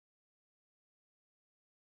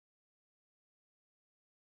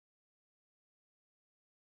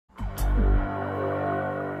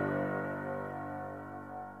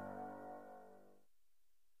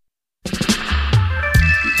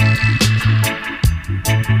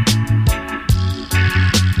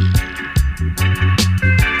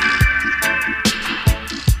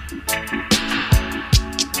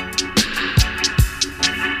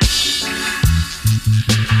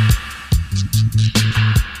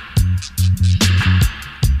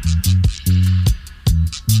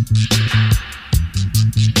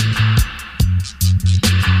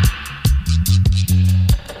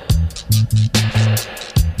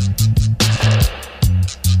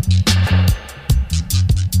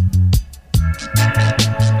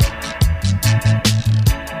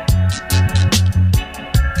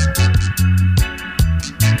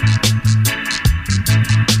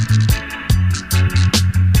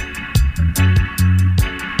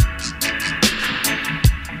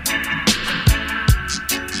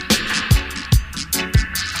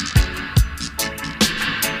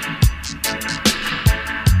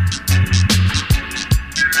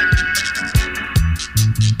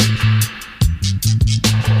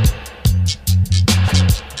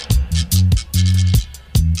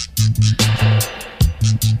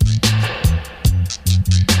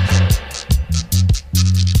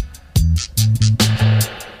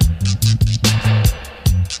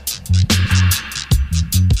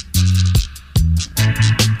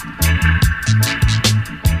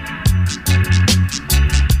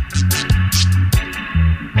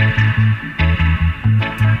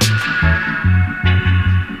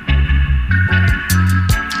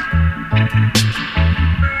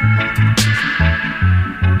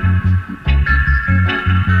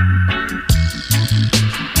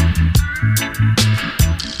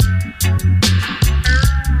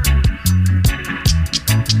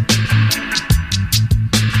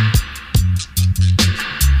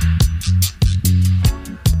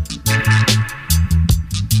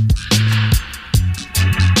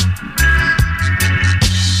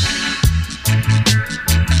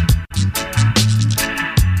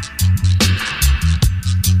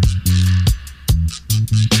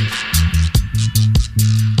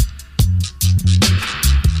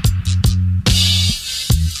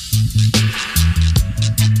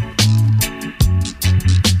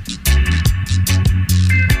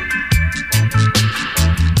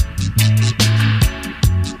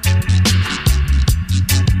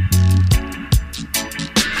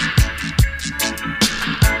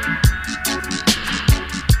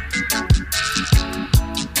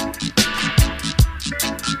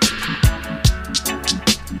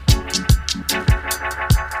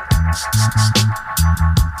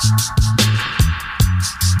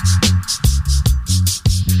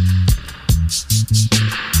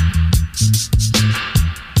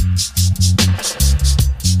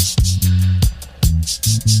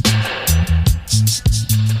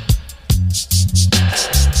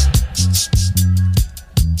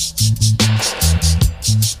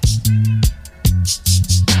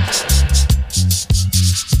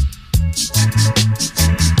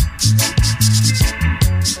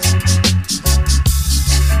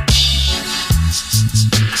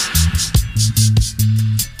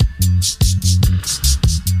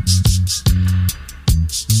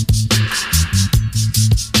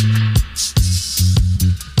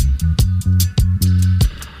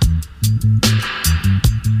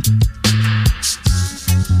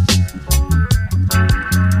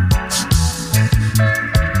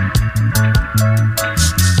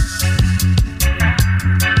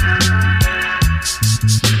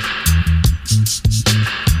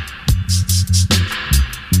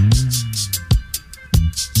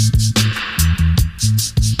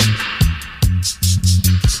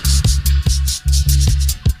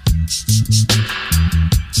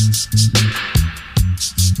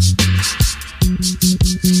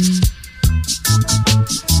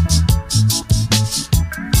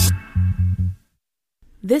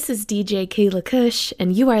This is DJ Kayla Kush,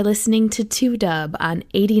 and you are listening to 2Dub on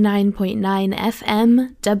 89.9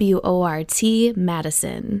 FM WORT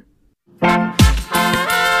Madison.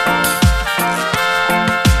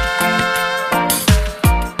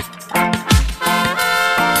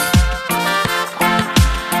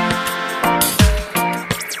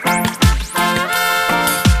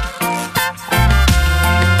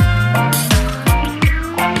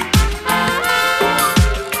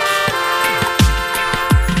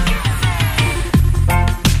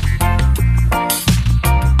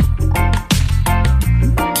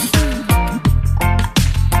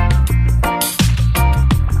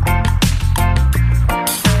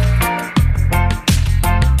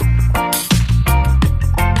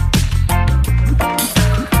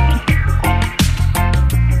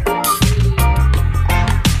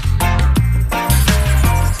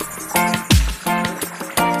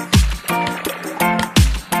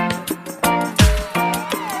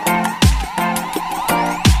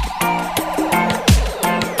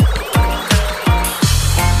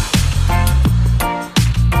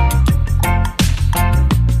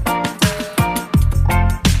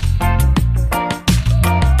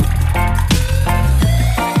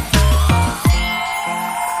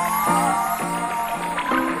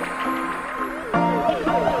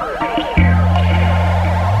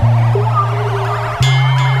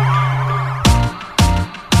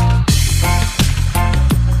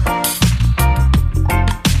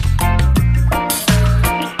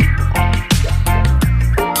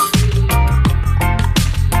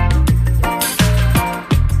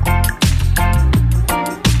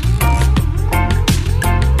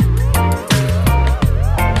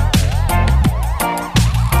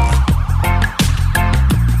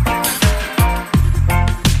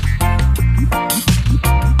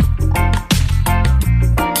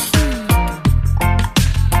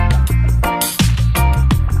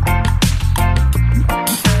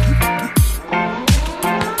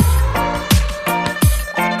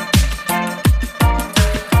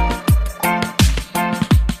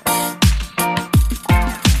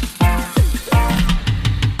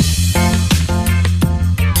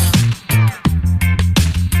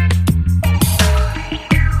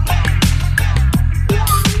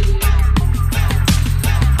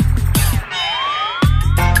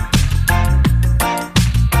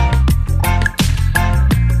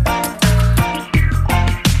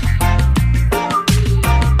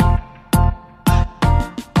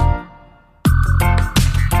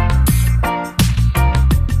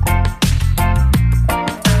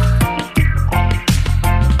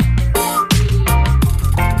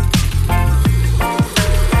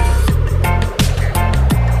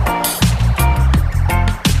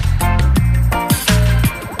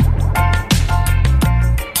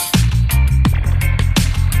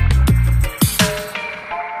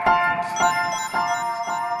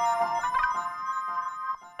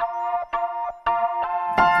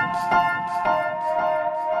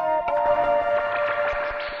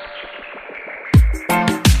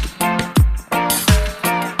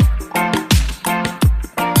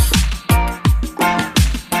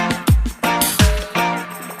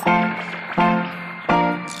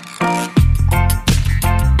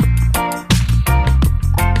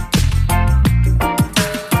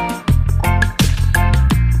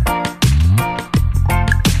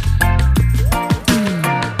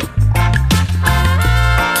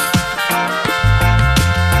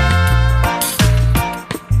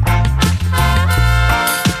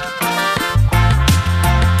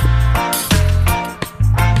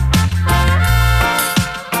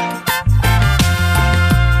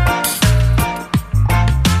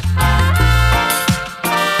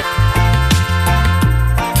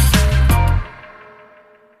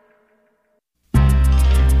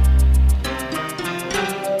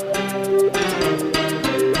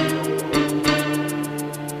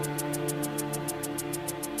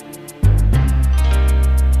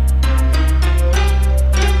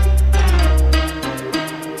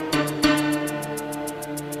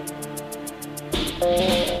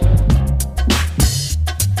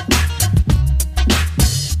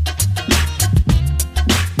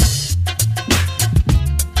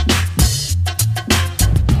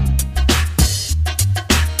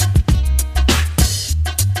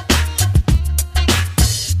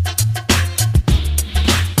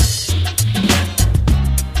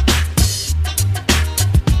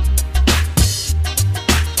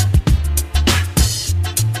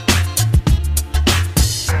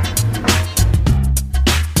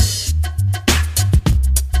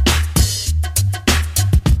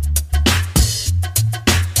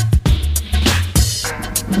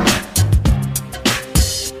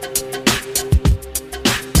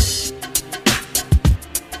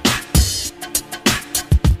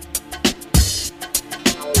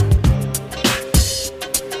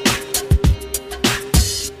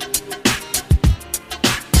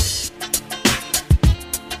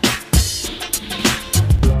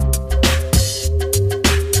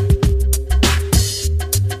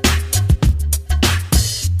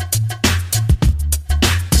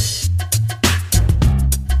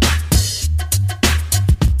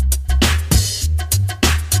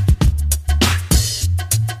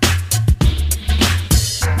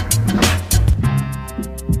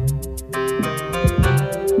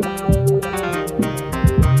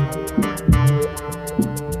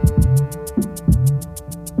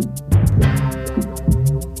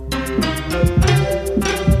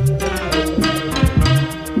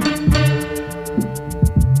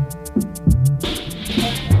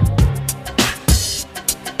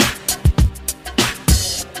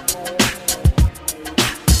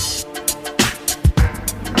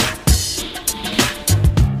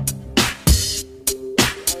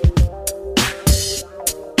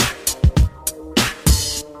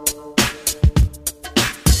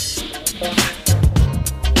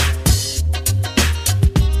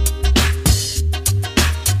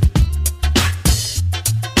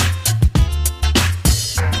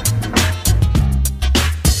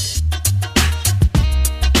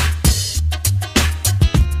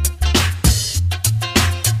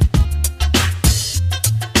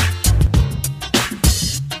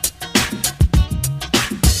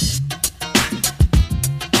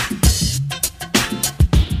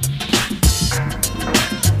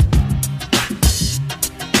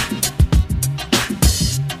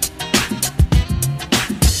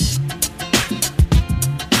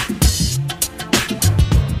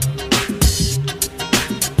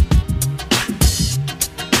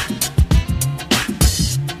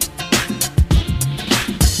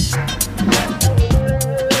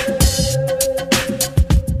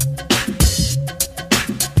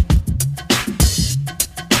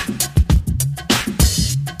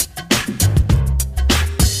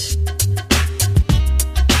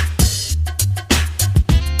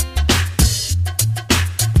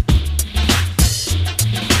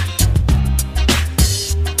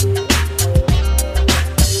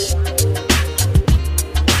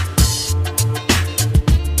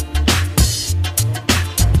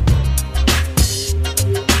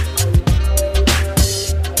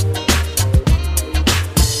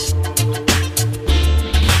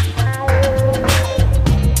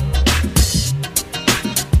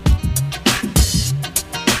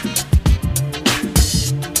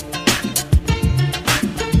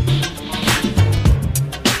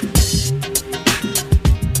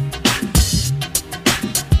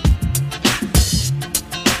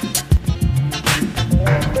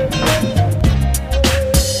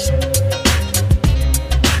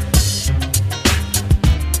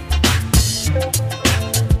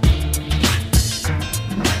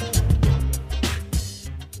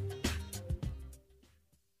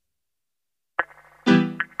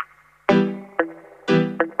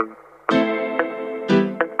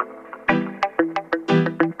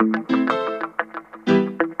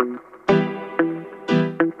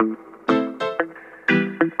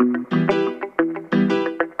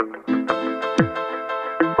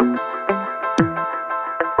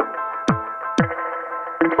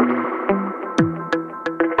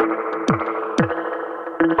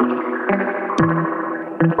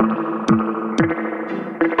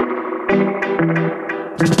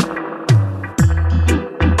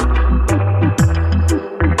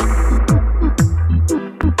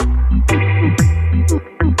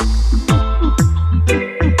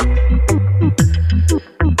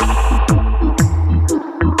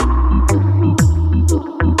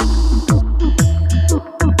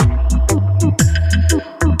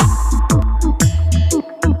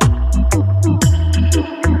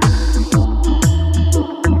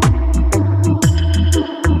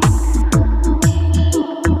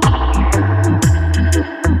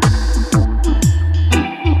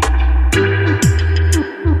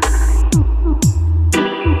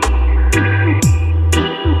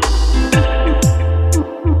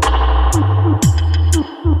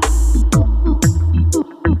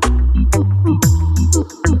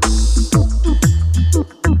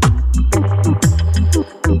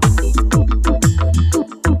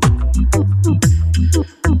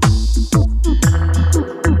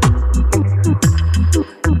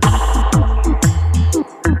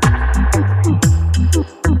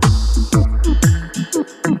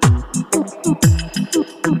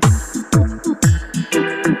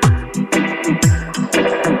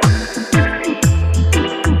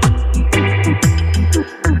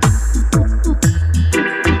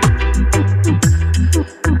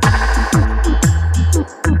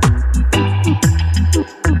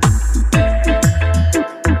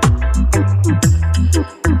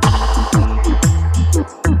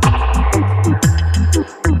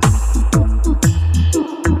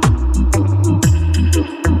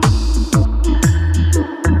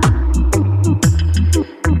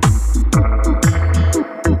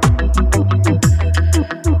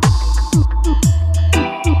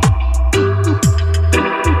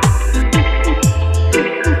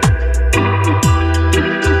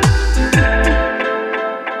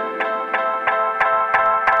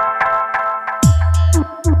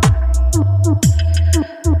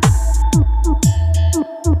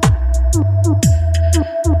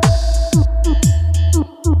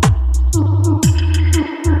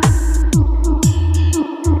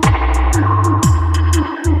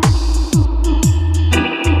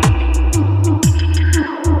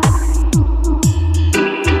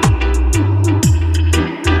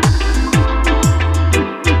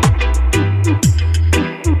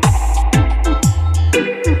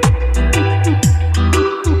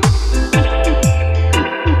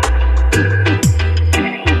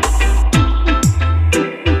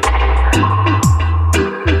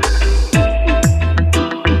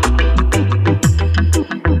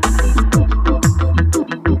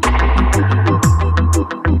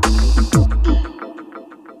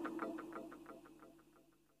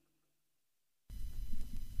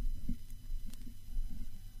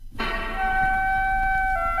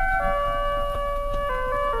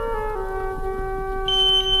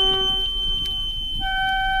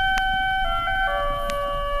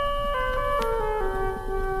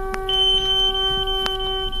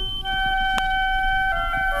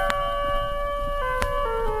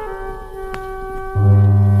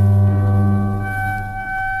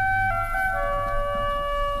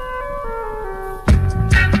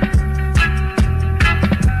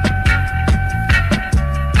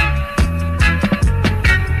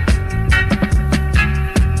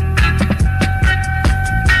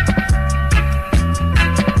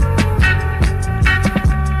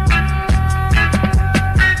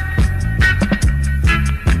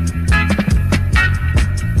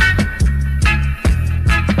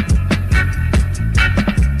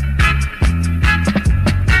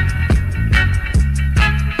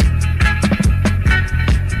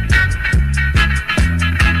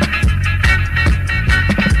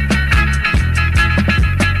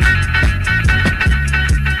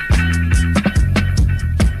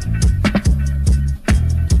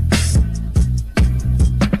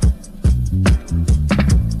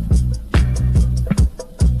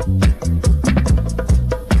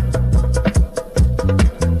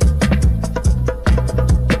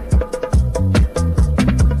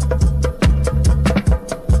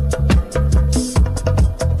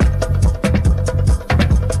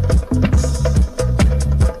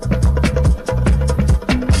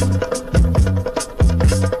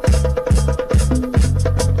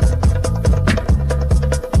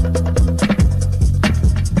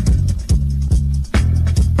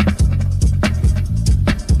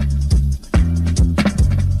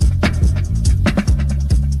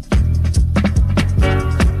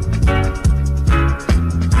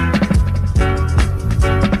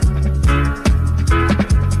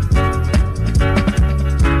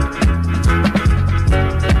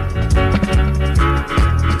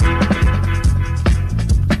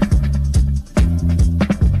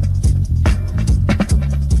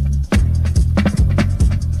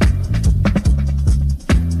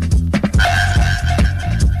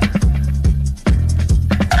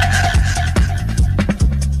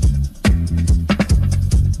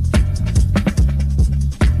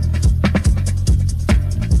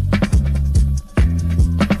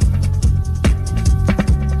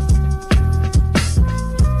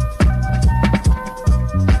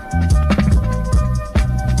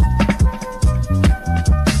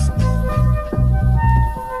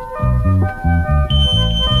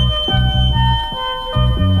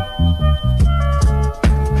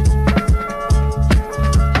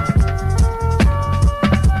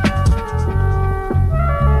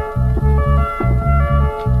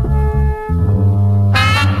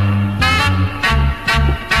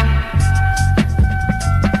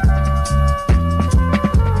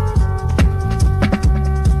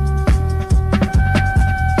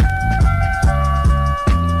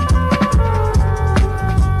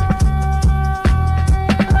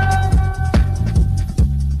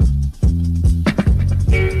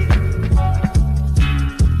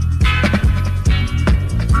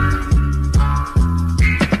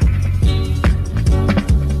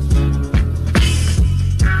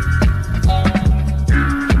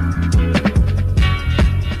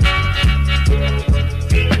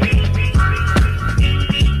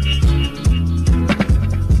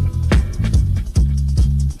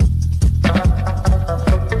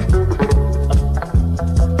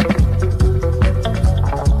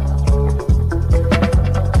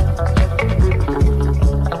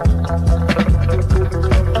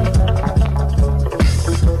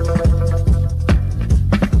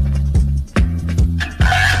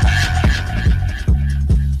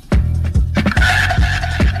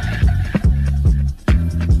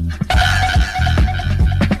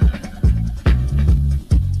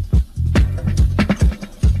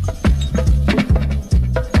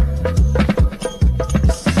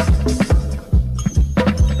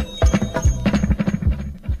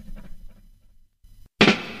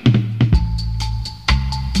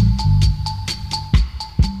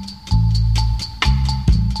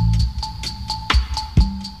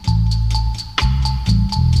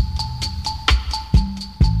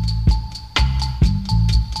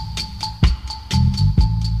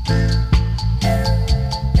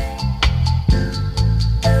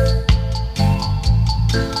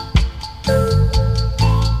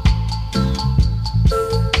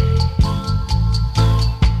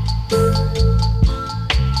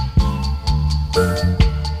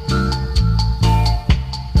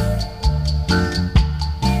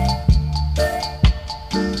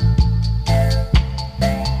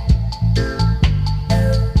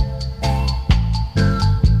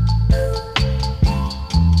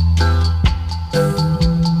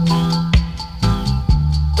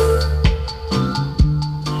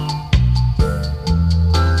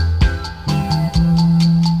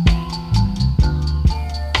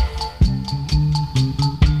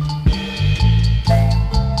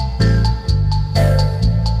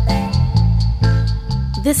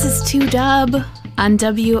 This is 2Dub on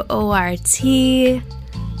WORT.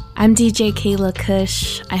 I'm DJ Kayla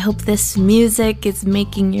Kush. I hope this music is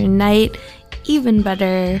making your night even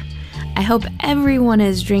better. I hope everyone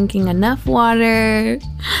is drinking enough water,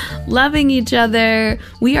 loving each other.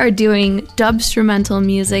 We are doing dubstrumental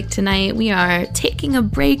music tonight. We are taking a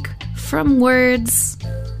break from words.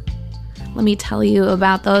 Let me tell you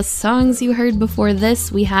about those songs you heard before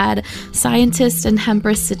this. We had Scientist and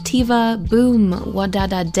Hempress Sativa, Boom,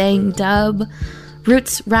 Wadada Dang Dub,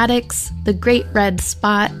 Roots Radix, The Great Red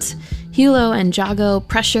Spot, Hilo and Jago,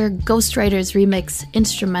 Pressure, Ghostwriters Remix,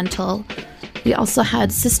 Instrumental. We also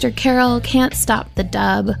had Sister Carol, Can't Stop the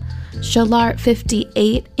Dub, Shalart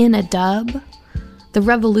 58 in a Dub, The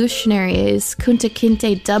Revolutionaries, Kunta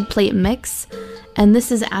Kinte Dubplate Mix, and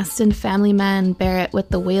this is Aston Family Man Barrett with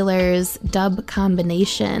the Wailers dub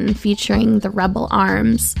combination featuring the Rebel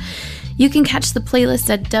Arms. You can catch the playlist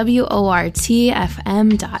at WORTFM.org.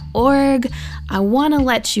 I want to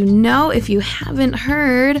let you know, if you haven't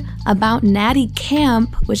heard, about Natty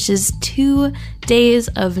Camp, which is 2 days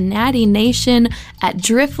of Natty Nation at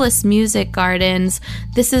Driftless Music Gardens.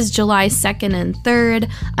 This is July 2nd and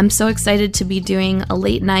 3rd. I'm so excited to be doing a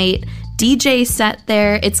late night DJ set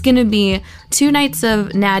there. It's going to be 2 nights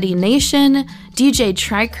of Natty Nation. DJ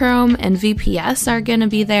Trichrome and VPS are going to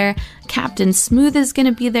be there. Captain Smooth is going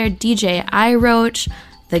to be there. DJ iRoach.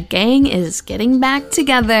 The gang is getting back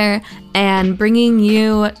together and bringing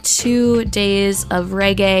you 2 days of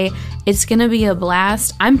reggae. It's going to be a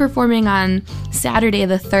blast. I'm performing on Saturday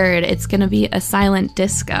the 3rd. It's going to be a silent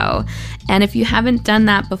disco. And if you haven't done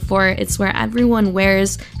that before, it's where everyone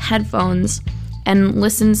wears headphones and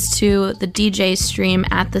listens to the DJ stream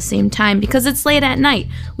at the same time because it's late at night.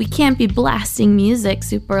 We can't be blasting music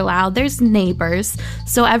super loud. There's neighbors.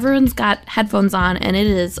 So everyone's got headphones on and it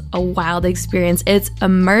is a wild experience. It's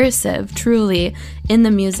immersive, truly, in the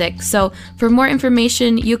music. So for more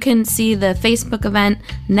information, you can see the Facebook event,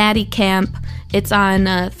 Natty Camp. It's on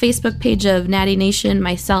a Facebook page of Natty Nation,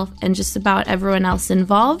 myself, and just about everyone else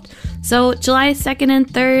involved. So July 2nd and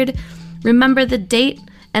 3rd, remember the date.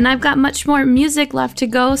 And I've got much more music left to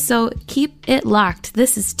go, so keep it locked.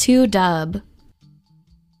 This is 2Dub.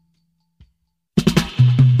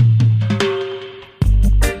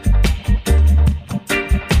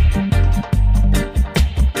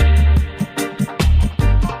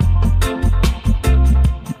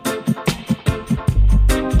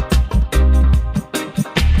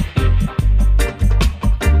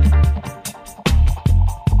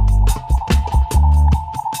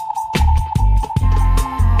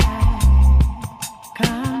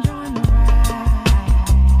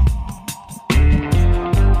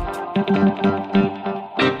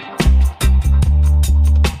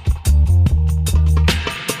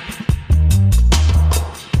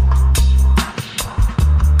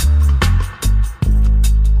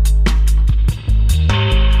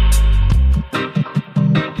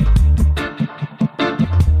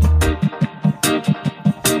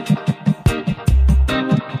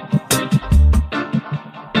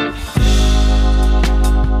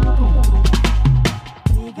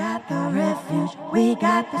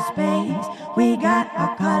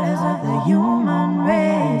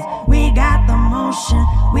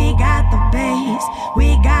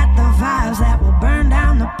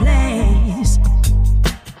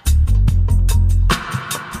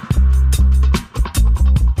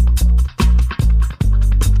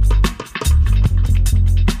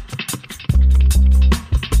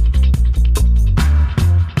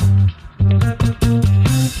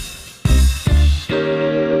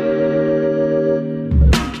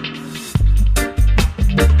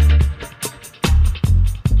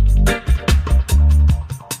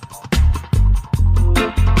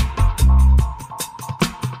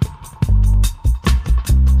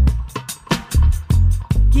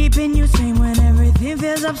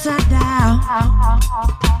 Upside down.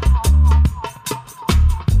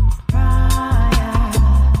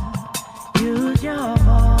 Use your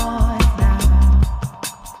voice now.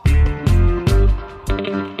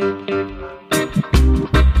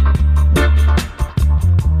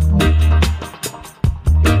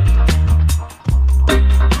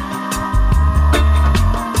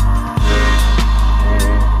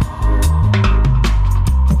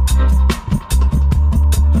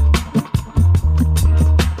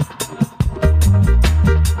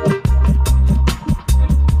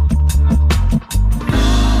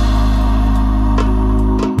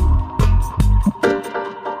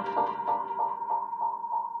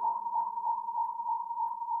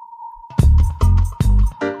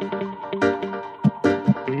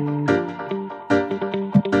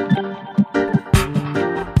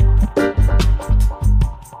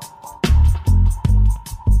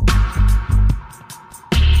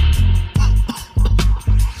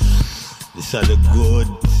 This are the good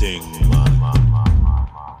thing, man.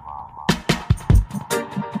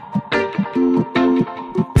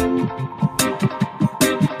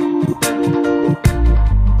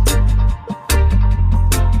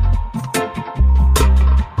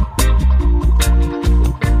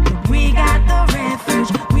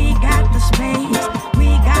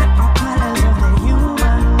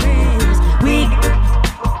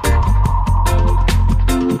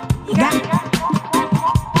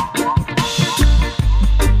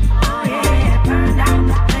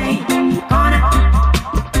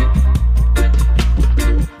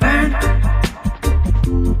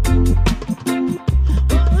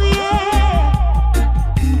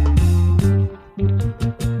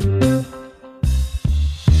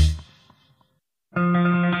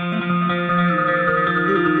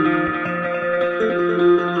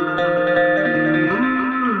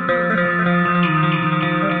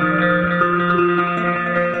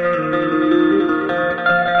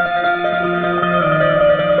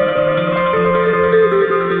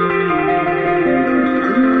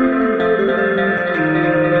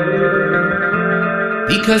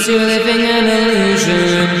 Because you're living an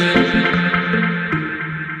illusion.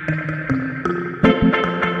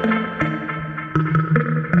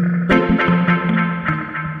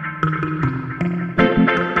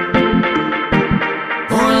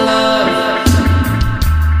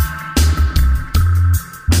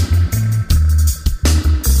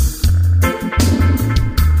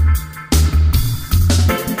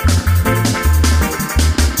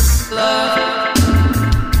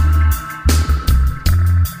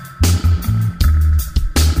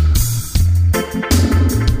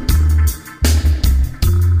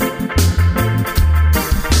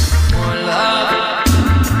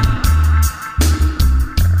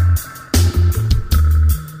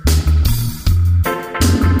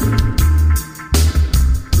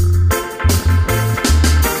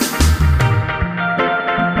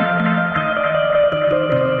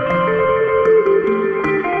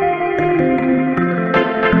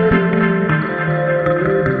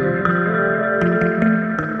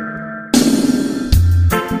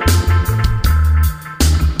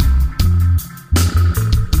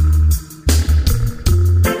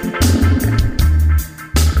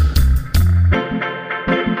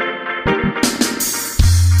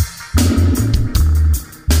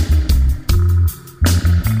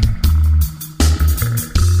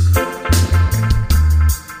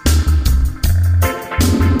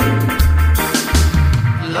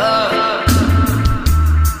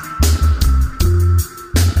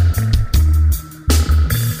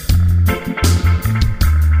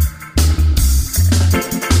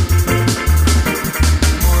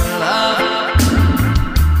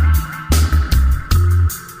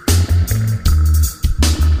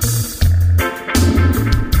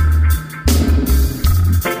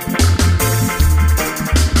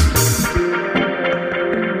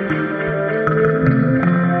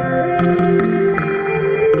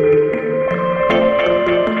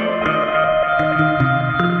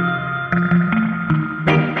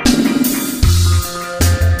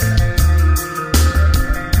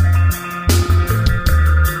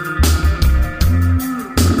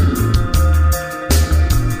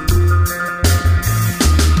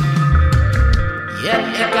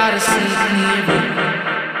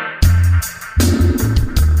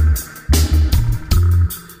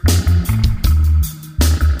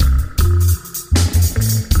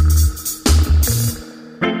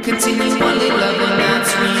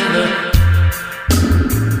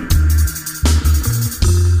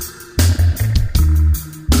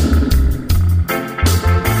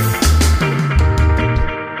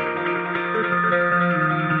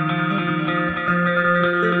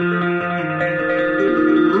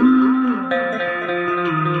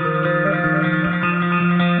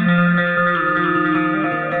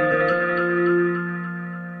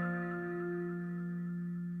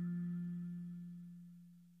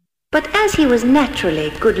 But as he was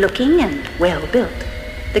naturally good-looking and well-built,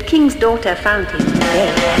 the king's daughter found him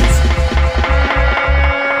very handsome.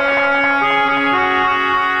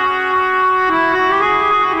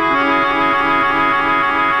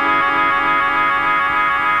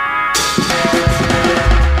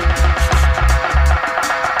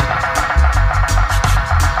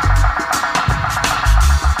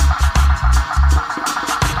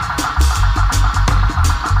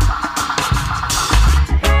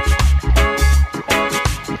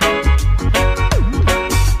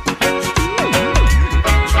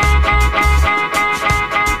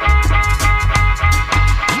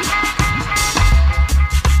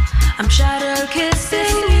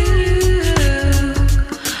 Kissing you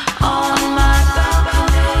on my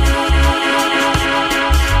balcony.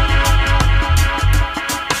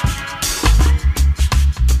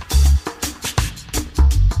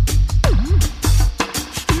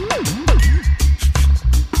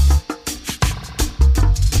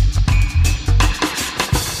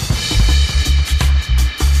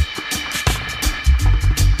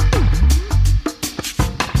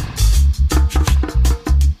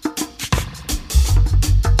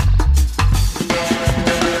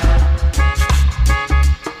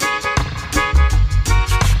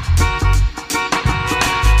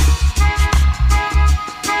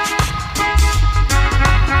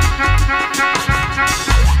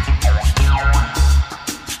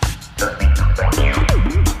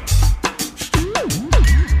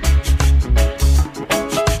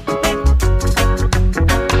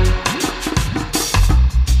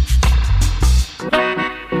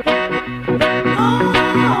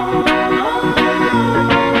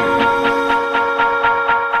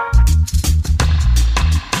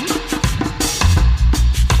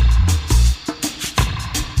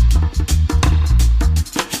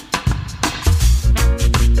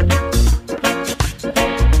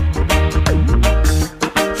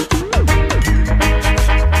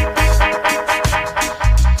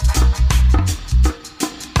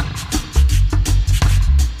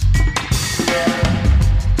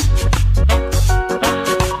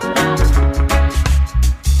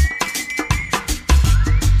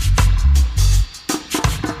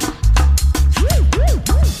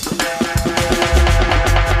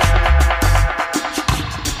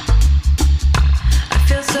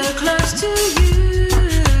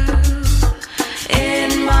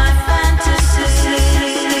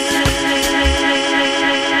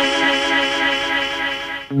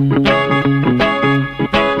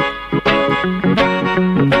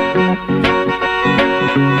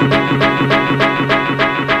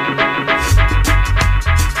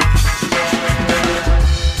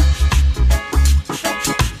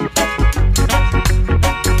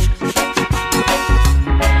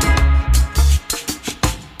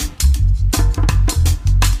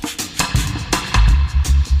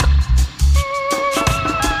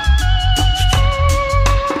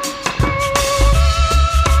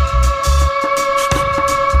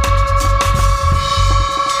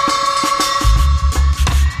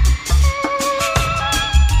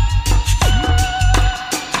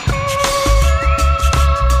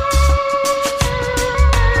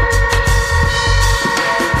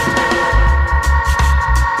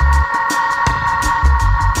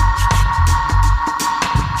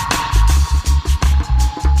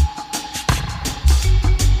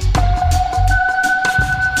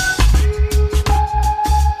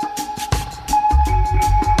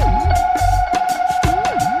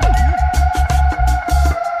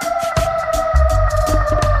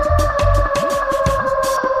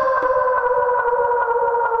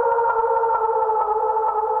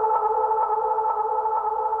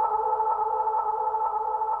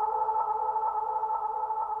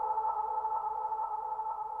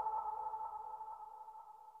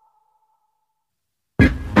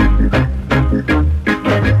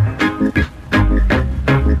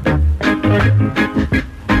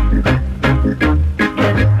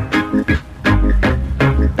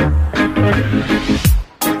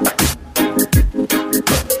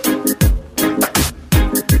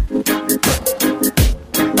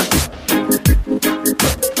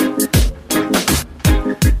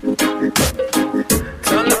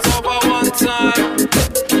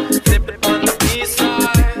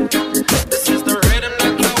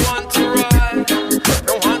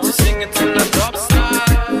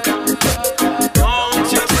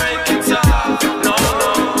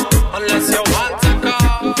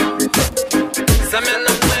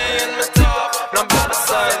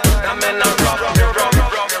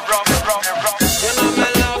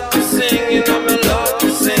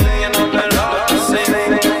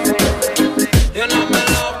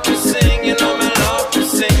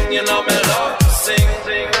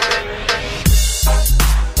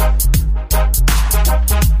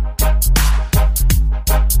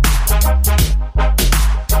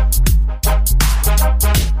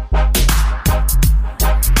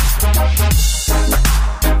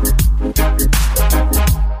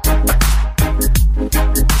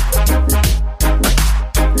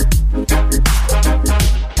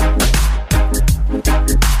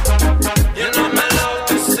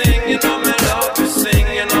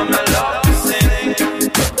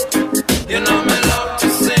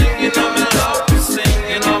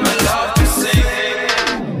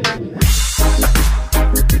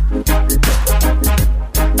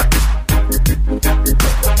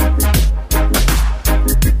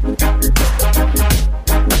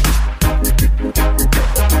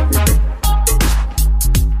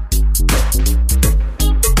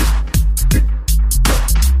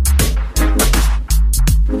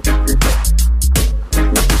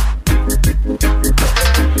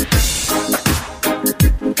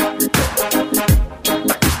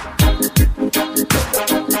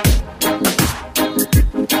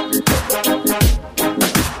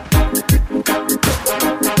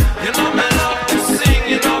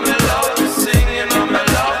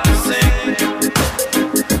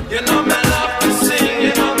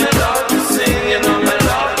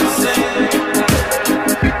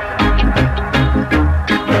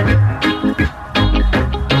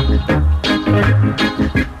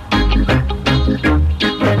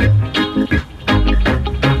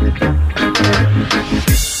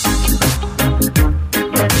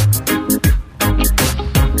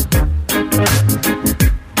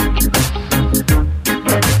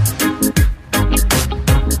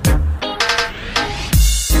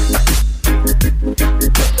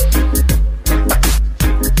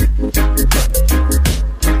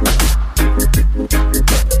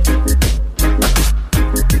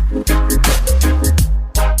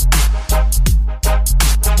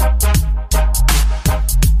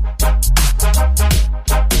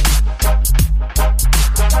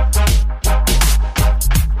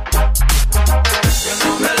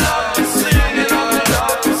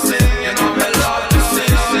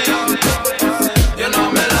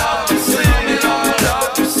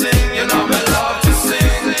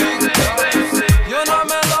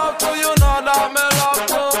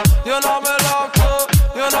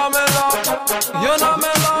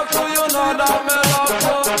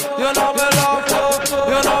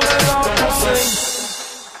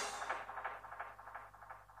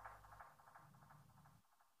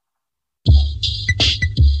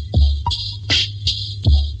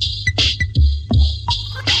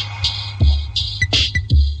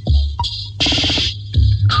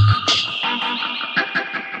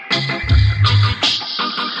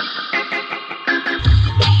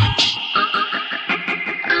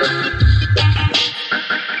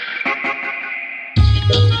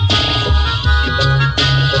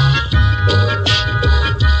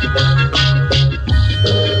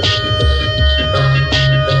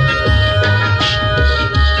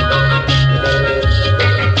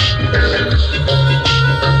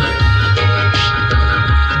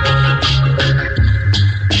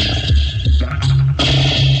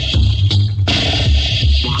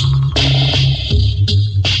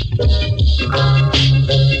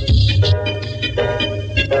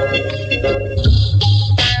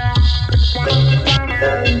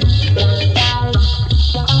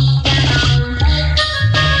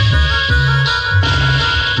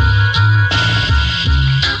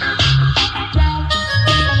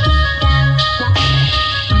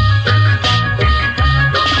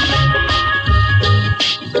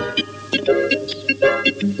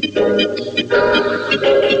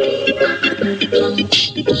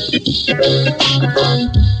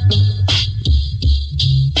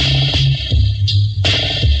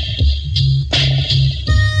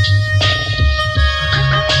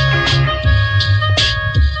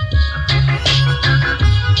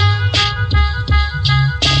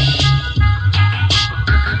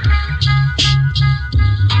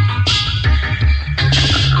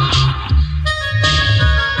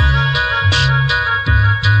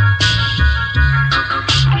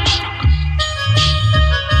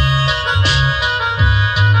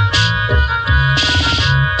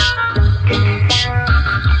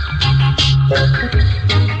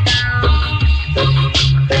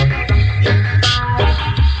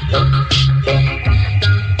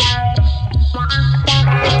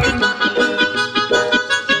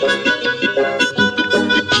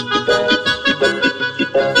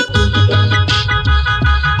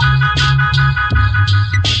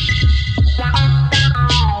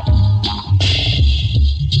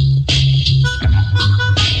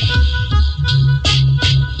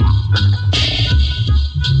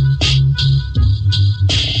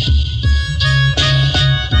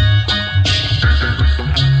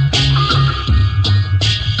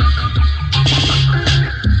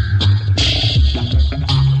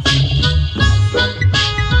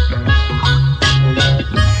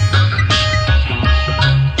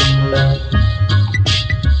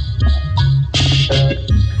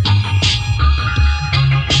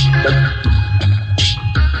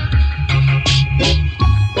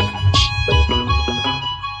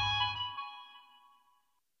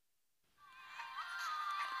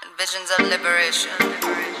 Visions of liberation.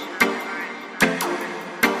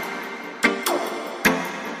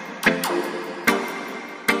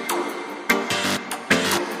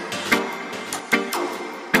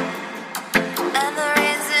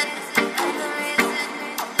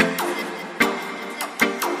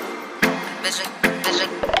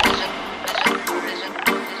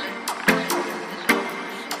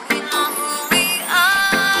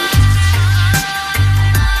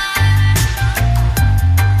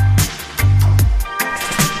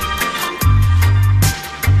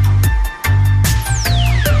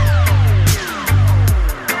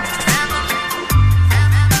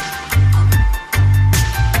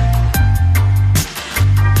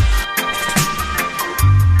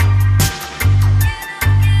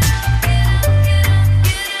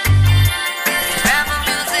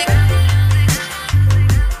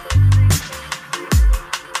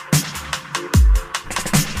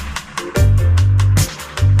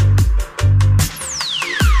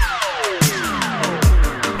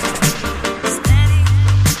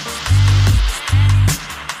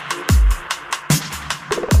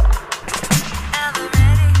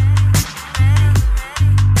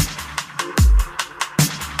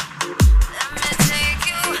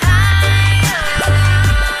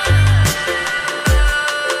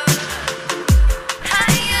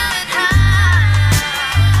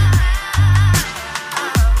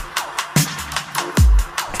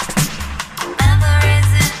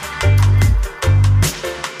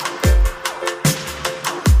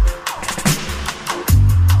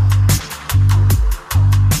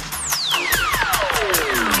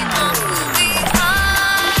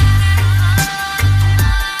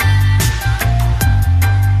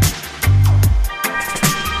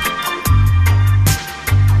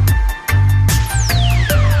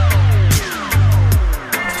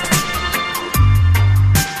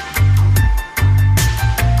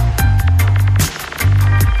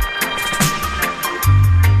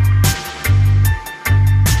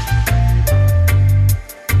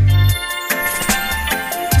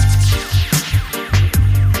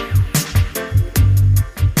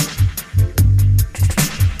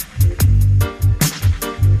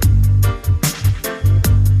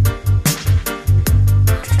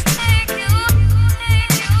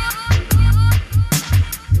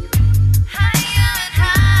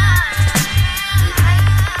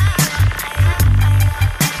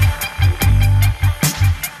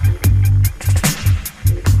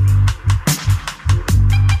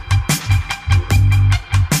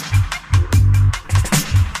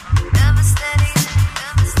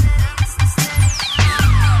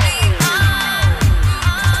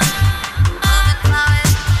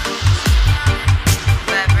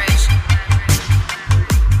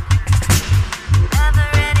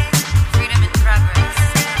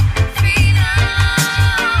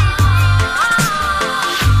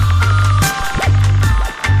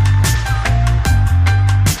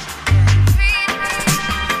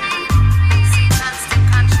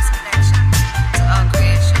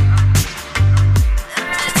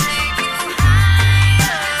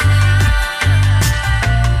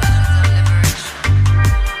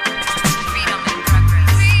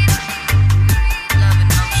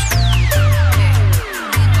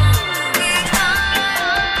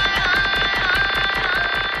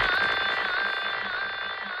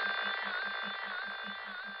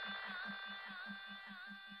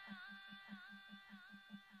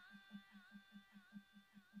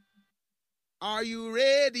 Are you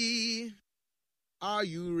ready? Are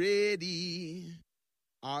you ready?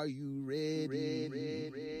 Are you ready?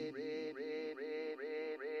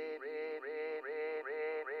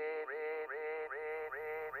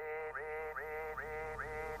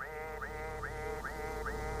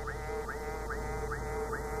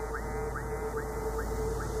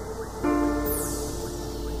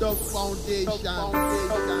 The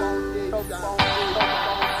foundation.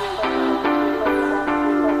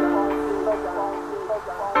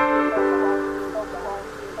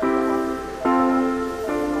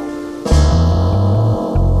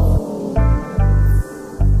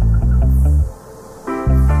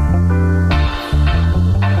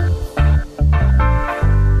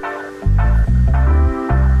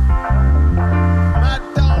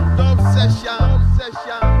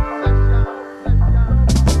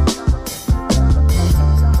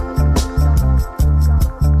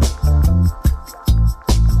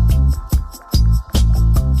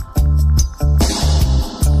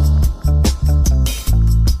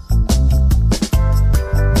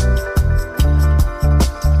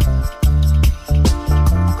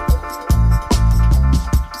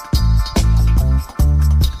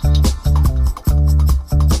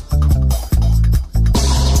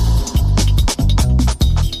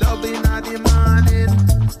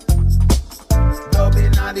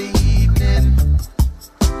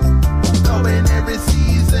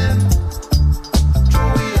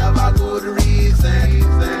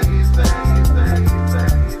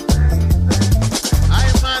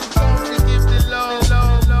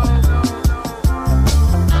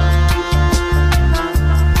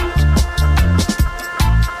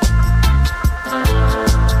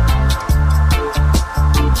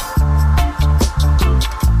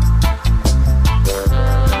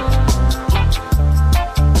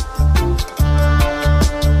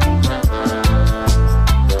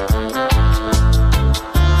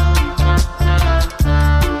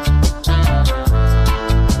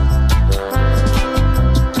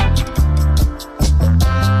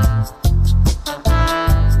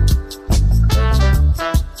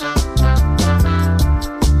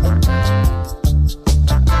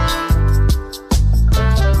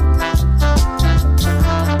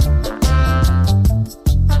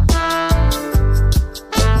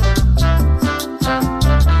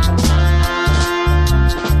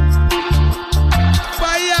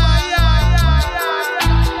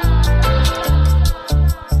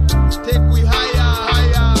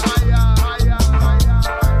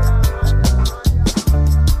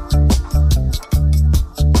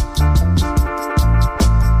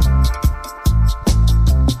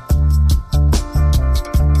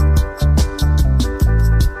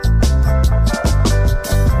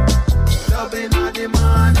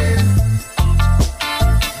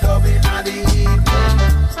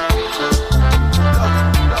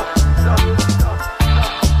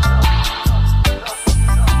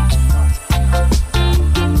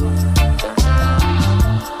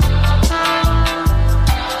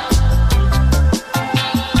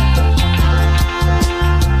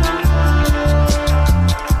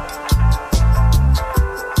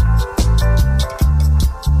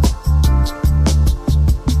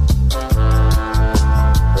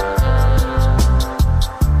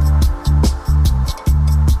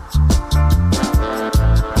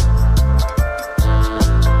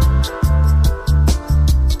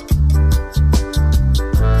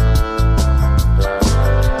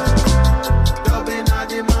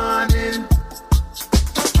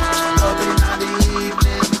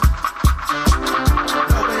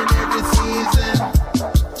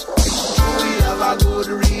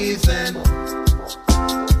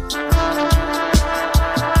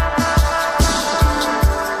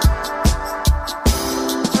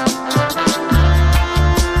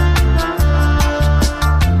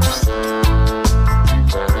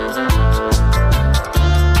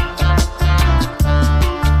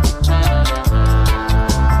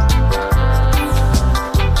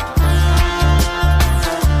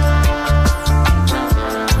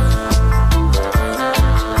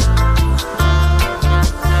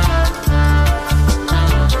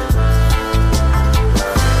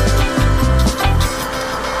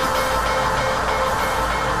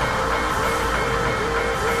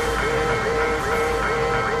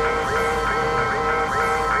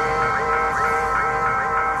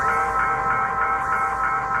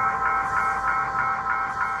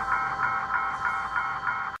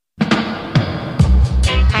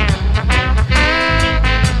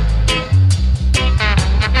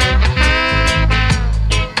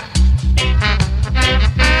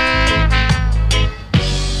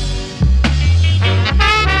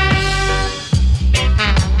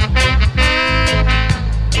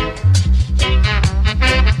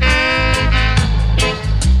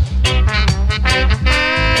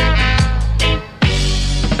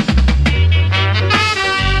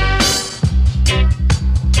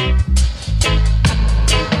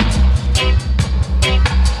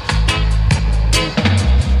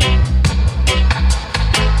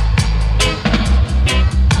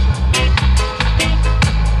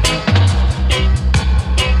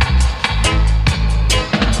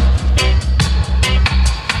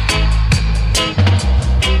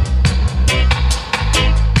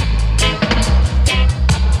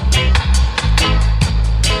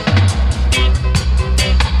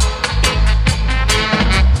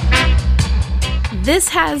 This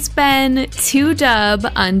has been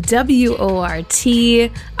 2Dub on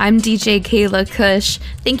WORT. I'm DJ Kayla Kush.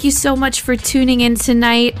 Thank you so much for tuning in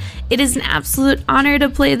tonight. It is an absolute honor to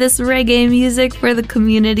play this reggae music for the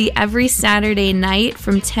community every Saturday night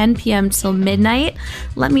from 10 p.m. till midnight.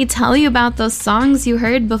 Let me tell you about those songs you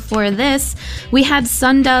heard before this. We had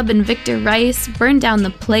Sundub and Victor Rice, Burn Down the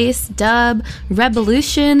Place, Dub,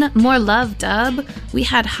 Revolution, More Love, Dub. We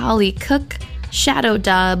had Holly Cook, Shadow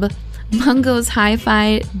Dub, Mungo's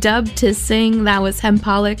Hi-Fi, Dub to Sing, that was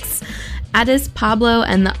Hempolix, Addis Pablo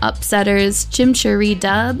and the Upsetters, Chimchurri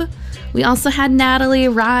Dub. We also had Natalie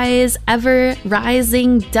Rise, Ever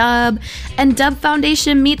Rising Dub, and Dub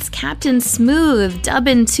Foundation meets Captain Smooth, Dub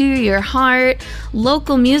Into Your Heart,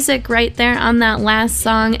 local music right there on that last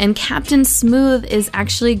song, and Captain Smooth is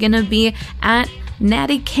actually gonna be at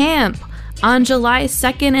Natty Camp on July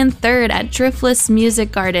 2nd and 3rd at Driftless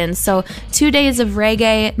Music Garden. So 2 days of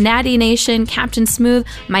reggae, Natty Nation, Captain Smooth,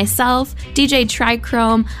 myself, DJ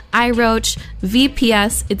Trichrome, iRoach,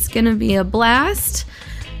 VPS. It's gonna be a blast.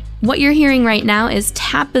 What you're hearing right now is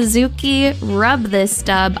Tapazuki, Rub This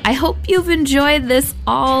Dub. I hope you've enjoyed this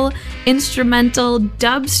all instrumental,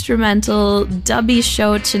 dubstrumental, dubby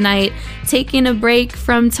show tonight. Taking a break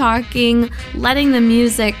from talking, letting the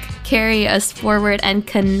music carry us forward and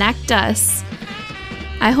connect us.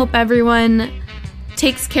 I hope everyone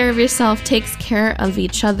takes care of yourself, takes care of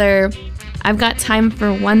each other. I've got time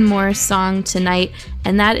for one more song tonight,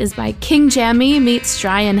 and that is by King Jammy meets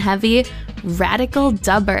Dry and Heavy, Radical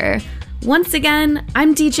Dubber. Once again,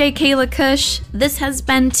 I'm DJ Kayla Kush. This has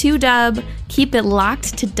been 2Dub. Keep it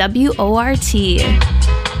locked to WORT.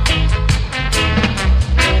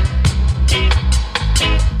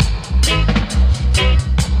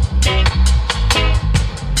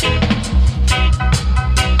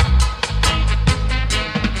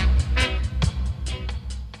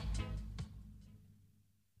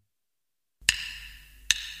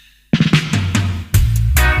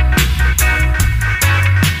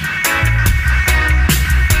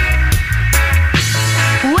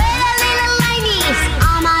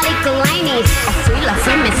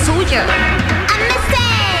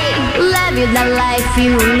 The life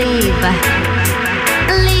you live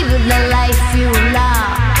the life you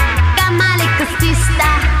love. Kamali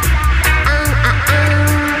kustista,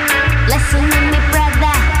 listen to me,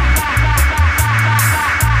 brother.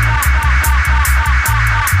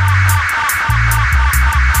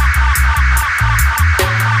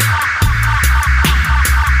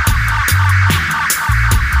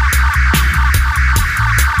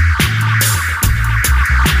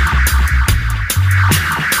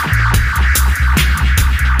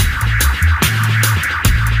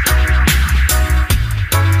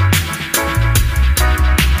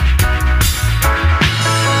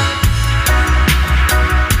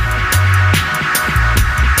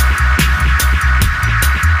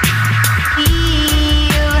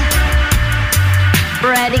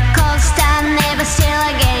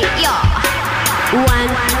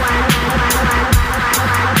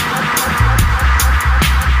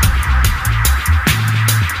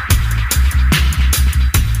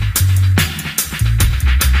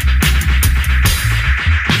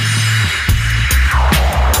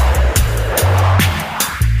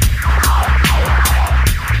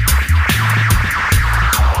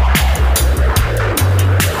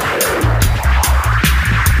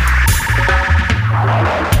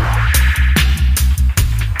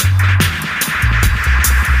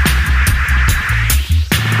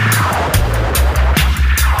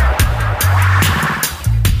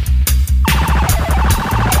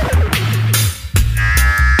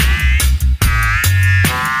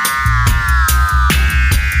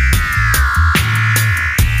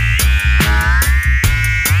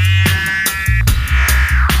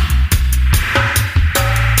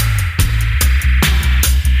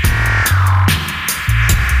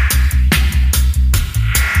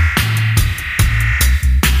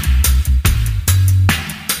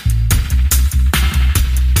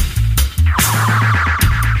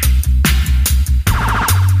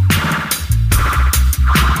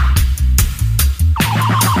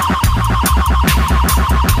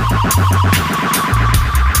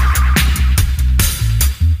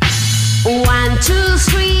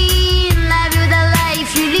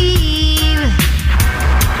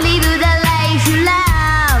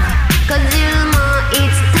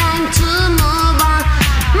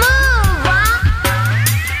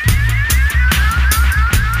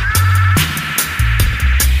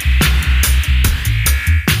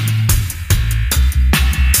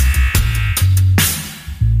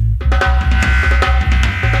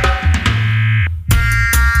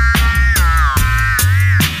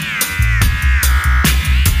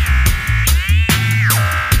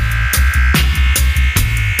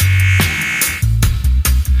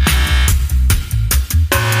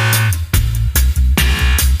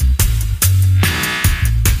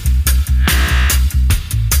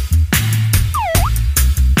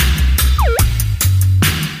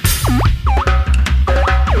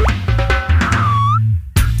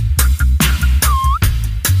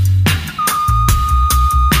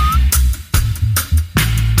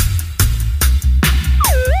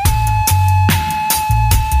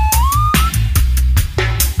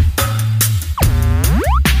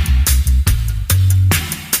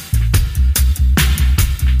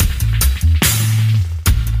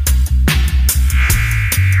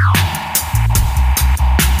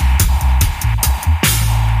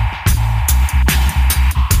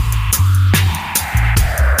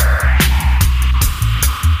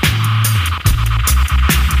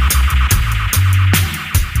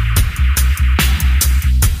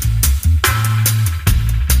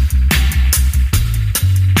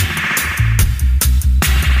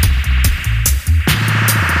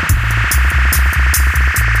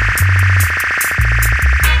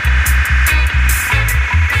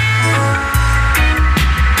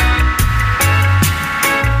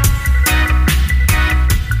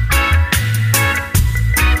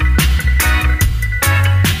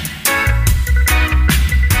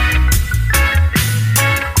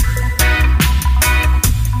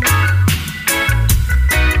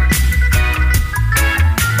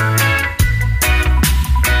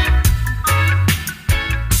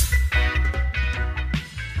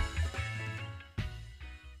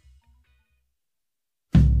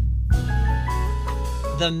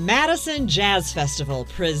 The Madison Jazz Festival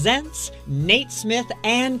presents Nate Smith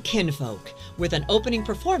and Kinfolk with an opening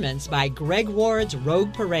performance by Greg Ward's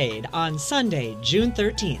Rogue Parade on Sunday, June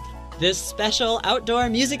 13th. This special outdoor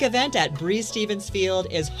music event at Breeze Stevens Field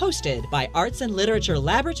is hosted by Arts and Literature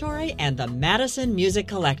Laboratory and the Madison Music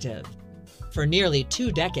Collective. For nearly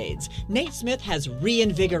 2 decades, Nate Smith has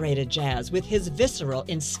reinvigorated jazz with his visceral,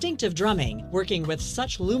 instinctive drumming, working with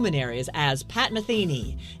such luminaries as Pat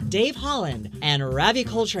Metheny, Dave Holland, and Ravi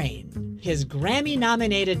Coltrane. His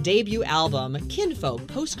Grammy-nominated debut album, Kinfolk: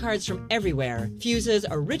 Postcards from Everywhere, fuses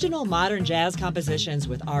original modern jazz compositions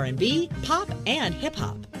with R&B, pop, and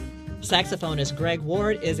hip-hop. Saxophonist Greg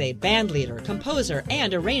Ward is a bandleader, composer,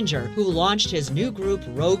 and arranger who launched his new group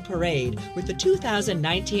Rogue Parade with the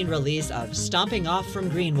 2019 release of Stomping Off from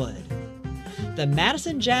Greenwood. The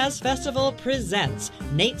Madison Jazz Festival presents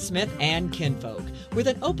Nate Smith and Kinfolk with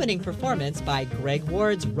an opening performance by Greg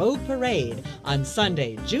Ward's Rogue Parade on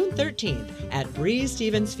Sunday, June 13th at Breeze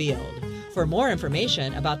Stevens Field. For more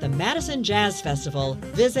information about the Madison Jazz Festival,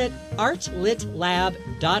 visit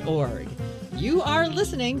artlitlab.org. You are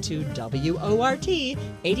listening to WORT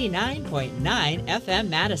 89.9 FM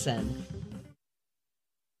Madison.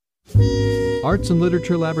 Arts and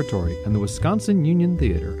Literature Laboratory and the Wisconsin Union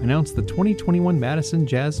Theater announced the 2021 Madison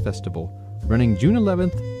Jazz Festival, running June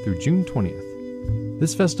 11th through June 20th.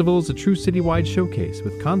 This festival is a true citywide showcase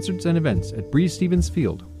with concerts and events at Breeze Stevens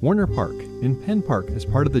Field, Warner Park, in Penn Park as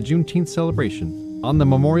part of the Juneteenth celebration, on the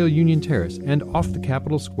Memorial Union Terrace, and off the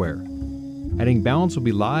Capitol Square. Adding balance will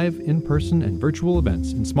be live, in-person, and virtual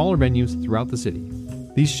events in smaller venues throughout the city.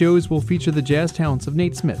 These shows will feature the jazz talents of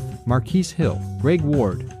Nate Smith, Marquise Hill, Greg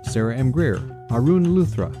Ward, Sarah M. Greer, Arun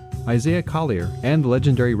Luthra, Isaiah Collier, and the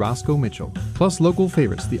legendary Roscoe Mitchell, plus local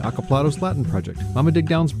favorites the Acoplados Latin Project, Mama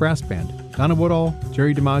Digdown's Brass Band, Donna Woodall,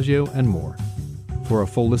 Jerry DiMaggio, and more. For a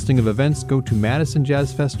full listing of events, go to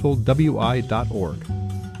madisonjazzfestivalwi.org.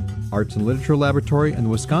 Arts and Literature Laboratory and the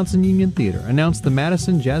Wisconsin Union Theater announced the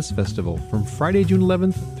Madison Jazz Festival from Friday, June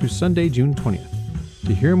 11th through Sunday, June 20th.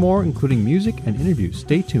 To hear more, including music and interviews,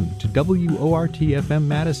 stay tuned to WORT-FM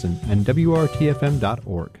Madison and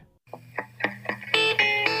WORTFM.org.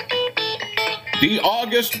 The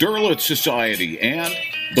August Derleth Society and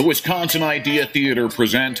the Wisconsin Idea Theater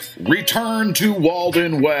present Return to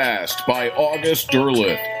Walden West by August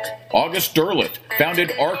Derleth. August Derleth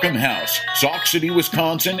founded Arkham House, Sauk City,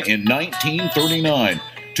 Wisconsin in 1939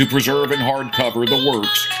 to preserve and hardcover the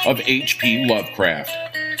works of H.P. Lovecraft.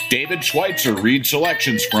 David Schweitzer reads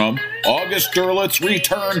selections from August Derleth's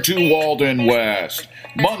Return to Walden West,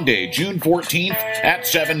 Monday, June 14th at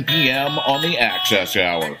 7 p.m. on the Access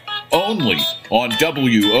Hour, only on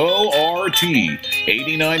WORT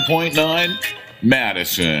 89.9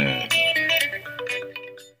 Madison.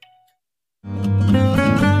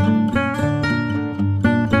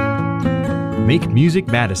 Make Music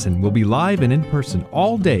Madison will be live and in person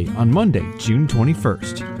all day on Monday, June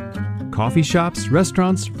 21st. Coffee shops,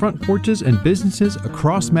 restaurants, front porches, and businesses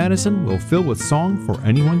across Madison will fill with song for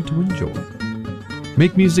anyone to enjoy.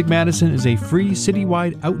 Make Music Madison is a free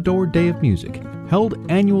citywide outdoor day of music held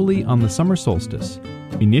annually on the summer solstice.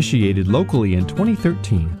 Initiated locally in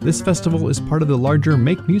 2013, this festival is part of the larger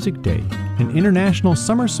Make Music Day, an international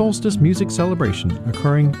summer solstice music celebration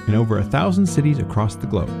occurring in over 1,000 cities across the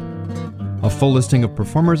globe. A full listing of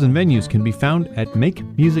performers and venues can be found at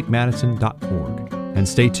makemusicmadison.org. And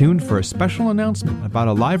stay tuned for a special announcement about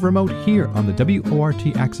a live remote here on the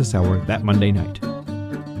WORT Access Hour that Monday night.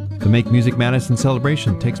 The Make Music Madison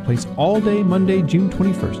celebration takes place all day Monday, June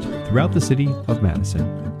 21st throughout the city of Madison.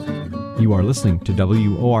 You are listening to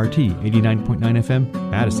WORT 89.9 FM,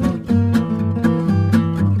 Madison.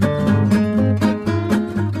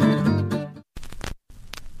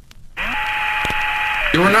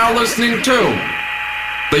 You are now listening to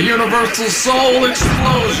the Universal Soul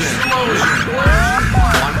Explosion on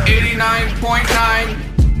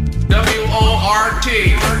 89.9 WORT.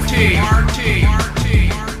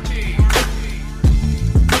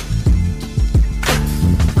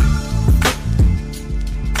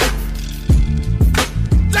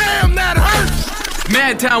 Damn, that hurts!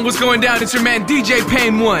 Madtown, what's going down? It's your man DJ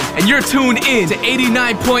Pain 1, and you're tuned in to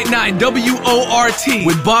 89.9 WORT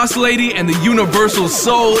with Boss Lady and the Universal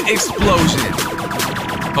Soul Explosion.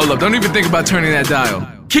 Hold up, don't even think about turning that dial.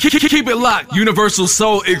 Keep it locked, Universal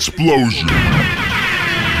Soul Explosion.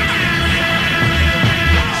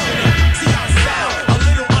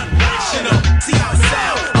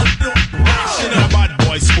 Bad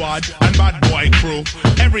boy squad and bad boy crew.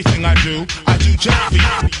 Everything I do just for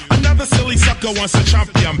you. Another silly sucker wants a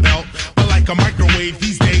champion belt, but like a microwave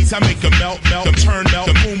these days I make them melt. Them turn melt.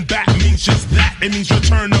 The boom back means just that. It means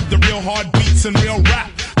return of the real hard beats and real rap.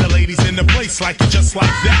 bass like it just like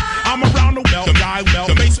that. I'm around the well, the guy, well,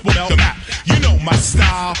 the baseball, the map. You know my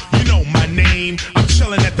style, you know my name. I'm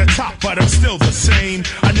chilling at the top, but I'm still the same.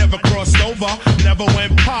 I never crossed over, never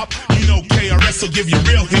went pop. You know KRS will give you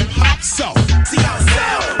real hip hop. So see how I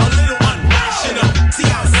sound, a little unrational. See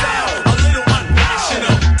how I sound, a little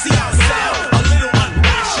unrational. See how I sound, a little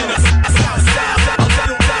unrational. See how I sound, a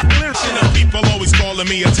little unrational. People always calling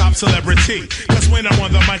me a top celebrity, cause when I'm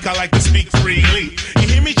on the mic I like to speak freely. You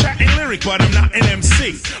hear me chatting lyric, but I'm not an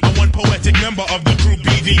MC. I'm one poetic member of the crew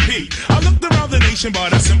BDP. I looked around the nation,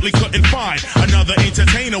 but I simply couldn't find another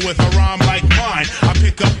entertainer with a rhyme like mine. I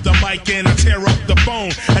pick up the mic and I tear up the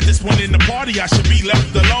phone. At this point in the party, I should be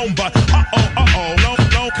left alone, but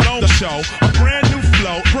no, the show, a brand new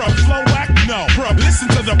flow, flow whack, no, listen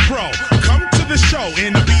to the pro, come to the show,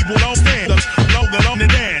 and the people don't stand, logo on the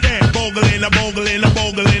dance, bogle in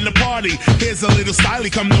the party, here's a little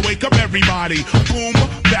stylie, come to wake up everybody, boom,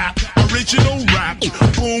 bap, original rap,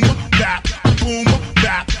 boom, bap,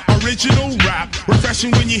 original rap,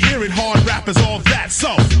 refreshing when you hear it, hard rap is all that,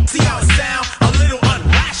 so, see how it sound, a little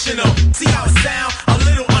unrational, see how it sound, a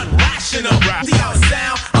little unrational, rap, see how it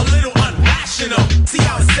sound, a little unrational, see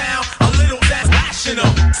how it sound, a little rational,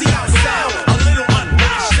 see how it sound, a little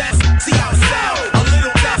unrational, see how it sound, a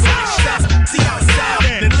little rational, see how it sound,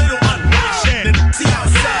 a little unrational, see how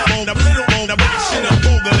it sound, a little rational,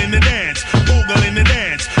 bogle in the dance, bogle in the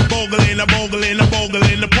dance, bogle in the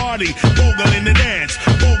party, bogle in the dance,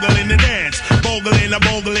 bogle in the dance, bogle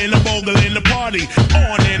in the party,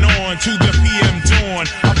 on and on to the PM dawn.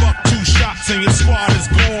 I buck 2 shots and your squad is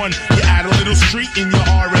gone. You add a little street in your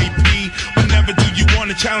RAP, but never do you want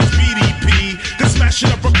to challenge BDP. Cause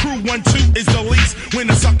smashing up a crew 1-2 is the least. When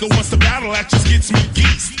a sucker wants to battle, that just gets me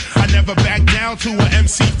geesed. I never back down to an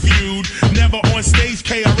MC feud. Never on stage,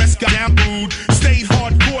 KRS got down rude. Stayed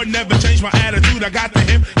hardcore, never changed my attitude. I got the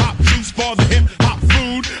hip hop juice for the hip hop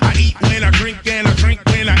food. I eat when I drink and I drink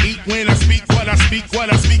when I eat. When I speak, what I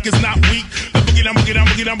speak is not weak.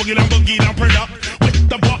 The boogie, I'm put up with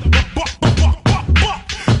the buck.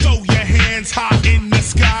 Throw your hands high in the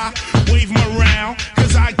sky, wave them around,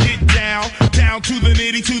 cause I get down to the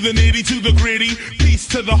nitty, to the gritty. Peace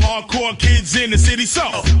to the hardcore kids in the city. So,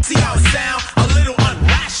 see how it sound, a little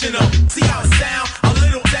unrational. See how it sound, a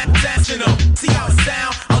little rational. See how it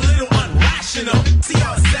sound, a little unrational. See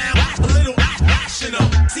how it sound, a little rational.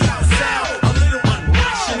 See how it sound, a little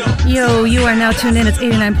unrational. Yo, you are now tuned in. It's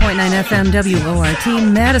 89.9 FM WORT,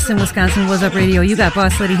 Madison, Wisconsin. What's up, radio? You got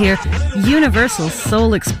Boss Lady here. Universal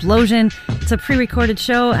Soul Explosion. It's a pre-recorded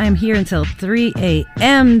show. I'm here until 3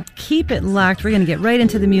 a.m. Keep it locked. We're going to get right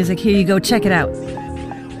into the music. Here you go. Check it out.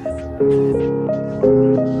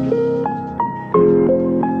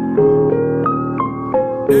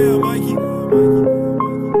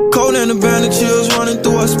 Cold and the band of chills running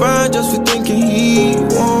through our spine just for thinking he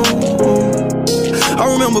won't. I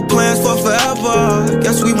remember plans for forever.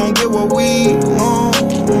 Guess we won't get what we want.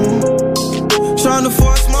 Trying to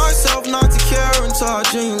force myself not to care until I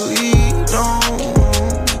genuinely don't.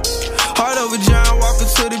 Heart of a giant walking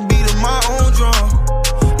to the beat of my own drum.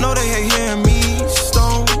 No, they hate hearing me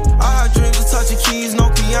stone. I had dreams of touching keys, no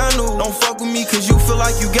piano. Don't fuck with me cause you feel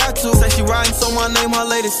like you got to. Said she writing so my name, her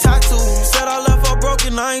latest tattoo. Said I left her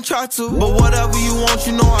broken, I ain't tried to. But whatever you want,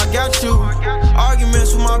 you know I got you.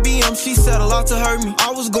 Arguments with my BM, she said a lot to hurt me. I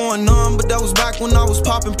was going numb, but that was back when I was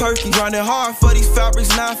popping perky. Grinding hard for these fabrics,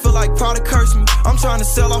 now I feel like product curse me. I'm trying to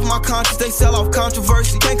sell off my conscience, they sell off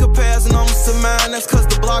controversy. Can't compare as numbers to mine, that's cause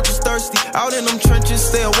the block was thirsty. Out in them trenches,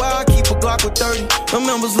 stay a while, I keep a Glock with 30. Them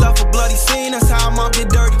members left a bloody scene, that's how my get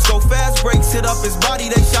dirty. So fast breaks, hit up his body,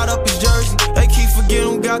 they shot up his jersey. They keep forgetting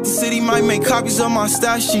who got the city, might make copies of my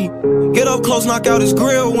stash sheet. Get up close, knock out his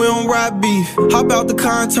grill, we don't ride beef. Hop out the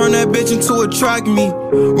car and turn that bitch into a track meet.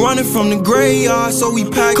 Running from the graveyard, so we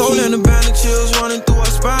pack cold and the band of chills running through our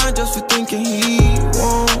spine just for thinking he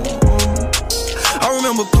won't. I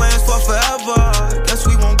remember plans for forever. Guess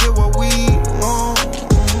we won't get what we want.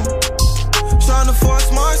 Trying to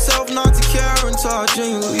force myself not to care until I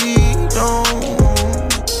genuinely don't.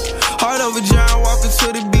 Heart of a giant walking to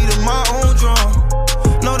the beat of my own drum.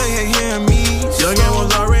 No, they hate hearing me. Youngin'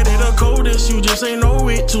 was already the coldest, you just ain't know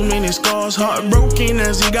it. Too many scars, heartbroken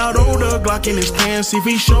as he got older. Glock in his pants, if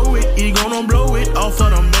he show it, he gon' blow it. Off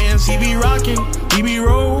of them bands, he be rockin', he be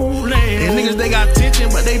rollin'. And niggas, they got tension,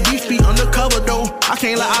 but they beef be undercover though. I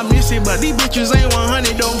can't lie, I miss it, but these bitches ain't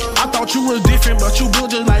 100 though. I thought you was different, but you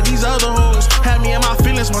built just like these other hoes. Had me in my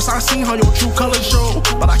feelings once I seen how your true colors show.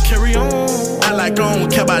 But I carry on, I like I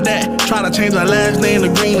don't care about that. Try to change my last name to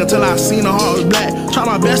green until I seen her heart was black. Try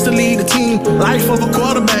my best to lead the team, life of a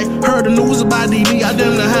quarterback. Heard the news about DB, I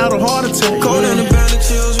didn't know how to heart attack. Cold and the band of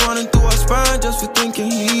chills running through our spine just for thinking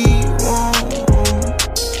he won't.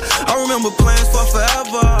 I remember plans for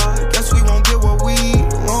forever. Guess we won't get what we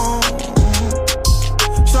want.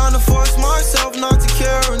 Trying to force myself not to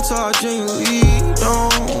care until I genuinely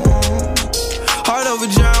don't. Heart of a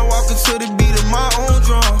giant walking to the beat of my own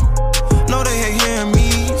drum. No, they hate hearing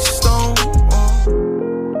me stone.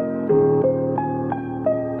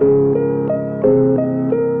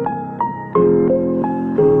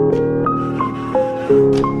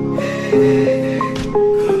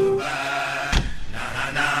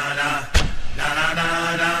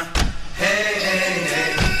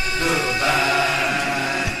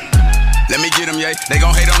 They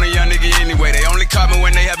gon' hate on a young nigga anyway. They only call me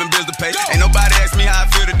when they having bills to pay. Ain't nobody ask me how I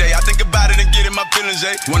feel today. I think about it and get in my feelings,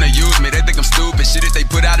 Jay. Wanna use me, they think I'm stupid. Shit that they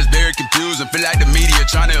put out is very confusing. Feel like the media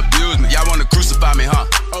trying to abuse me. Y'all wanna crucify me, huh?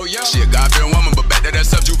 Oh yeah. She a God-fearing woman, but back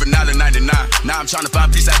that's up juvenile in 99. Now I'm trying to find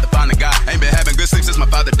peace after finding God. Ain't been having good sleep since my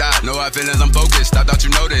father died. No hard feelings, I'm focused. I thought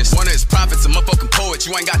you know this. One of his prophets, a motherfucking poet.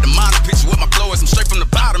 You ain't got the mind to picture what my flow is. I'm straight from the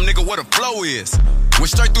bottom, nigga, what a flow is. Went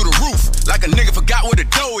straight through the roof, like a nigga forgot what a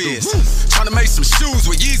dough is. Trying to make some shoes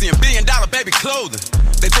with Yeezy and $1 billion baby clothing.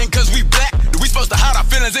 They think cause we black, that we supposed to hide our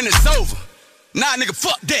feelings and it's over. Nah, nigga,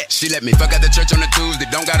 fuck that. She let me fuck at the church on a Tuesday.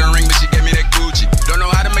 Don't got a ring, but she gave me that Gucci. Don't know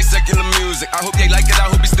how to make secular music. I hope they like it, I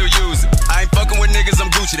hope you still use it. I ain't fucking with niggas, I'm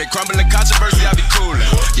Gucci. They crumbling controversy, I be coolin'.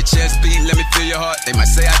 Your chest beating, let me feel your heart. They might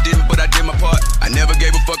say I didn't, but I did my part. I never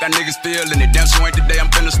gave a fuck how niggas feel, and it damn sure ain't the day I'm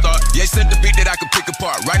finna start. Yeah, sent the beat that I could pick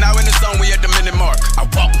apart. Right now in the zone, we at the minute mark. I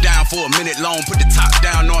walk down for a minute long, put the top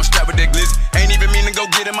down, know I'm strapped with that glizzy. Ain't even mean to go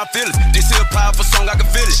get in my feelings. This is a powerful song, I can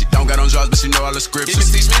feel it. She don't got on draws, but she know all the scriptures. Even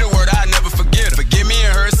teach me the word, I never forget her. Forgive me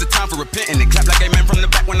and her, it's the time for repenting. They clap like amen from the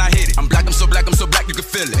back when I hit it. I'm black, I'm so black, you can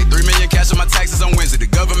feel it. Hey, 3 million cash on my taxes on Wednesday.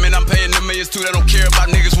 The government, I'm paying them millions too. They don't care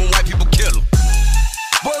about niggas when white people kill them.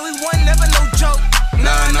 Boy, we won, never no joke.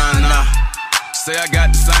 Nah. Say I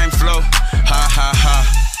got the same flow. Ha, ha, ha.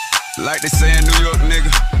 Like they say in New York,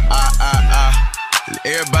 nigga.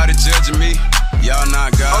 Everybody judging me. Y'all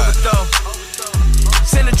not God. Overthrow.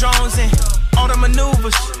 Send the drones in. All the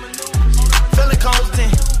maneuvers. Feel it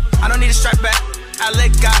constant. I don't need a strike back. I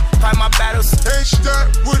let God fight my battles. Ain't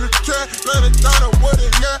stuck with a cat, let it down with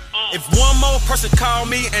it, yeah. If one more person call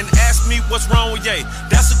me and ask me what's wrong with Ye,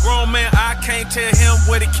 that's a grown man, I can't tell him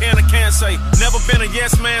what he can or can't say. Never been a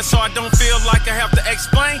yes man, so I don't feel like I have to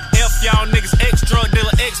explain. F y'all niggas, ex-drug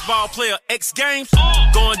dealer, ex-ball player, ex-games.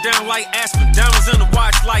 Going down like Aspen, diamonds in the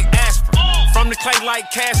watch like aspirin. From the clay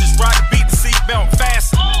like Cassius, ride the beat, the seatbelt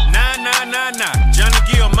fast. Nah, Johnny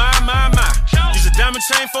Gill, my. Use a diamond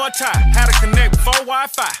chain for a tie, had to connect before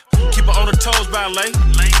Wi-Fi. Keep her on her toes, ballet.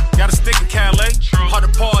 Got a stick in Calais. Hard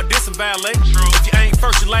to par, this and ballet. If you ain't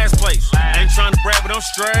first, you last place. I ain't trying to brag, but I'm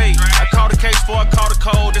straight. I call the case before I call the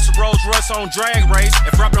code. This a Rolls Royce on drag race.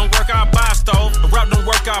 If rap don't work, I'll buy a stove. If rap don't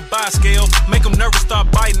work, I'll buy a scale. Make them nervous,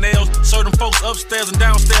 start biting nails. Serve them folks upstairs and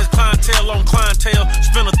downstairs. Clientele on clientele.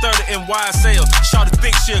 Spend a 30 in YSL. Shawty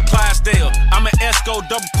think she a Clydesdale. I'm an Esco,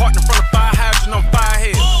 double partner from the fire hydrant on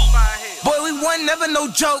Firehead. Boy, we won, never no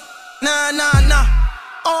joke. Nah.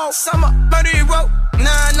 All summer, murder he wrote.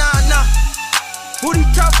 Nah. Who do you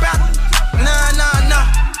talk about? Nah.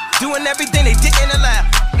 Doing everything they didn't allow.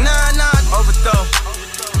 Nah. Overthrow.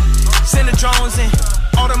 Send the drones in.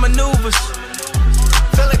 All the maneuvers.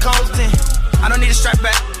 Feel it constant. I don't need a strike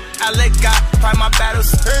back. I let God fight my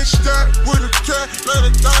battles. Ain't stuck with a cat, let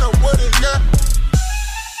it down with it, yeah.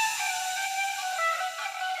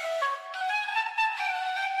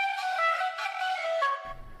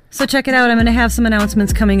 So check it out. I'm going to have some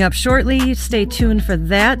announcements coming up shortly. Stay tuned for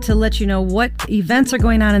that to let you know what events are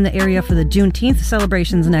going on in the area for the Juneteenth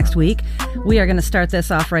celebrations next week. We are going to start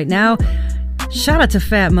this off right now. Shout out to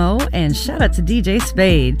Fat Mo and shout out to DJ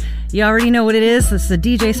Spade. You already know what it is. It's the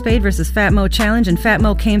DJ Spade versus Fat Mo challenge, and Fat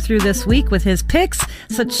Mo came through this week with his picks.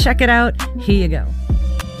 So check it out. Here you go.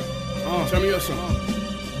 Turn me up some.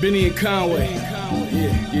 Benny and Conway.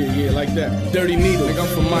 Yeah, like that. Dirty Needle. Nigga, I'm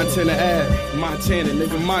from Montana Ave.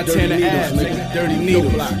 Montana Ave, nigga. Dirty Needle.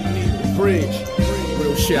 The bridge.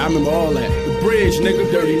 Real shit, I remember all that. The bridge, nigga.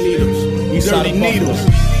 Dirty Needles. Dirty Needles.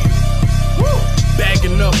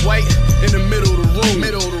 Bagging up white in the middle of the room.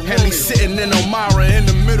 Had me sitting in Elmira in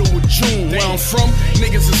the middle of June. Where I'm from,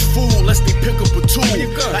 niggas is fool, lest they pick up a tool.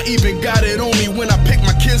 I even got it on me when I pick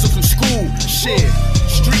my kids up from school. Shit,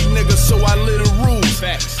 street niggas, so I live the rules.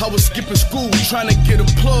 I was skipping school, trying to get a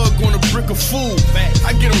plug on a brick of food.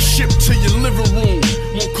 I get them shipped to your living room.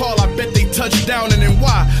 Won't call, I bet they touch down in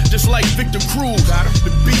NY, just like Victor Cruz.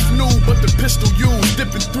 The beef new, but the pistol used.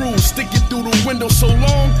 Dipping through, stick it through the window so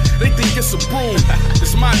long, they think it's a broom.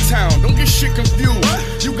 It's my town, don't get shit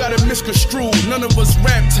confused. You got it misconstrued, none of us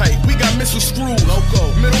rap tight, we got misconstrued.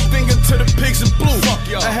 Middle finger to the pigs in blue.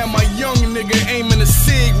 I had my young nigga aiming a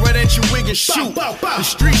cig right at your wig and shoot. The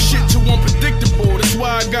street shit too unpredictable, that's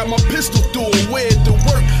why I got my pistol through and wear it to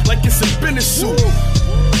work like it's a business suit.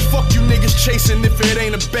 Fuck you niggas chasing if it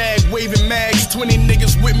ain't a bag, waving mags. 20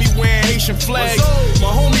 niggas with me wearing Haitian flags.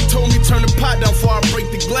 My homie told me turn the pot down before I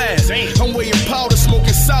break the glass. I'm weighing powder,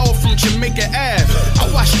 smoking sour from Jamaica Ave.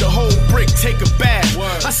 I watched the whole brick take a bath.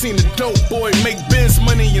 I seen a dope boy make biz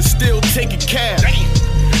money and still take a cab.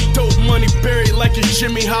 Dope money buried like it's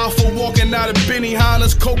Jimmy Hoffa walking out of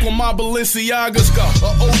Benihana's, Coke on my Balenciagas. A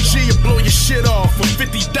OG will blow your shit off for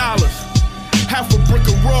 $50. Half a brick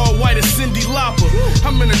of raw, white as Cindy Lauper.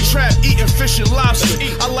 I'm in a trap eating fish and lobster.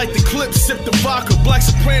 I like the clip, sip the vodka. Black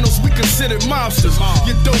Sopranos, we considered mobsters.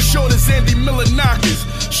 Your dope short as Andy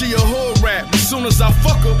Milonakis. She a whole rap, as soon as I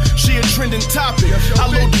fuck her, she a trending topic. I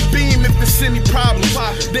load the beam if there's any problems.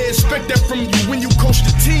 They expect that from you when you coach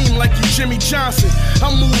the team like you Jimmy Johnson.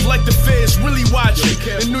 I move like the feds really watching.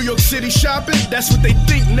 In New York City shopping, that's what they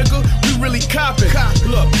think, nigga. We really copping.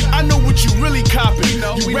 Look, I know what you really copping.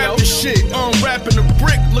 You rap the shit, rapping a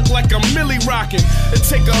brick, look like I'm Millie rocking. It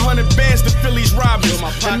take 100 bands to Phillies Robbins.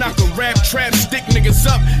 And knock a rap, trap, stick niggas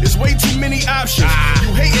up. It's way too many options.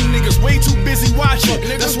 You hating niggas way too busy watching.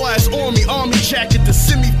 That's why it's on me, army jacket to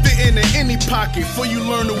send me fitting in any pocket. Before you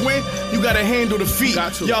learn to win, you gotta handle the feet.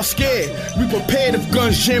 Y'all scared, we prepared if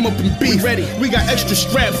guns jam up in beef. We got extra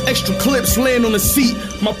straps, extra clips laying on the seat.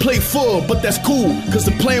 My plate full, but that's cool, cause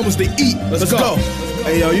the plan was to eat. Let's go.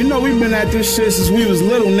 Hey yo, you know we been at this shit since we was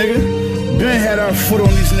little, nigga. Ben had our foot on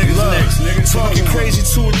these niggas' necks, nigga. Talking crazy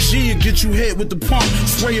to a G and get you hit with the pump.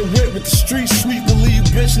 Spray it wet with the street sweep, will leave you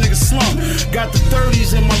bitch niggas slump. Got the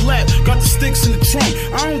 30s in my lap, got the sticks in the trunk.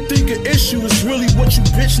 I don't think an issue is really what you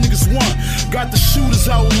bitch niggas want. Got the shooters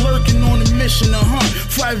out lurking on a mission to hunt.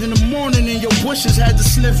 5 in the morning and your bushes had to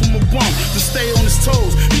sniff him a bump to stay on his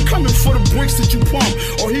toes. He coming for the bricks that you pump,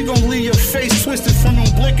 or he gon' leave your face twisted from him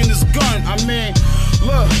blinking his gun. I mean,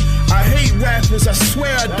 look, I hate rappers, I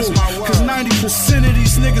swear I do. Cause 90% of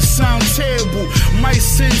these niggas sound terrible. Might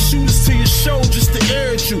send shooters to your show just to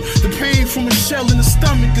air at you. The pain from a shell in the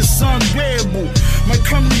stomach is unbearable. Might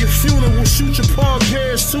come to your funeral, will shoot your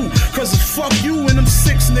pallbearers too. Cause it's fuck you and them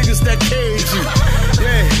 6 niggas that carried you.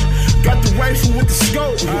 Yeah, got the rifle with the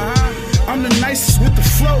scope. I'm the nicest with the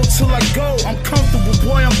flow till I go. I'm comfortable,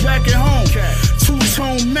 boy, I'm back at home.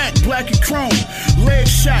 Two-tone Mac, black and chrome. Leg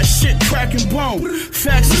shot, shit cracking bone.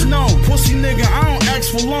 Facts is known, pussy nigga, I don't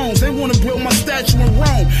ask for loans. They wanna build my statue in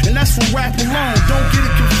Rome, and that's for rap alone. Don't get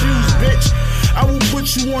it confused, bitch. I will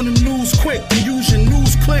put you on the news quick and use your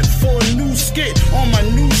news clip for a new skit on my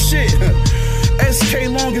new shit. SK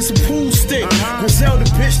long as a pool stick. Griselda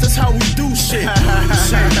bitch, that's how we do shit.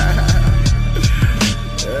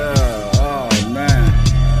 Yeah, oh man.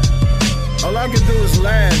 All I can do is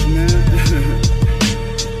laugh, man.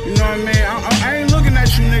 You know what I mean? I ain't looking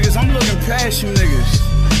at you niggas, I'm looking past you niggas.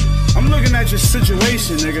 I'm looking at your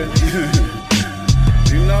situation, nigga.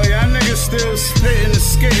 You know, y'all niggas still spitting and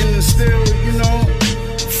skitting and still, you know,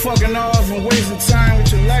 fucking off and wasting time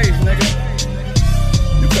with your life, nigga.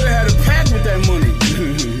 You could've had a pack with that money.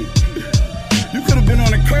 You could've been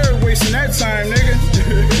on the curb wasting that time, nigga.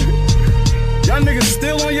 Y'all niggas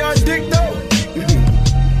still on y'all dick, though?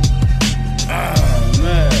 Oh,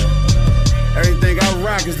 man. Everything I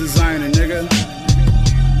rock is designer, nigga.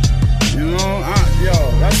 You know, yo,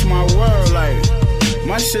 that's my world, like,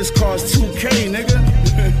 my shit's cost 2K, nigga.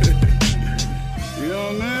 You know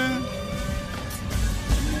what I mean?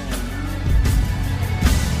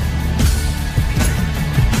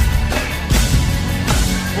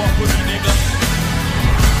 Walk with me, nigga.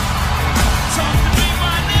 Talk to me,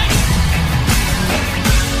 my nigga.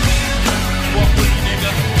 Walk with me,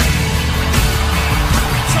 nigga.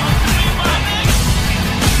 Talk to me, my nigga.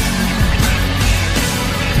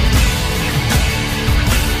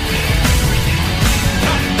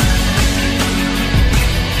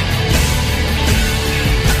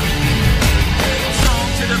 Song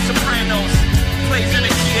to the Sopranos. Plays in the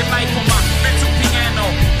key of life on my mental piano.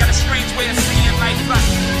 Got a strange way of seeing life like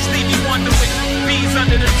Stevie Wonder with bees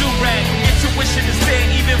under the do-rag. Intuition is there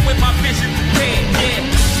even with my vision prepared. Yeah,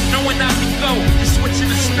 knowing I can go, just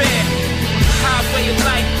switching the spare. Highway of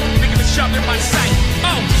life, nigga been sharp in my sight.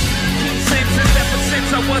 Oh, since ever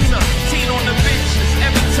since I was a teen on the benches.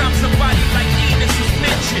 Every time somebody like Enos was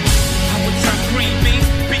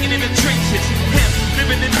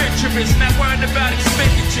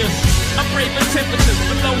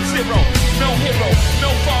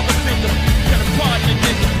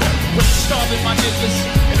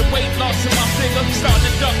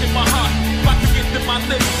stuck in my heart. About to get to my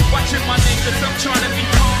lips, watching my niggas. I'm trying to be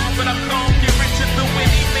calm, but I'm gone. Get richer through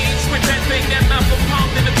any means. With that thing that Malcolm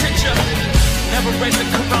palmed in the picture. Never read the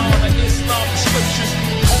Quran or Islam scriptures.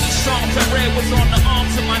 Only songs I read was on the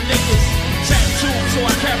arms of my niggas. Tattooed, so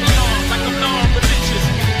I carry on like I'm non-religious.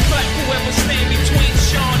 But whoever stand between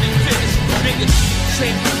Sean and Dennis, niggas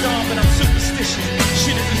say me dumb, but I'm superstitious.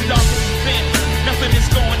 Shit is as dark as it's been. Nothing is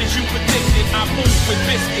going as you predicted. I move with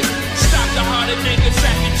biscuit. Stop the heart of niggas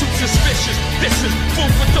acting too suspicious. This is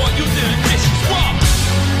food for thought. You did dishes. Walk.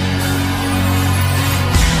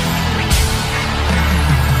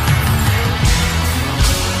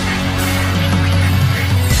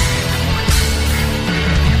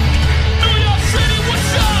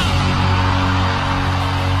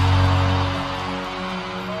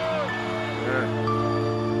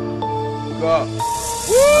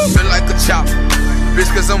 I feel like a chopper, bitch,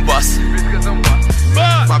 cause I'm bustin'.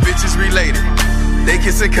 My bitches related, they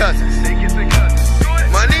kissing cousins.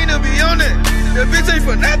 My Nina be on it, that bitch ain't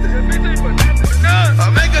for nothing. I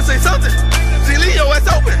make her say something, she leave your ass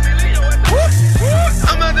open.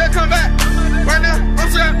 I'm out there, come back, right now, I'm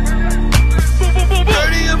strapped.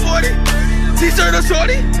 30 and 40, t-shirt or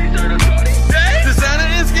shorty. Designer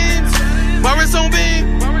and skins, my wrist on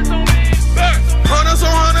beam. Hunters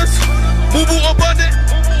on hunters, boo-boo abundant.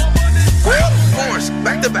 Orange,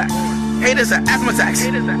 back to back. Haters are asthma attacks.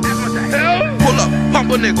 Pull up,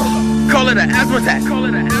 pump a nigga. Call it an asthma attack.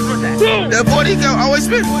 That body girl always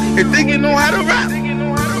spit and think you know how to rap.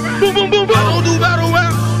 Boom, boom, boom, boom. I don't do battle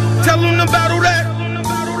rap. Tell them to battle that.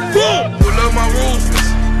 Boom. Pull up my rules,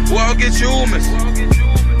 or I'll get you miss.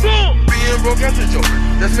 Being broke as a joke,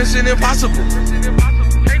 that's mission impossible.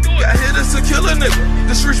 Got hitters to kill a nigga.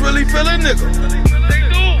 The streets really feel a nigga.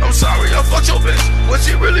 I'm sorry, I fucked your bitch, but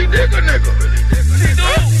she really dig a nigga.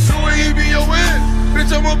 So when he be your win,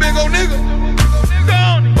 bitch, I'm a big old nigga.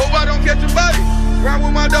 Hope I don't catch a body, ride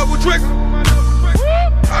with my double trigger.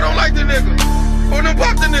 I don't like the nigga, on them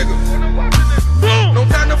pop the nigga. No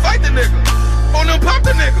time to fight the nigga, on them pop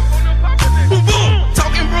the nigga. Boom, boom,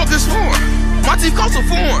 talking broke is foreign, my teeth cost a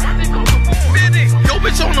foreign. Yo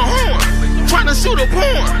bitch on the horn, trying to shoot a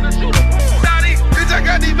porn. Bitch, I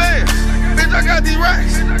got these bands, bitch, I got these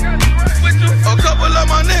racks. A couple of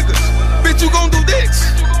my niggas, bitch, you gon' do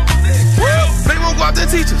dicks. They won't go out to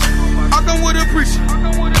teachers, I come with a preacher.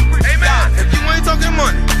 Amen. If you ain't talking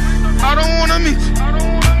money, I don't wanna meet you.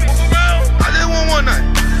 I just want one night,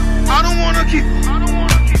 I don't wanna keep it.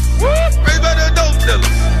 Raised by the dope dealers,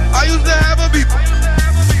 I used to have a beeper.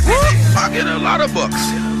 I get a lot of bucks,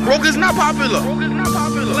 broke is not popular.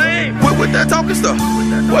 What with that talking stuff?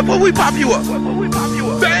 What will we pop you up?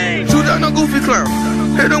 Bang! Shoot down a goofy clown,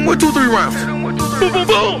 hit him with 2-3 rounds. Boom, boom,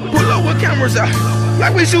 boom! Pull up with cameras out,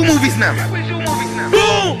 like we shoot movies now.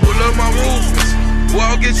 Boom! Pull up my rules, or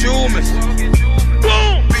I'll get you missed.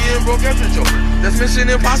 Boom! Being broke as a joke, that's mission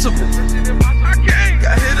impossible.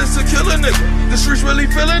 Got hitters to kill a nigga, the streets really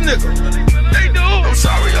feel a nigga. They do. I'm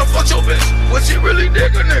sorry, I fucked your bitch, but she really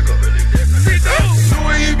dig a nigga. So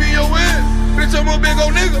when he be your win, bitch, I'm a big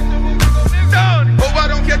old nigga. Hope I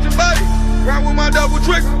don't catch a body, ride with my double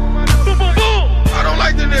trigger. I don't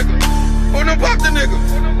like the nigga, on them pop the nigga.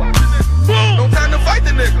 No time to fight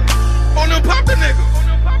the nigga, on them pop the nigga.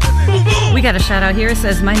 We got a shout out here. It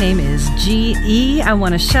says, my name is G.E. I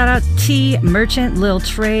want to shout out T, Merchant, Lil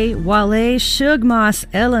Trey, Wale, Suge Moss,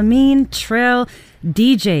 Elamine, Trell,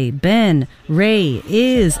 DJ, Ben, Ray,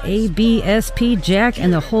 Is, ABSP, Jack,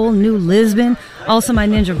 and the whole new Lisbon. Also my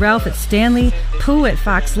Ninja Ralph at Stanley, Pooh at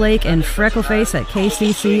Fox Lake, and Freckleface at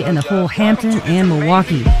KCC, and the whole Hampton and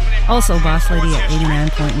Milwaukee. Also Boss Lady at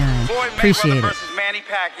 89.9. Appreciate it.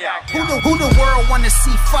 Who the world wanna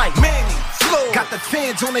see fight? Manny, Floyd. Got the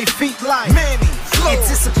fans on their feet like Manny, Floyd.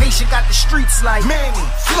 Anticipation got the streets like Manny,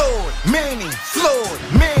 Floyd. Manny, Floyd.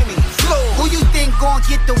 Manny, Floyd. Who you think gon'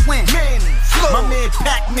 get the win? Manny, Floyd. My man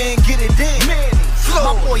Pac-Man get it in. Manny,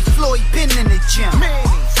 Floyd. My boy Floyd been in the gym. Manny,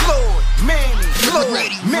 Floyd. Manny,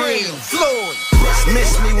 Floyd. Manny, Floyd.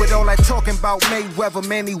 Miss me with all that talking about Mayweather,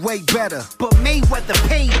 Manny way better. But Mayweather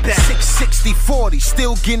paid better. 660-40,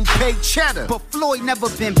 still getting paid cheddar. But Floyd never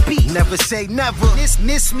been beat. Never say never.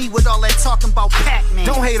 Miss me with all that talking about Pac-Man.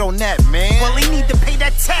 Don't hate on that, man. Well, they need to pay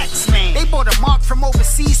that tax, man. They bought a mark from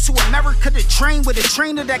overseas to America to train with a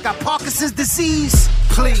trainer that got Parkinson's disease.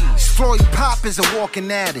 Please, Floyd Pop is a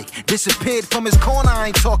walking addict. Disappeared from his corner, I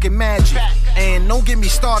ain't talking magic. And don't get me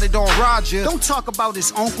started on Roger. Don't talk about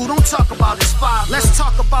his uncle, don't talk about his father. Let's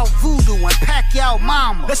talk about Voodoo and Pacquiao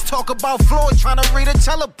mama. Let's talk about Floyd trying to read a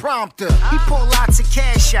teleprompter. He pulled lots of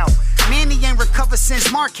cash out. Manny ain't recovered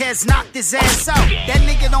since Marquez knocked his ass out. That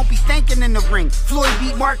nigga don't be thanking Rankin in the ring. Floyd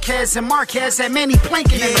beat Marquez, and Marquez had Manny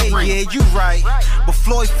Plankin in the ring. Yeah, you right. But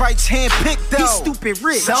Floyd fights handpicked though. He's stupid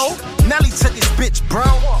rich. So, Nelly took his bitch, bro.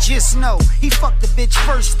 Just know, he fucked the bitch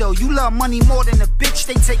first though. You love money more than a bitch,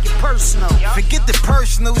 they take it personal. Forget the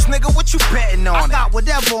personals, nigga, what you betting on? I got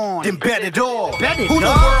whatever on. Then bet it all. Bet it, Who the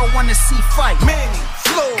world wanna see fight? Manny,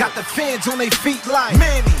 Floyd. Got the fans on their feet like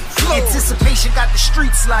Manny, Floyd. Anticipation got the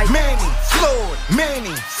streets like Manny, Floyd,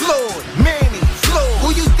 Manny, Floyd, Manny, Floyd. Who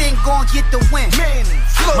you think gon' get the win? Manny,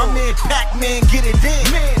 Floyd. My man Pac-Man get it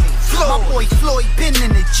in. Manny, Floyd. My boy Floyd been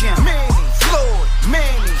in the gym. Manny, Floyd,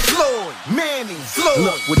 Manny, Floyd, Manny, Floyd.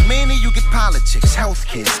 Look, with Manny you get politics,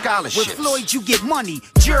 healthcare, scholarships. With Floyd you get money,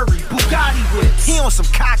 jury, Bugatti whips. He on some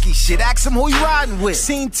cocky shit, ask him who he riding with.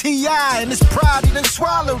 Seen T.I. and his pride, he done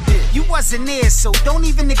swallowed it. You wasn't there, so don't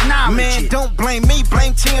even acknowledge Man, it. don't blame me,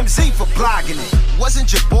 blame TMZ for blogging it.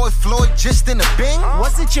 Wasn't your boy Floyd just in a bing?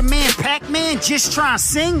 Wasn't your man Pac-Man just trying to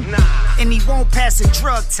sing? Nah. And he won't pass a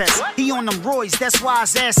drug test. What? He on them roids, that's why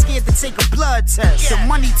his ass scared to take a blood test. Yeah. The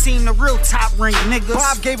money team, the real top rank niggas.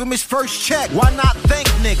 Bob gave him his first check, why not thank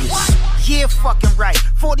niggas? What? Yeah, fucking right.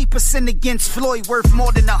 40% against Floyd worth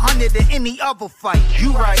more than 100 in any other fight.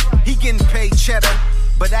 You right, he getting paid cheddar.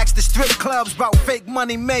 But ask the strip clubs about fake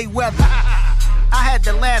money Mayweather. I had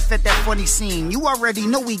to laugh at that funny scene. You already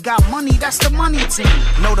know we got money, that's the money team.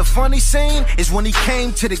 No, the funny scene is when he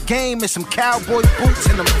came to the game in some cowboy boots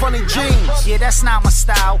and them funny jeans. Yeah, that's not my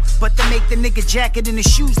style. But to make the nigga jacket and the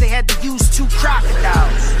shoes, they had to use 2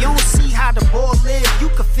 crocodiles. You don't see how the ball live. You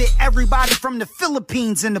could fit everybody from the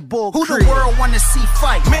Philippines in the ball. Who crib. The world wanna see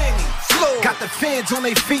fight? Manny, Floyd. Got the fans on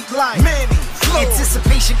their feet like Manny, Floyd.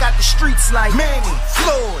 Anticipation got the streets like Manny,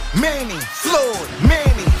 Floyd, Manny, Floyd,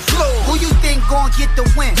 Manny, Floyd. Who you think gon' get the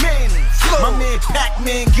win? Manny, Floyd. My man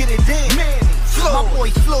Pac-Man get it in. Manny, Floyd. My boy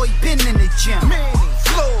Floyd been in the gym. Manny,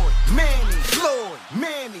 Floyd, Manny, Floyd,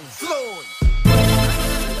 Manny, Floyd.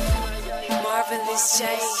 Marvelous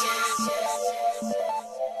J.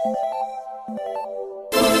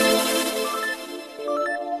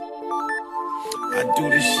 I do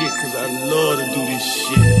this shit cause I love to do this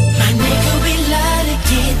shit. My nigga, we love to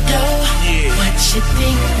get dough. Yeah. What you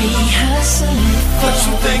think we hustling for? What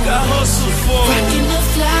you think I hustle for? Rockin' the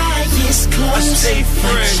flyest clothes. I stay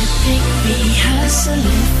fresh. What you think we hustling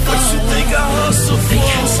for? What you think I hustle for? Big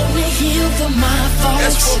house on the hill for my folks.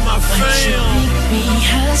 That's for my fam. What you think we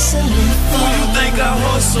hustling for? Who you think I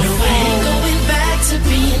hustle no, for? I ain't going back to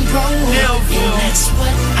being broke. Never. And that's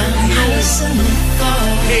what I'm hustling for.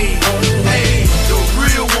 Hey, hey, the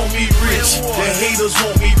real want me rich, the haters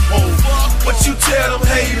want me poor. What you tell them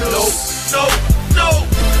haters? No, no,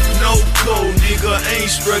 no code, nigga, ain't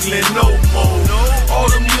struggling no more. All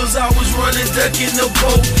them years I was running, ducking the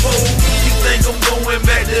po-po. You think I'm going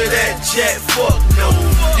back to that jet? Fuck no.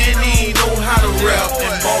 Didn't even know how to rap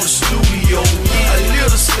and bought a studio. I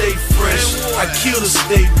live to stay fresh, I kill to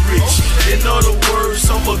stay rich. In other words,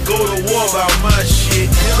 I'ma go to war about my shit.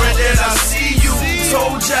 Granddad, I see you,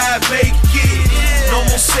 told ya I make it. No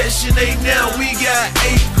more session 8 now, we got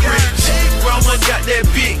 8 grits. Grandma got that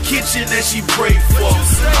big kitchen that she prayed for.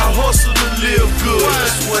 I hustle to live good,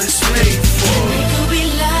 that's what it's made for. Nigga, we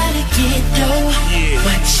love to get dough. Yeah.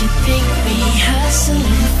 What you think we hustling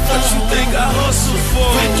for? What you think I hustle for?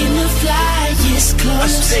 Rockin' the flyest clothes. I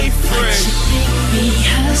stay fresh. What you think we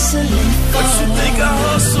hustling for? What you think I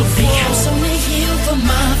hustle for? Big house on the hill for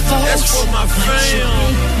my folks. That's for my fam. What you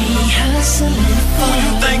think we hustling for? Who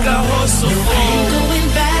you think I hustle no, for? I ain't going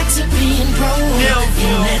back to being broke. Never.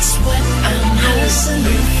 And that's what I'm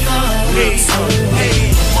hustling for. Hey,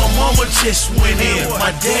 hey, my mama just went in,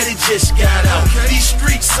 my daddy just got out. These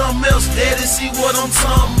streets something else, daddy, see what I'm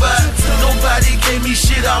talking about. Nobody gave me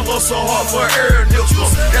shit, I hustle hard for air,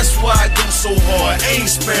 nigga. That's why I go so hard,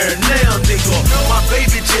 ain't sparing now, nigga. My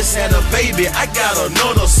baby just had a baby, I got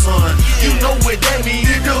another son. You know what that mean,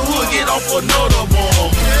 in the hood, get off another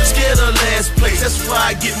bomb. Scared of last place, that's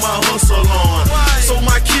why I get my hustle on. So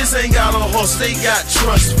my kids ain't got a hustle, they got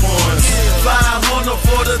trust funds. 500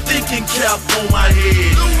 for the thinking cap on my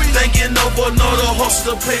head. Thinking of another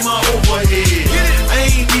hustle to pay my overhead. I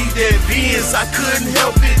ain't need that Benz, I couldn't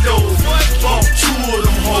help it though. Bought 2 of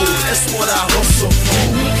them hoes, that's what I hustle for.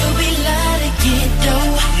 Nigga, we love to get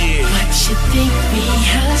dough. Yeah. What you think we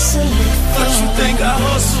hustling for? What you think I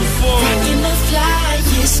hustle for? Rockin' the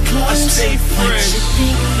flyest clothes. I stay fresh. What you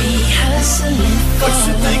think we hustling for? What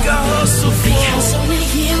you think I hustle for? Big house on the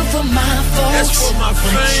hill for my folks. That's for my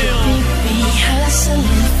fam. What you think we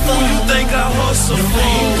hustling for? Who you think I hustle no, for? I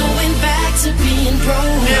ain't going back to being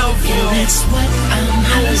broke. Never. And that's what I'm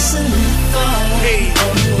hustling for. Hey,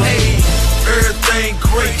 hey, everything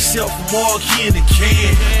great, except for Marquis in the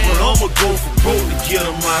can. But I'ma go for broke to get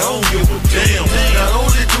them out, I don't give a damn. Not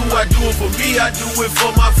only do I do it for me, I do it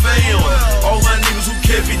for my fam. All my niggas who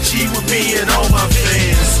kept it G with me and all my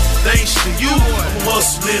fans. Thanks to you, I'm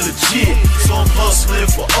hustling legit. So I'm hustling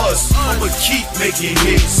for us, I'ma keep making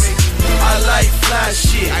hits. I like fly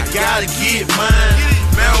shit, I gotta get mine.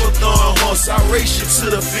 Marathon horse, I race you to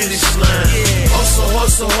the finish line. Hustle,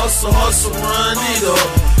 hustle, hustle, hustle, run it up.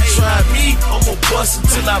 Try me, I'ma bust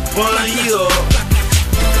until I burn you up.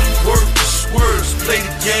 Work the swerves, play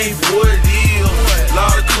the game for what it is.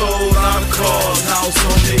 Lot of clothes, lot of cars, house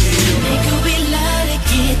on the hill. Nigga, we love to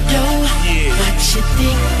get dough. What you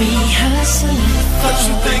think we hustling for? What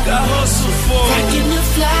you think I hustle for? Rockin' the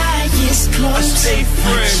flyest clothes. I stay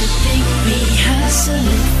fresh. What you think we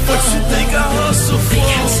hustling for? What you think I hustle for? Big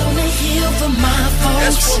house on the hill for my folks.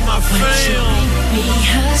 That's for my fam. What you think we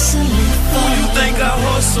hustling for? Who you think I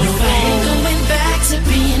hustle no, for? I ain't going back to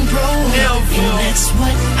being broke. Never. And that's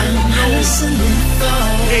what I'm hustling for.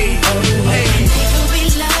 Hey, hey. Nigga, we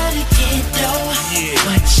love to get dough.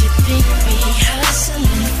 What you think we hustling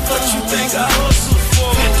for? What you think I hustle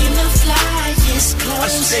for? Rockin' the flyest clothes. I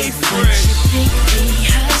stay fresh. What you think we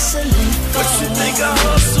hustling for? What you think I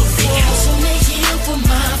hustle for? Big house on the hill for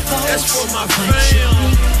my folks. That's for my What fam. you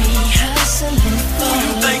think we hustling for? Who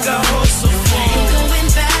you think I hustle for? I ain't going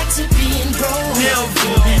back to being broke.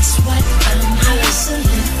 Never. And that's what I'm hustling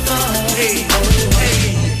for. Hey,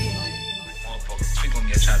 hey. Tweak on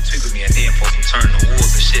me, try to tweak with me, and then folks can turn the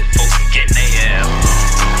wolves and shit. Folks can get in their ass.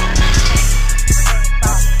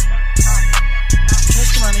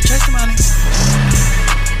 Chase the money.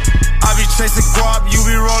 I be chasing guap, you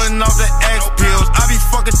be rolling off the X pills. I be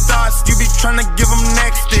fucking thoughts, you be tryna give them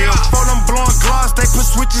next deal. For them blowing gloss, they put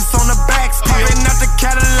switches on the back still. Popping out the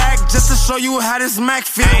Cadillac just to show you how this Mac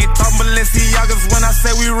feel. I ain't talking Balenciagas when I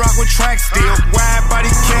say we rock with track steel. Wide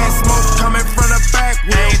body can smoke coming from the back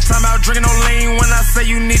wheel. I ain't talking about drinking no lean when I say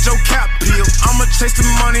you need your cap peel. I'ma chase the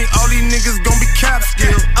money, all these niggas gon' be cap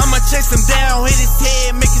still. I'ma chase him down, hit his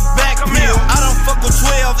head, make his back peel. I don't fuck with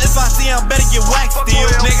 12, if I see him better get whacked still.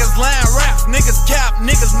 Niggas lying raps, niggas cap,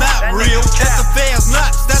 niggas not real. That's the fans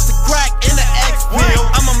nuts, that's the crack in the X pill.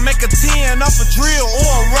 I'ma make a 10 off a drill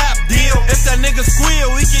or a rap deal. If that nigga squeal,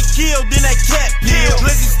 he get killed in that cat pill.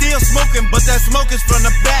 Blizzy still smoking, but that smoke is from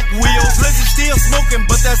the back wheels. Blizzy still smoking,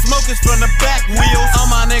 but that smoke is from the back wheels. All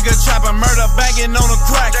my niggas trapping murder, bagging on a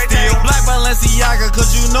crack still. Black Balenciaga,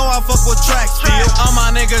 cause you know I fuck with track still. All my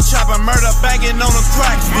niggas trapping murder, bagging on a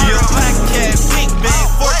crack still. Black cat, pink bag,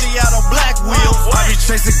 40 out on black wheels. I be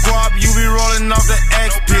chasing guap, you be rolling off the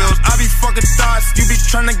X pills. I be fucking thoughts, you be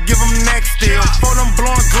tryna give them next deal. For them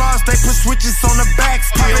blowing gloss, they put switches on the back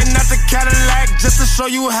still. Popping out the Cadillac just to show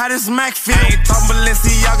you how this Mac feel. I ain't talking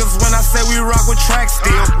Balenciagas when I say we rock with track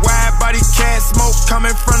steel. Wide body can smoke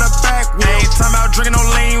coming from the back wheel. I ain't talking about drinking no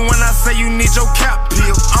lean when I say you need your cap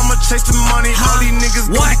peel. I'ma chase the money, all these niggas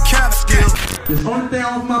gon' be cap still. The only thing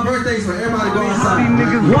off my birthday is for everybody to go outside. These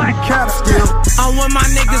niggas what? Cap still. I'm with my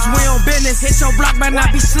niggas, we on business. Hit your block, might not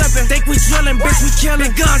be slipping. Think we drillin', bitch, we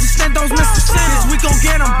killin'. Guns, extend those missiles. We gon'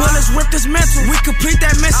 get them, bullets rip this mental. We complete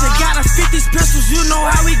that mission. Gotta fit these pistols, you know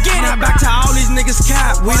how we get it. Back to all these niggas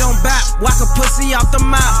cap, we don't bap. Whack a pussy off the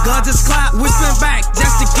mouth. Guns just clap, we spin back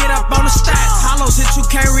just to get up on the stats. Hollows hit, you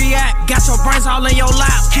can't react. Got your brains all in your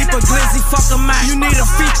lap. Keep a glizzy, fuck a Mac. You need a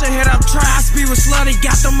feature, hit up try. Speed with slutty,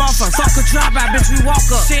 got them off us. Fuck a drop out, bitch, we walk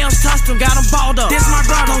up. Sales touched them, got them balled up. This my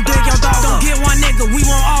brother, don't dig your dog up. Don't get one nigga, we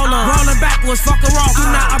want all of them. Rolling backwards, fuck a wrong. Do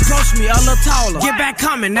not approach me, a little taller. Get back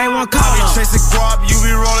coming, they won't call us. Chasing guap, you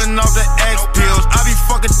be rolling off the X pills. I be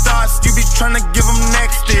fucking thoughts, you be tryna give them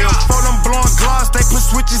next deal. For them blowing gloss, they put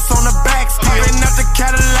switches on the back still. Popping out the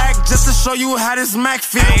Cadillac just to show you how this Mac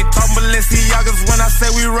feel. I ain't talking Balenciagas when I say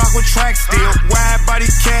we rock with track steel. Wide body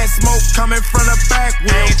can smoke coming from the back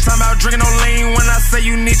wheel. I ain't talking about drinking no lean when I say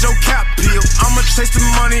you need your cap peel. I'ma chase the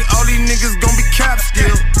money, all these niggas gon' be cap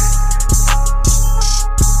still.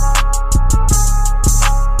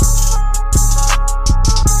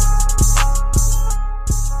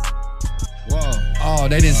 Oh,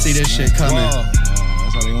 they didn't see this shit coming.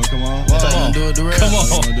 That's how they gonna come on? Come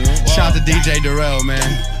on. Shout out to DJ Darrell, man.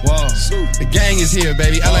 The gang is here,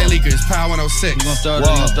 baby. LA Leakers, Power 106. We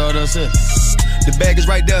gonna start us here. The bag is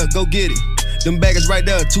right there, go get it. Them baggers right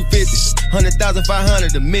there, 250s.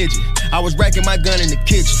 100,500 a midget. I was racking my gun in the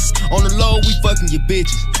kitchen. On the low, we fucking your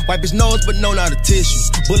bitches. Wipe his nose, but no, not a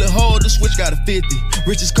tissue. Bullet hole, the switch got a 50.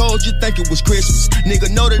 Rich is cold, you think it was Christmas.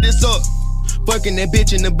 Nigga, know that it's up. Fucking that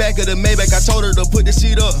bitch in the back of the Maybach, I told her to put the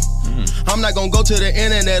seat up. I'm not gonna go to the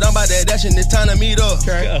internet, I'm about that dashing, it's time to meet up.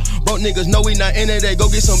 Broke niggas know we not in it, they go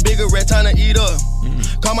get some bigger rat, time to eat up.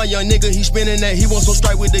 Call my young nigga, he spinning that, he wants some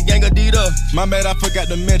strike with the gang of Adidas. My bad, I forgot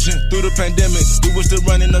to mention, through the pandemic, we was still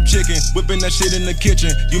running up chicken, whipping that shit in the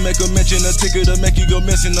kitchen. You make a mention, a ticket to make you go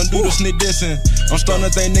missing, don't do the sneak dissing. I'm starting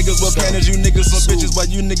to think niggas with panties, you niggas some bitches. While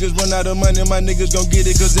you niggas run out of money, my niggas gon' get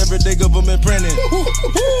it, cause every day government printing.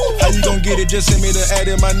 How you gon' get it? Just send me the ad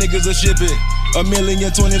and my niggas will ship it. A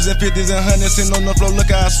million, 20s and 50s and 100s sitting on the floor, look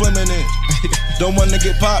how I swim in it. Don't wanna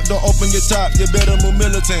get popped, don't open your top, you better move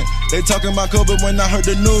militant. They talking about COVID when I heard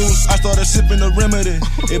the news, I started sipping the remedy.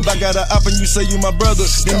 If I got an op and you say you my brother,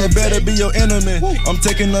 then it better be your enemy. I'm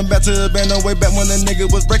taking them back to the band, way back when the nigga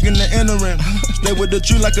was breaking the entering. Stay with the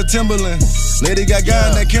tree like a Timberland. Lady got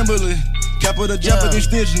in that Kimberly. Capital jumper, they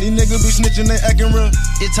snitching. These niggas be snitching, they acting real.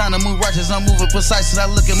 It's time to move righteous, I'm moving precise. As I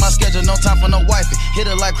look at my schedule, no time for no wifey. Hit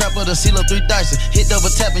her like crap with a seal of 3 dice. Hit double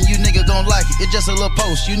tapping, you niggas gon' like it. It's just a little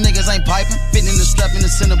post, you niggas ain't piping. Fitting in the strap in the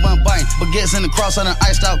Cinnabon biting. Baguettes in the cross on an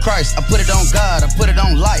iced out Christ. I put it on God, I put it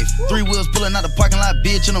on life. 3 wheels pulling out the parking lot,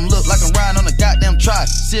 bitch, and them look like I'm riding on a goddamn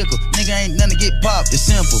tricycle. Nigga ain't nothing to get popped, it's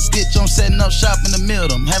simple. Bitch, I'm setting up shop in the middle,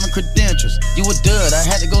 I'm having credentials. You a dud, I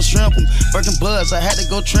had to go shrimp them. Birkin buds, I had to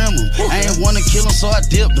go trim them. I ain't wanna kill them, so I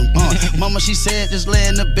dipped them. Mama, she said, just lay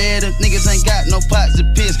in the bed if niggas ain't got no pots to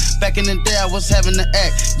piss. Back in the day, I was having to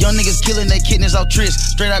act. Young niggas killing their kidneys off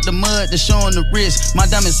tricks. Straight out the mud, they showing the wrist. My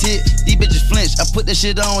diamonds hit, these bitches flinch. I put that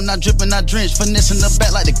shit on, not dripping, not drenched. Finessing the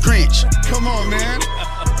back like the Grinch. Come on, man.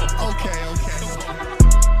 Okay.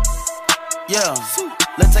 Yeah,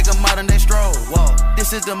 let's take a modern day stroll. Whoa,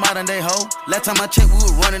 this is the modern day hoe. Last time I checked, we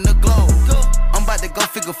were running the globe. I'm about to go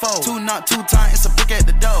figure 4. 2 knock, 2 times, it's a brick at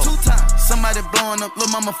the door. 2 times. Somebody blowing up,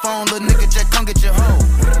 little mama phone, little nigga just come get your hoe.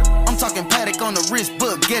 I'm talking paddock on the wrist,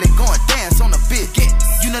 book, get it, going dance on the bitch.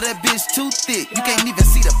 You know that bitch too thick, you can't even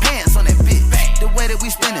see the pants on that bitch. The way that we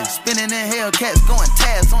spinning in Hellcats, going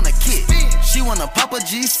tabs on the kid. She wanna pop a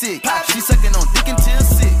G6, she sucking on dick until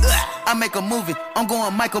 6. I make a movie, I'm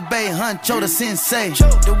going Michael Bay, Huncho the sensei.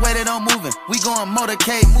 The way that I'm moving, we going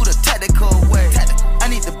motorcade, move the tactical way. I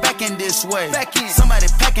need the back end this way. Somebody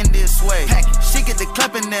packing this way. She get the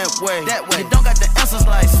clapping that way. You don't got the answers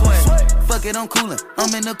like sway. Fuck it, I'm coolin'.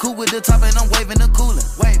 I'm in the cool with the top and I'm waving the coolin'.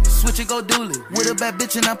 Switch it, go dooley. With a bad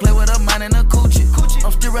bitch and I play with her mind and a coochie.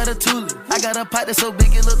 I'm still ratatouille. I got a pot that's so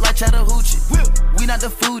big it look like Chattahoochee. We not the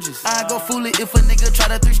Fugees. I go fool it if a nigga try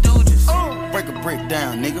the 3 Stooges. Break a brick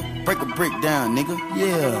down, nigga. Break a brick down, nigga.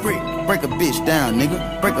 Yeah. Break a bitch down,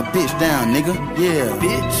 nigga. Break a bitch down, nigga. Yeah.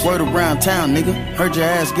 Bitch. Word around town, nigga. Heard your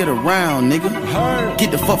ass get around, nigga.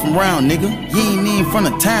 Get the fuck from round, nigga. You ain't in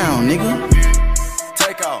front of town, nigga.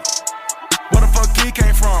 Take off. Where the fuck he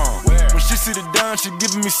came from? When she see the done, she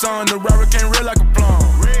giving me sun. The rubber came red like a plum.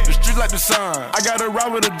 The street like the sun. I got her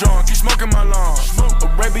ride with a drunk, keep smoking my lawn.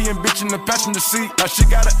 Arabian bitch in the passenger seat, like she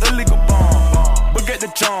got an illegal bomb. But get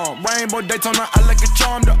the charm, Rainbow Daytona, I like a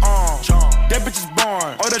charm to arm. That bitch is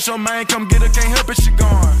born. Oh, that's your man, come get her, can't help it, she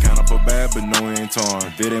gone. Count up a bad, but no, it ain't torn.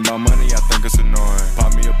 If it ain't my money, I think it's annoying.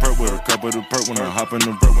 Pop me a perk with a cup of the perk when I hop in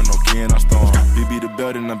the perk with no key and I storm. BB the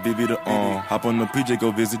belt and I BB the arm. Hop on the PJ,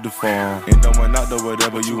 go visit the farm. Ain't no one out there,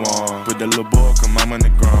 whatever you want. Put that little boy, come I'm on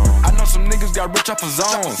the ground. I know some niggas got rich off of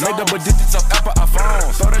zones. Made double digits off Apple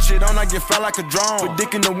iPhones. Throw that shit on, I get fly like a drone. Put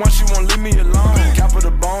dick in the one, she won't leave me alone. Cap of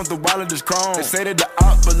the bones, the wallet is chrome. They say that the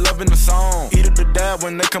op, but loving the song. Eat up the dab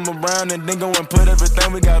when they come around and then go and put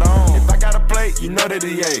everything we got on. If I got a plate, you know that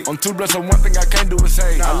he ate. I'm too blessed, so one thing I can't do is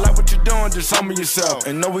hate. I like what you're doing, just humble yourself.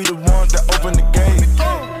 And know we the ones that open the gate.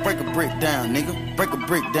 Break a brick down, nigga. Break a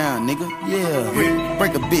brick down, nigga. Yeah.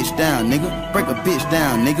 Break a bitch down, nigga. Break a bitch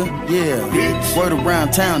down, nigga. Yeah. Word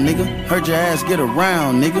around town, nigga. Heard your ass get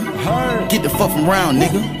around, nigga. Get the fuck from round,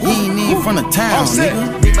 nigga. You ain't in front of town,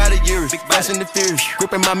 nigga. Big by the years, big fast and the fears.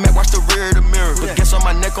 Gripping my Mac, watch the rear of the mirror. But guess on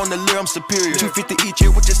my neck on the leer, I'm superior. 250 each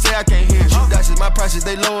year, what you say I can't hear. Shoot dice, my prices,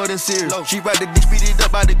 they lower than Sears. She ride the dick, speed it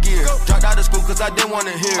up by the gear. Dropped out of school cause I didn't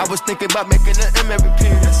wanna hear. I was thinking about making an M every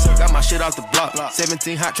period. Got my shit off the block.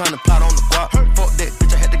 17 hot, trying to plot on the block. Fuck that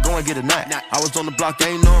bitch, I had to go and get a knot. I was on the block,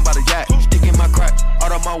 I ain't knowing about a yacht. Sticking my crack,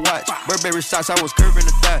 out of my watch. Burberry socks, I was curving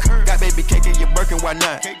the thigh. Got baby cake in your Birkin, why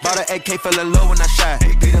not? Bought an AK, fell in love when I shot.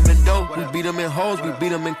 Beat them in dough, we beat them in hoes, we beat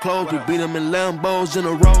them in clothes, we beat them in Lambos in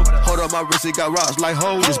a row. Hold up my wrist, it got rocks like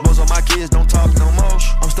hoes. This boys on my kids, don't talk no more.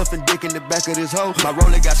 I'm stuffing dick in the back of this hoe. My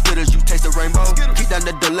roller got skitters, you taste the rainbow. Keep down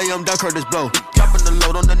the delay, I'm down Curtis blow. Dropping the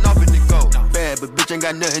load on the knob and it go. Bad, but bitch, bitch ain't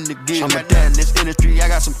got nothing to give. I'm a dad in this industry, I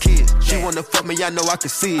got some kids. She wanna fuck me, I know I can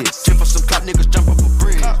see it. Chip for some cop niggas jump up a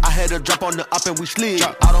bridge. I had her drop on the up and we slid.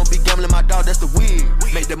 I don't be gambling my dog, that's the wig.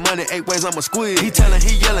 Make the money 8 ways, I'm a squid. He tellin',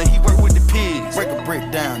 he yellin', he work with the pigs. Break a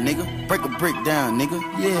brick down, nigga. Break a brick down, nigga.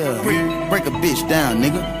 Yeah. Break a bitch down,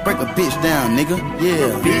 nigga. Break a bitch down, nigga.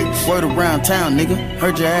 Yeah. Word around town, nigga.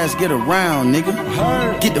 Heard your ass get around,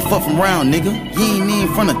 nigga. Get the fuck from round, nigga. You ain't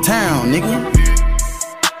in front of town, nigga.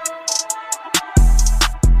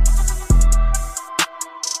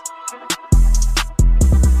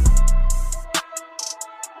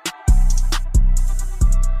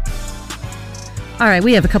 All right,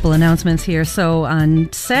 we have a couple announcements here. So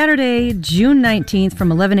on Saturday, June 19th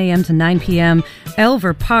from 11 a.m. to 9 p.m.,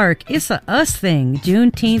 Elver Park, It's a Us Thing,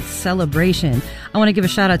 Juneteenth celebration. I want to give a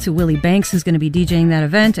shout out to Willie Banks, who's going to be DJing that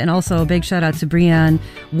event, and also a big shout out to Breon,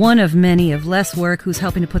 one of many of Less Work, who's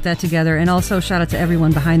helping to put that together, and also shout out to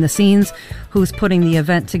everyone behind the scenes who's putting the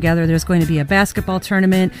event together. There's going to be a basketball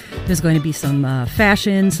tournament. There's going to be some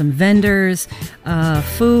fashion, some vendors,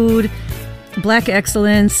 food, Black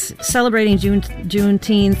Excellence, celebrating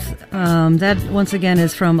Juneteenth. That, once again,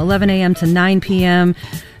 is from 11 a.m. to 9 p.m.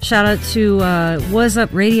 Shout out to Was Up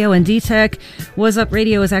Radio and D-Tech. Was Up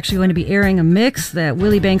Radio is actually going to be airing a mix that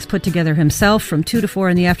Willie Banks put together himself from 2 to 4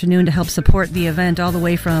 in the afternoon to help support the event all the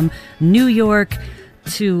way from New York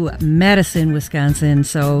to Madison, Wisconsin.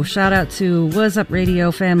 So shout out to Was Up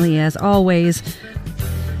Radio family as always.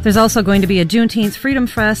 There's also going to be a Juneteenth Freedom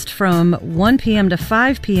Fest from 1 p.m. to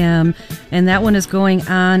 5 p.m., and that one is going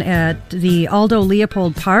on at the Aldo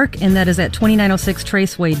Leopold Park, and that is at 2906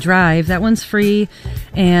 Traceway Drive. That one's free,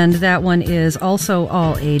 and that one is also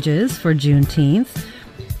all ages for Juneteenth.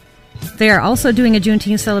 They are also doing a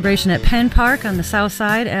Juneteenth celebration at Penn Park on the south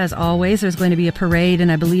side. As always, there's going to be a parade,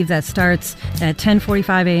 and I believe that starts at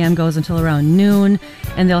 10:45 a.m., goes until around noon,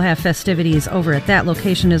 and they'll have festivities over at that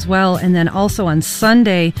location as well. And then also on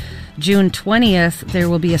Sunday, June 20th, there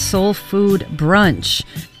will be a soul food brunch,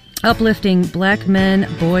 uplifting Black men,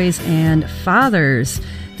 boys, and fathers.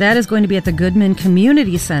 That is going to be at the Goodman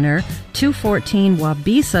Community Center, 214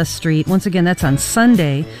 Wabisa Street. Once again, that's on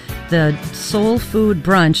Sunday, the Soul Food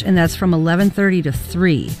Brunch, and that's from 11:30 to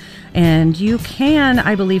 3. And you can,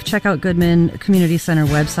 I believe, check out Goodman Community Center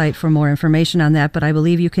website for more information on that, but I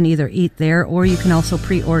believe you can either eat there or you can also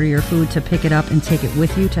pre-order your food to pick it up and take it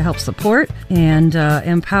with you to help support and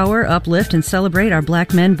empower, uplift, and celebrate our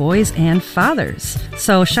Black men, boys, and fathers.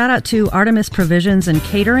 So shout out to Artemis Provisions and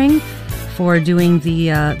Catering for doing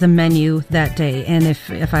the menu that day. And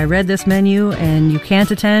if I read this menu and you can't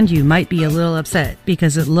attend, you might be a little upset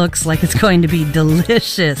because it looks like it's going to be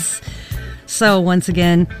delicious. So once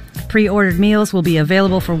again, pre-ordered meals will be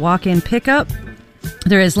available for walk-in pickup.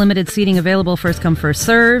 There is limited seating available, first come, first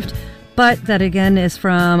served. But that again is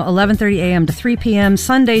from 11:30 a.m. to 3 p.m.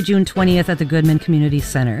 Sunday, June 20th at the Goodman Community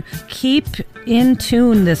Center. Keep in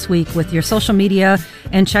tune this week with your social media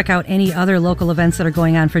and check out any other local events that are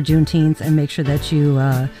going on for Juneteenth and make sure that you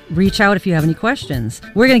reach out if you have any questions.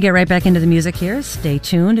 We're going to get right back into the music here. Stay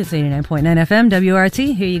tuned. It's 89.9 FM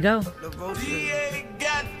WRT. Here you go.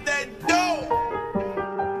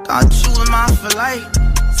 Got you in my for life.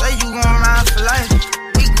 Say you gon' ride for life.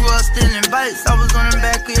 We grew up stealing bikes. I was on the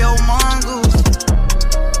back of your mongoose.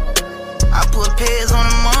 I put pads on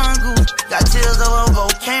the mongoose. Got tears over a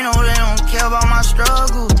volcano. They don't care about my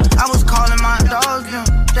struggle. I was calling my dogs them.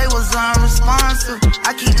 They was unresponsive.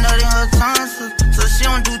 I keep nutting her tonsils, so she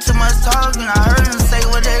don't do too much talking. I heard them say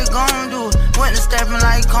what they gon' do. Went to stepping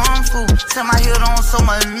like Kung Fu. Set my heel on so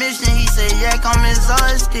much mission. He said, Yak, I'm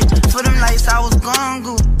exhausted. For them lights I was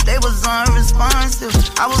gongo. They was unresponsive.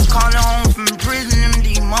 I was calling home from prison.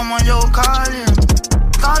 MD, mom on your calling.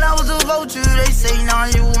 Thought I was a vulture. They say, nah,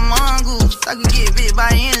 you a mongoose. I could get bit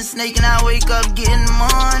by any snake and I wake up getting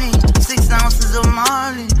money. 6 ounces of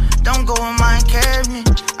Molly. Don't go in my cabinet.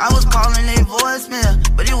 I was calling a voicemail,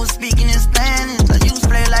 but it was speaking in Spanish. I used to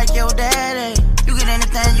play like your daddy. You get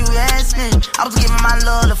anything you ask me. I was giving my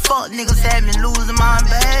love to fuck niggas had me losing my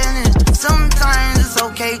balance. Sometimes it's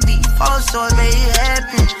okay to fall short, make it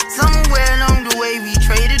happen. Somewhere along the way we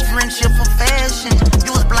traded friendship for fashion.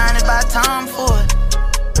 You was blinded by time for it.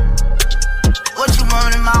 What you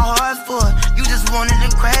wanted my heart for? You just wanted to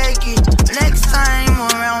crack it. Next time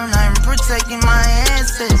around, I'm protecting my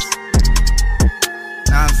assets.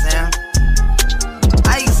 Know what I'm saying?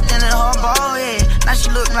 I extended her ball head. Now she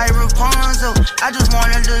look like Rapunzel. I just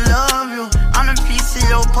wanted to love you. I'm a piece of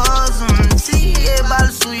your puzzle. See, everybody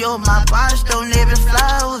sue you. My boss don't neighbor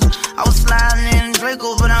flowers. I was sliding in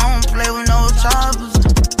Draco, but I don't play with no choppers.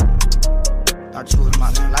 Thought you was my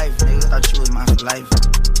life, nigga. Thought you was my life.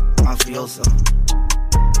 Mafioso.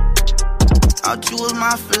 Thought you was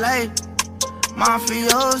my filet,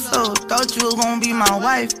 mafioso. Thought you was gonna be my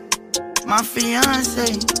wife, my fiance.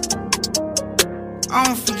 I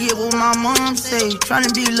don't forget what my mom say.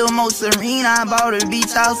 Tryna be a little more serene, I bought a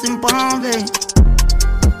beach house in Palm Bay.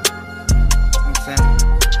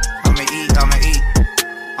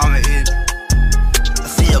 I'ma eat. I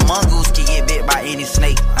see a mongoose can get bit by any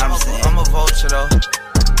snake. I'm saying, I'm a vulture though.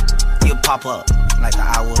 He'll pop up like an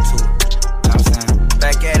hour or two. I'm saying,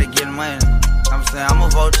 back at it getting money. I'm saying, I'm a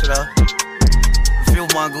vulture though. A few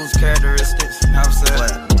mongoose characteristics. I'm saying,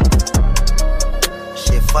 what?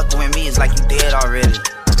 Shit, fucking with me is like you dead already.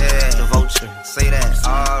 Yeah, the vulture. Say that,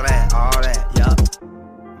 all that, yup.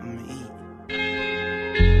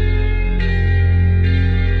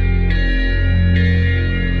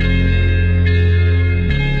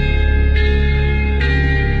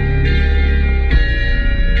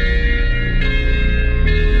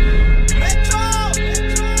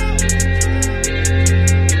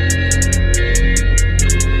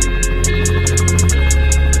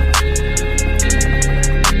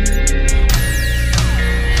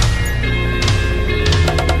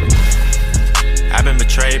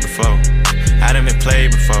 Before, I done been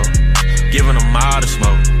played before, giving them all the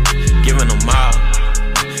smoke, giving them all.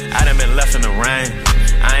 I done been left in the rain,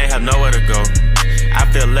 I ain't have nowhere to go. I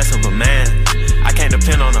feel less of a man, I can't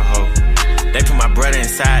depend on a hoe. They put my brother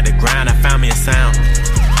inside the ground, I found me a sound.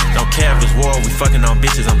 Don't care if it's war, we fucking on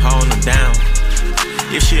bitches, I'm holding them down.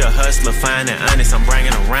 If she a hustler, fine and honest, I'm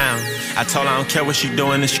bringing her around. I told her I don't care what she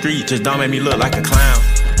do in the street, just don't make me look like a clown.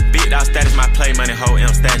 Big dog status, my play money, whole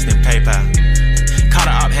M stashed in PayPal. Caught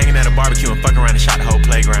her up hanging at a barbecue and fucking around and shot the whole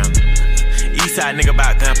playground. Eastside nigga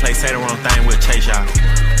about gunplay, say the wrong thing, we'll chase y'all.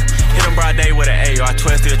 Hit him broad day with an AR,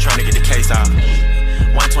 12 still trying to get the case off.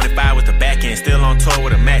 125 with the back end, still on tour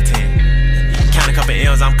with a Mac 10. Count a couple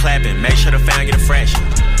L's, I'm clapping, make sure the fan get a fraction.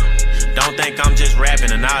 Don't think I'm just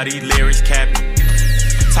rapping and all these lyrics capping.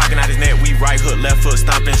 Talking out his neck, we right hook, left foot,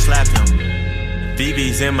 stomping, slap him.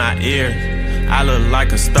 VV's in my ear, I look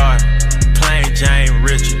like a star. Plain Jane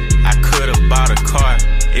Richard, I could've bought a car.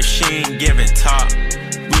 If she ain't giving talk,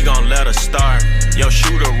 we gon' let her start. Yo,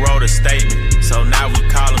 shooter wrote a statement, so now we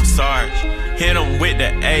call him Sarge. Hit him with the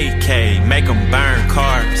AK, make him burn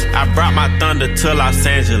cars. I brought my thunder to Los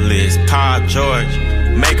Angeles, Paul George.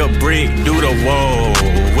 Make a brick, do the whoa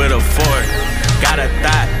with a fork. Got a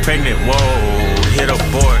thought, pregnant, whoa, hit a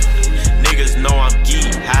board. Niggas know I'm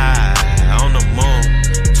geek high on the moon.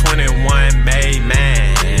 21 made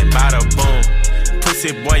man, bada boom.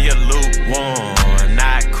 Pussy boy, you lukewarm,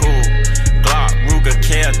 not cool. Glock, Ruger,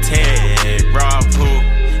 Kel-Tec, raw pool.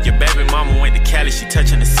 Your baby mama went to Cali, she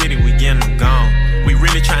touching the city, we getting them gone. We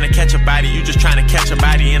really trying to catch a body, you just trying to catch a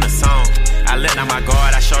body in a song. I let down my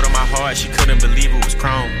guard, I showed her my heart, she couldn't believe it was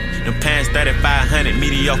chrome. Them pants 3500,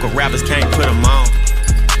 mediocre rappers can't put them on.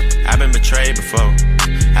 I've been betrayed before,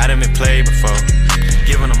 I done been played before.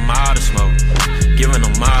 Giving them all the smoke, giving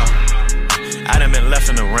them all. I done been left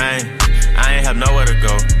in the rain, I ain't have nowhere to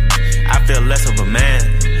go. I feel less of a man,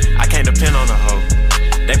 I can't depend on a hoe.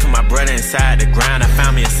 They put my brother inside the ground, I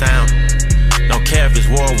found me a sound. Don't care if it's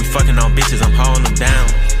war, we fucking on bitches, I'm holding them down.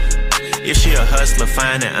 If she a hustler,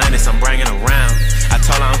 fine and honest, I'm bringing her around. I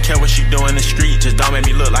told her I don't care what she do in the street, just don't make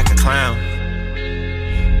me look like a clown.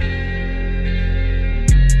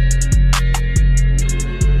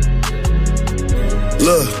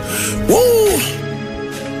 Look, woo!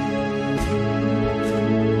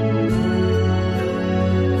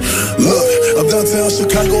 Look, I'm downtown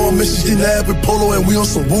Chicago on Michigan Ave with Polo and we on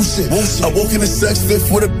some woo shit. I walk in the sex fifth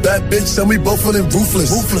with a bad bitch and we both feeling ruthless.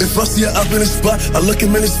 If I see her up in the spot, I look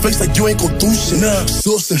him in his face like you ain't gon' do shit.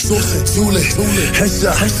 Sourcing, too late,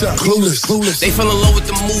 headshot, clueless. They fell in love with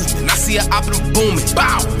the movement, I see her up and booming.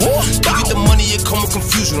 Bow, you get the money, it come with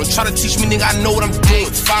confusion. Don't try to teach me, nigga, I know what I'm doing.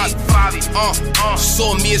 Favi,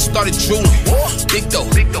 saw me and started drooling. Big dough,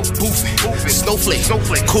 boofing, snowflake,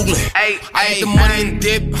 coolin'. I had the money and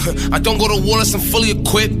dip. I don't go to war unless I'm fully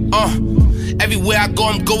equipped, Everywhere I go,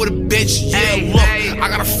 I'm go with a bitch, yeah, look, I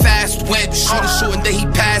got a fast wedge, shoot and then he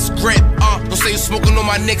pass grip, Don't say you smoking on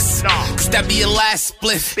my niggas, cause that be your last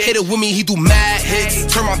spliff. Hit it with me, he do mad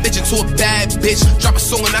hits, turn my bitch into a bad bitch, drop a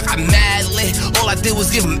song and I got mad lit, all I did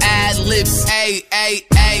was give him ad libs, ayy,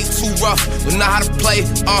 too rough, but know how to play,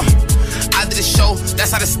 I did a show,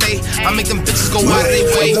 that's how to stay. I make them bitches go out of their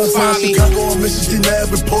way. I'm downtown Chicago on Michigan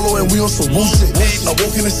Ave with Polo and we on some woo shit. I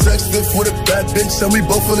walk in the sex fit with a bad bitch and we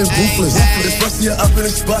both feeling ruthless. If I see her up in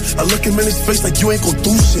the spot, I look him in his face like you ain't gon'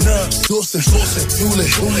 do shit. Sourcing, tooling,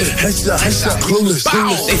 headshot, clueless.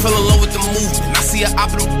 They fell in love with the movement. I see her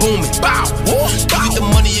op and booming. Bow. You get the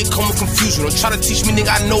money, it come with confusion. Don't try to teach me,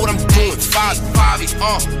 nigga, I know what I'm doing. Five,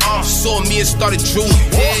 saw me and started drooling.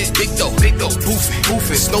 Yeah, big dough,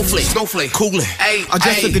 boofing, snowflake, coolin'. Ay, I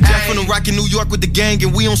just took a jet from the rock in New York with the gang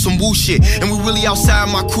and we on some woo shit. And we really outside,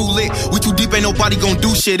 my crew lit. We too deep, ain't nobody gon'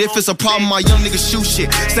 do shit. If it's a problem, my young niggas shoot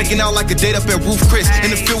shit. Staking out like a date up at Roof Chris.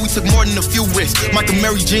 In the field, we took more than a few risks. Michael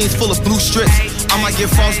Mary jeans full of blue strips. I might get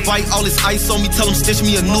frostbite, all this ice on me, tell them stitch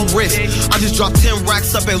me a new wrist. I just dropped 10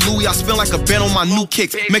 racks up at Louis, I spend like a band on my new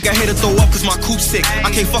kicks. Make a hater throw up cause my coupe sick.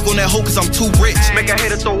 I can't fuck on that hoe cause I'm too rich. Make a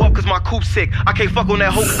hater throw up cause my coupe sick. I can't fuck on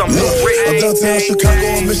that hoe cause I'm too rich. I'm downtown Chicago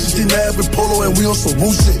on Michigan Ave with Polo and we on some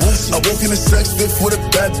woo shit. I walk in the sex fit with a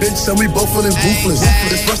bad bitch and we both feeling ruthless.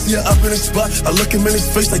 If I see her up in the spot, I look him in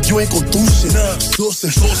his face like you ain't gon' do shit.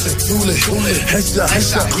 Sourcing, tooling, headshot,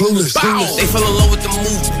 clueless. They fell in love with the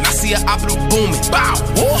movement. I see her op and booming. Bow.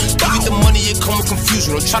 You get the money, it come with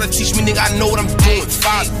confusion. Don't try to teach me, nigga, I know what I'm doing.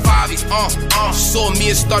 Five, saw me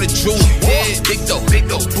and started drooling. Yeah, big dough,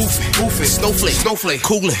 boofing, snowflake,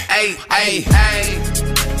 coolin'. Ay.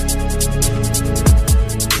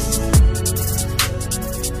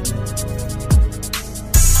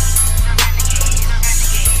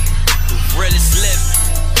 Realest living.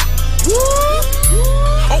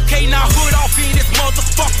 Okay, now hood off in this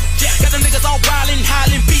motherfucker. Got them niggas all wildin',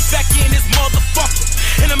 hollin', beat back in this motherfucker.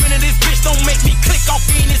 In a minute, this bitch don't make me click off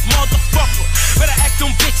in this motherfucker. Better act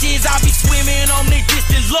them bitches, I be swimming on they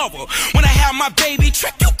distant lover. When I have my baby,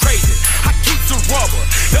 trick you crazy, I keep the rubber.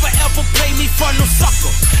 Never ever play me for no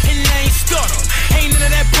sucker, and I ain't stutter. Ain't none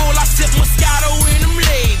of that bull, I sip Moscato in them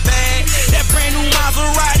laid back. That brand new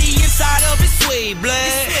Maserati inside of it sway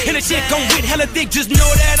black. And the chick gon' get hella thick, just know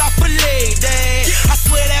that I fillet that. I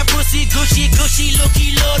swear that pussy gushy,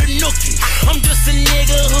 looky, love the nookie. I'm just a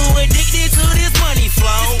nigga who addicted to this money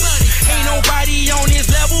flow. Ain't nobody on this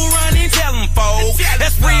level running, tell them folks.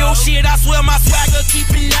 That's real shit, I swear my swagger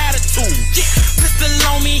keeping attitude. Pistol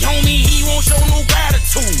on me, homie, he won't show no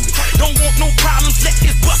gratitude. Don't want no problems, let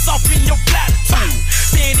this bust off in your platitude.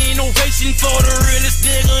 Standing ovation for the realest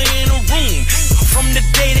nigga in the room. From the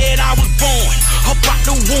day that I was born, up out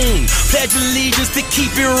the womb. Pledge allegiance to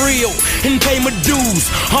keep it real and pay my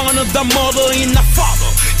dues. Honor the mother and the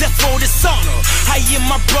father, that's for dishonor. I am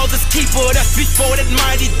my brother's keeper, that's before that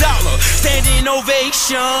mighty dollar. Standing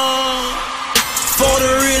ovation for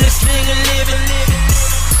the realest nigga living.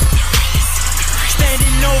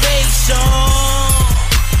 Standing ovation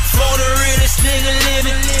for the realest nigga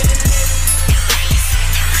living.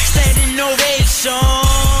 Standing ovation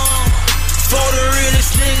for the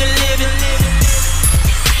realest nigga living.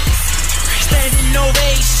 Standing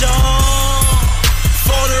ovation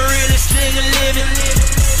for the realest nigga living.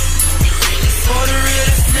 For the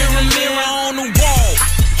realest nigga, mirror on the wall.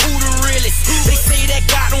 Who the realest? They say that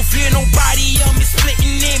God don't fear nobody. I'm a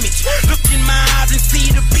splitting image. Look in my eyes and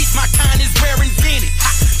see the beast. My kind is rare invented.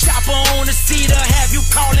 Chopper on the cedar, have you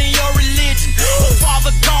calling your religion? Oh,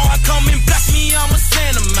 Father God, come and bless me, I'm a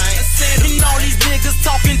sinner, man. And all these niggas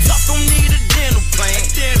talking tough, don't need a dental plan.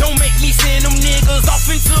 Don't make me send them niggas off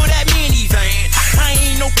into that minivan. I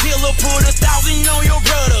ain't no killer, put 1,000 on your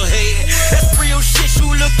brother head. That's real shit, you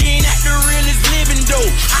looking at the realest living though.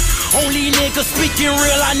 Only niggas speaking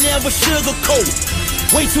real, I never sugarcoat.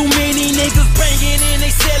 Way too many niggas banging and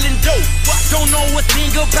they selling dope. Don't know a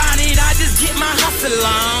thing about it, I just get my hustle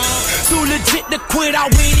on. Too legit to quit,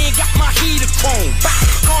 I went and got my heater chrome.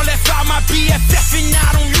 Call that fly my BFF and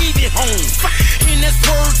I don't leave it home. And that's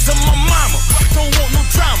word to my mama, don't want no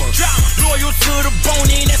drama. Loyal to the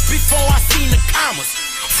bone and that's before I seen the commas.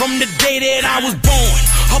 From the day that I was born,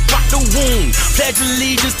 up out the womb. Pledge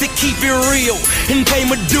allegiance to keep it real and pay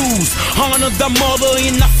my dues. Honor the mother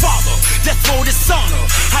and the father, that's for dishonor.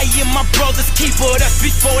 I am my brother's keeper, that's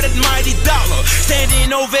before that mighty dollar. Standing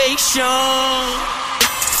ovation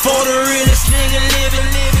for the realest nigga living.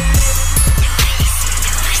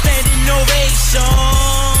 Standing ovation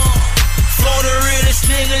for the realest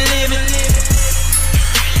nigga living.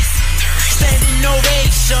 Standing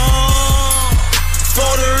ovation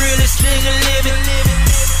for the realest nigga living.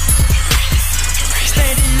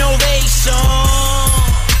 Standing ovation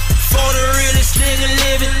for the realest nigga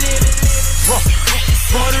living.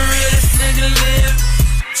 For the realest nigga living.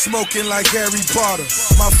 Smoking like Harry Potter,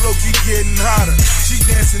 my flow keep getting hotter. She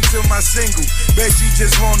dancing to my single, bet she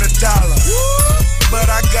just want $1. but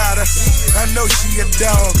I got her. I know she a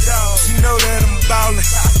dog. She know that I'm ballin'.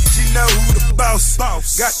 She know who the boss.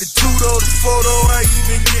 Got the two-door, the photo, I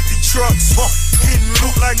even get the trucks. Hitting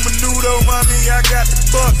look like Menudo, mommy, I got the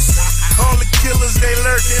bucks. All the killers, they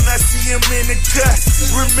lurking, I see them in the cut.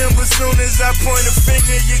 Remember, soon as I point a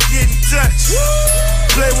finger, you getting touched.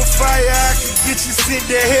 Play with fire, I can get you sent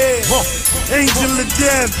to hell. Angel of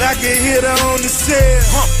death, I can hit her on the cell.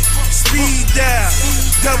 Speed down,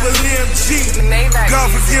 double MG. God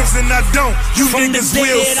forgives and I don't, you From niggas the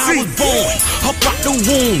will dead see. I was born, up out the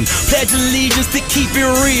womb. Pledge allegiance to keep it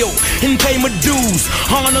real and pay my dues.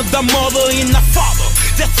 Honor the mother and the father,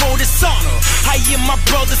 that's for dishonor. I am my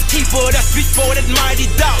brother's keeper, that's before that mighty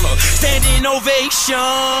dollar. Standing ovation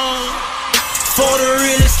for the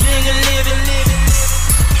realest nigga living.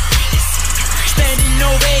 Standing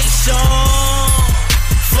ovation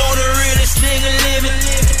for the realest nigga living.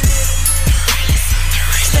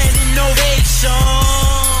 Standing ovation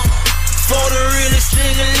for the realest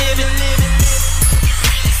nigga living.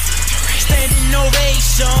 Standing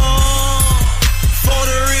ovation for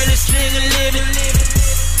the realest nigga living.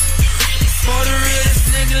 For the realest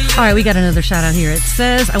nigga living. All right, we got another shout out here. It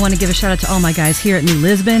says, I want to give a shout out to all my guys here at New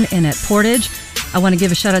Lisbon and at Portage. I want to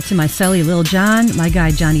give a shout out to my celly Lil John, my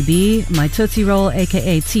guy Johnny B, my Tootsie Roll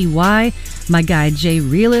aka TY, my guy Jay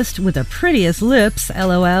Realist with the prettiest lips,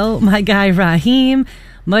 LOL, my guy Raheem.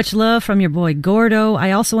 Much love from your boy Gordo.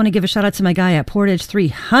 I also want to give a shout out to my guy at Portage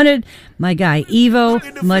 300, my guy Evo.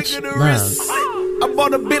 Much love. I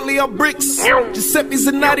bought a Bentley on bricks, Giuseppe's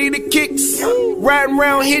and Naughty the kicks, riding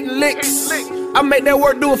around hitting licks. I make that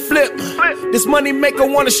work do a flip. This money maker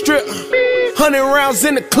wanna strip. 100 rounds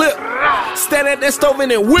in the clip. Stand at that stove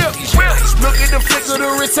and then whip. Look at the flick of the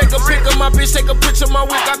wrist, take a pic of my bitch, take a picture of my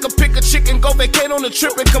wick. I could pick a chicken, go vacate on the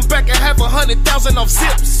trip and come back and have 100,000 off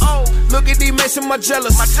zips. Look at these Mason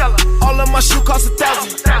Margellas. All of my shoe cost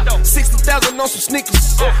 1,000. 60,000 on some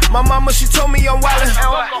sneakers. My mama, she told me I'm wildin'.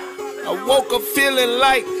 I woke up feeling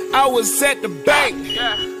like I was at the bank.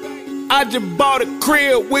 I just bought a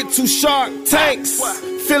crib with 2 Shark Tanks.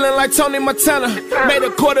 Feeling like Tony Montana. Made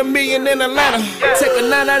 $250,000 in Atlanta. Take a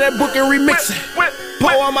 9 out of that book and remix it.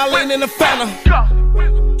 Pour on my lean in the Fanta.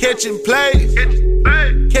 Catching plays.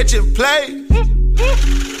 Catching plays.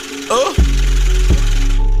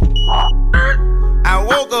 I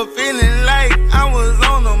woke up feeling like I was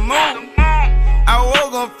on the moon. I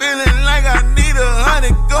woke up feeling like I need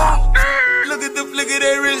 100 gold. Look at the flick of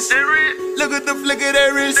that wrist. Look at the flick of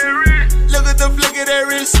that wrist. Look at the flick of that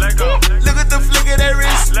wrist. Look at the flick of that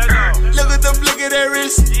wrist. Look at the flick of that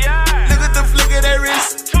wrist. Look at the flick of that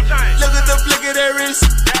wrist. Look at the flick of that wrist.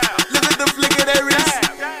 Look at the flick of that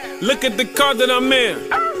wrist. Look at the car that I'm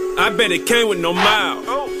in. I bet it came with no miles.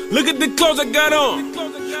 Look at the clothes I got on.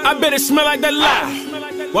 I bet it smell like that lie.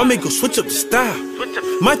 Why me go switch up the style?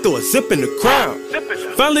 Might throw a zip in the crowd.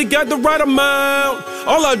 Finally got the right amount.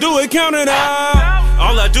 All I do is count it out.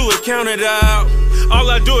 All I do is count it out. All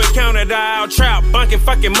I do is count it out. Trap, bunking,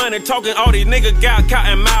 fucking money, talking. All these niggas got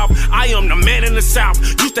cotton mouth. I am the man in the South.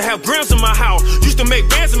 Used to have grams in my house. Used to make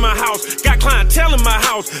bands in my house. Got clientele in my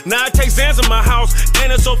house. Now I take Zans in my house.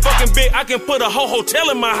 And it's so fucking big, I can put a whole hotel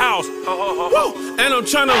in my house. Woo! And I'm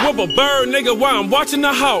trying to whip a bird, nigga, while I'm watching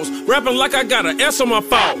the house. Rapping like I got an S on my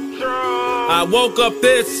fault. I woke up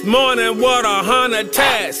this morning with 100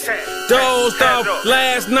 tasks. Dozed off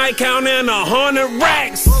last night, counting 100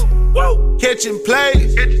 racks. Woo! Catching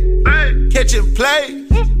plays. Catching plays.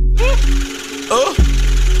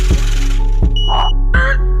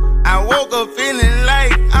 I woke up feeling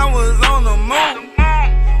like I was on the moon.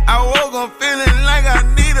 I woke up feeling like I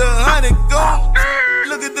need 100 gold.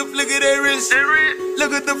 Look at the flick of that wrist.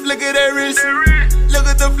 Look at the flick of that wrist. Look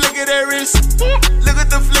at the flick of that wrist. Look at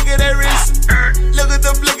the flick of that wrist. Look at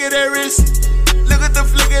the flick of that wrist. Look at the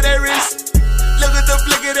flick of that wrist. Look at the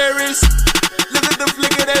flick of that wrist. Look at the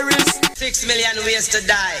flick of that wrist. 6 million ways to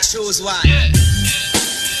die. Choose one.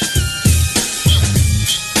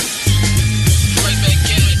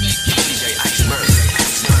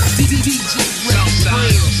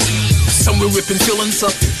 Somewhere ripping feelings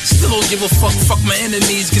up. Still don't give a fuck. Fuck my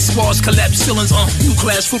enemies. Get squash, collapse ceilings. New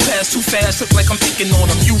class, full pass, too fast. Look like I'm picking on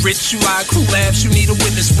them. You rich, you lie, crew laughs. You need a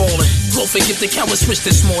witness balling. Blow forget the coward switch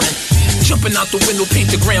this morning. Jumping out the window,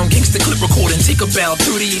 paint the ground. Gangsta clip recording. Take a bow,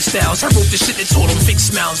 38 styles. I wrote the shit that taught them. Fake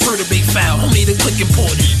smiles, vertebrae foul. Homie, the click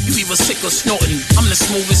important. You either sick or snorting. I'm the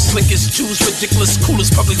smoothest, slickest, Jews ridiculous,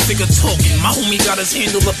 coolest public figure talking. My homie got his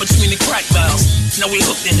handle up between the crack valves. Now we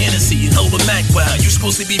hooked in Hennessy and hold a Mac. Wow, you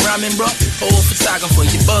supposed to be rhyming, bro? Old photographer,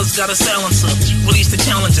 your buzz got a silencer. Release the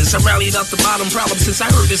challenges. I rallied out the bottom problem since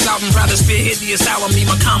I heard this album. Proud to spearhead the asylum, need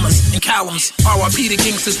my commas and columns. RIP the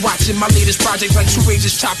gangsters watching my latest project like True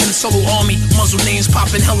Rages chopping. Solo army, muzzle names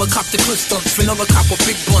popping, helicopter clip stunts. Vanilla copper,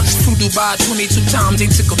 big blunts. Flew Dubai 22 times,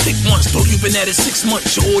 ain't took a pick once. Though you been at it 6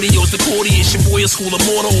 months. Your audio's the cordiest. Your boy a school of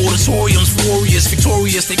mortar auditoriums. Warriors,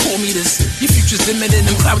 victorious, they call me this. Your future's limited,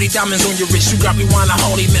 them cloudy diamonds on your wrist. You got rewind, I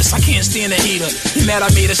hardly miss. I can't stand a hater. You mad I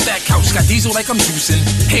made a stack couch. Got diesel like I'm juicing.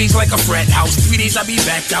 Haze like a frat house. 3 days I be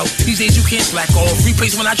back out. These days you can't slack off.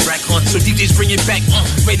 Replays when I track hunt. So DJs bring it back.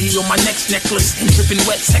 Ready on my next necklace. And dripping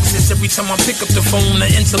wet Texas. Every time I pick up the phone, the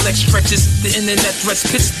intellect stretches. The internet threats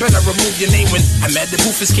piss. Better remove your name when I'm at the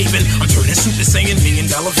booth is caving. I'm turning super singing. $1 million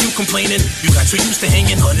view complaining. You got too used to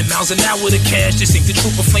hanging 100 miles an hour with the cash. Just think the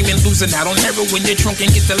trooper flaming. Losing out on heroin. You're drunk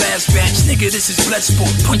and get the last batch. Nigga, this is blood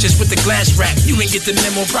sport. Punches with the glass rack. You ain't get the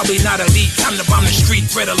memo. Probably not elite. Time to bomb the street.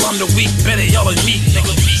 Red alarm the week. Better y'all than me.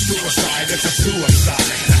 Nigga, suicide, it's a suicide.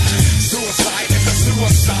 Suicide, it's a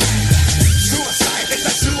suicide. Suicide, it's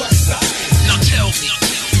a suicide. Now tell me,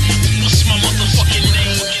 what's my motherfucking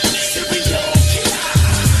name? Serial killer.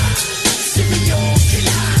 Serial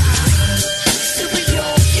killer.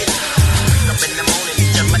 Serial killer. Up in the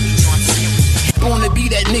morning, your money trying to see you. Wanna be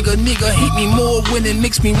that nigga, hate me more. Winning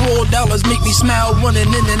makes me raw. Dollars make me smile. Running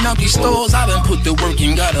in and out these stores. I done put the work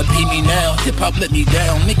in, gotta pay me now. Hip hop let me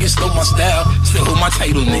down, niggas stole my style. Still hold my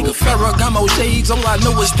title, nigga. Ferragamo shades, all I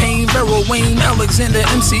know is pain. Barrel Wayne, Alexander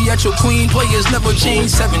MC at your queen. Players never change.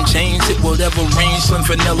 7 chains, hit whatever range. Slim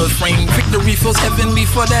vanilla frame. Victory feels heavenly.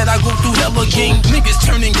 For that I go through hella game. Niggas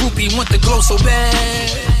turning groupie, want the glow so bad.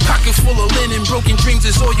 Pocket full of linen, broken dreams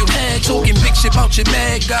is all you had. Talking big shit about your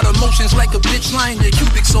mag. Got emotions like a bitch lying the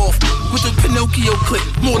cubics off. With a Pinocchio clip.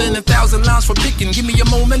 More than 1,000 lines for picking. Give me a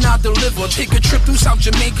moment, I'll deliver. Take a trip through South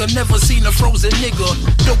Jamaica. Never seen a frozen nigga.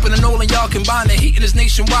 Dope and all of y'all combined. The hating is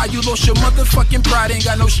nationwide. You lost your motherfucking pride. Ain't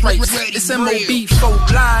got no stripes. It's MOB for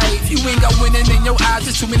life. You ain't got winning in your eyes.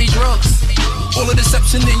 There's too many drugs. All the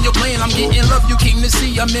deception in your plan. I'm getting love you came to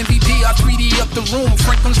see. I'm MVP. I 3D up the room.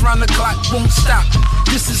 Franklin's round the clock. Won't stop.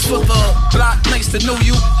 This is for the block. Nice to know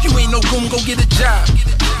you. You ain't no goon. Go get a job.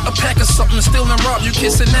 A pack of something, still and rob. You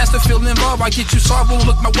kissing ass to feel involved. I get you sorrow,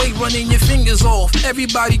 look my way, running your fingers off.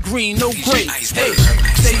 Everybody green, no gray. Hey,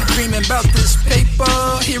 daydreaming about this paper.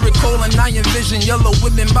 Hear it calling, I envision yellow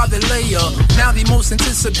women by the layer. Now the most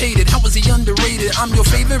anticipated. How is he underrated? I'm your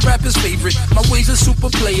favorite rapper's favorite. My ways a super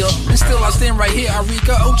player, and still I stand right here.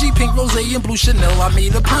 Arica, OG, Pink, Rose, and Blue Chanel. I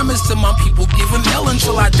made a promise to my people, give them hell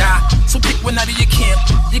until I die. So pick one out of your camp.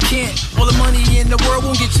 You can't. All the money in the world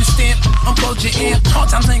won't get you stamped. Unplug your amp. Hard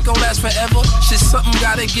times ain't gon' last forever. Shit, something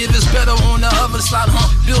gotta give is better on the other side, huh?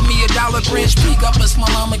 Build me a dollar bridge, peak up a small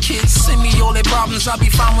mama kids. Send me all their problems, I'll be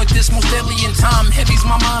fine with this. Most deadly in time, heavy's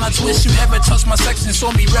my mind. I twist. You ever touch my section,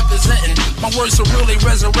 saw me representing. My words will really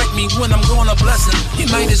resurrect me when I'm gone a blessing. You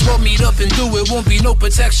might as well meet up and do it, won't be no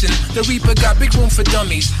protection. The Reaper got big room for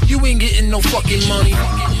dummies. You ain't getting no fucking money.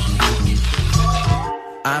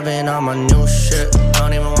 I've been on my new shit.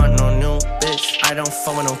 Don't even want no new bitch. I don't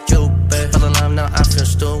fuck with no Cupid. Fell in love now, I feel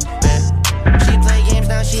stupid. She play games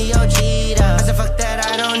now, she your cheater. I said fuck that,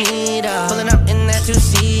 I don't need her. Pulling up in that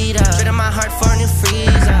 2-seater. Trading my heart for a new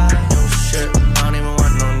freezer. New shit. I don't even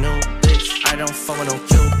want no new bitch. I don't fuck with no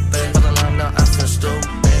Cupid. Fell in love now, I feel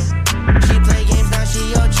stupid. She play games now,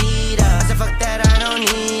 she your cheater. I said fuck that, I don't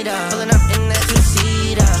need her. Pulling up in that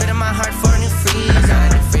 2-seater. Trading my heart for a new freezer.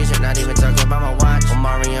 Not even talking about my watch. I'm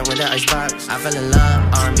Mario with the icebox. I fell in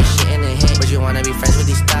love, R&B shit in the hit. But you wanna be friends with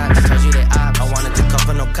these thoughts. I told you they op. I wanted to cuff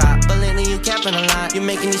no cop. But lately you capping a lot. You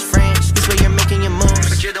making these friends. This way you're making your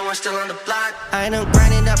moves. But you're the one still on the block. I done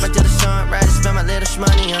grinding up until the sun. Rather spend my little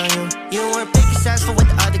money on you. You weren't big successful with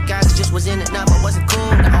the other guys. It just was in it, but wasn't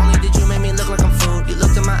cool. Not only did you make me look like I'm food. You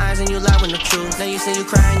looked in my eyes and you lied with the truth. Now you say you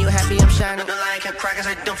crying, you happy, I'm shining. No lie, I kept crying 'cause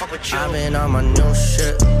I don't fuck with you. I've been on my new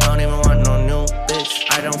shit. Don't even want no new bitch.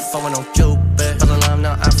 I don't fuck with no Cupid. Fell in love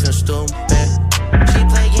now, I feel stupid. She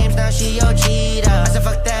play games now, she your cheater. I said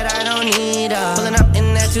fuck that, I don't need her. Pulling up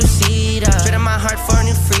in that 2-seater. Trading my heart for a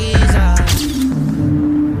new freezer.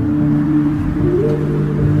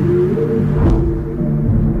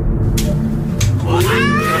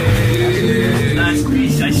 Nice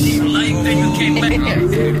piece, I see you like that you came back.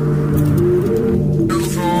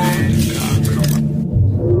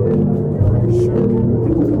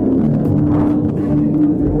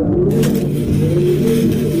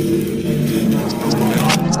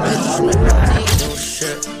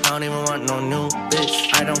 Don't even want no new bitch.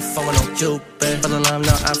 I don't fuck with no Cupid. Fell in love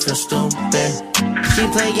now, I feel stupid. She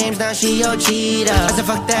play games, now she your cheater. I said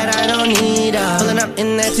fuck that, I don't need her. Pulling up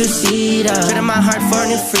in that two-seater, trading my heart for a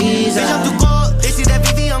new freezer. Bitch, I'm too cold, they see that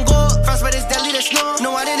VV on gold. Frostbite is deadly, that's snow.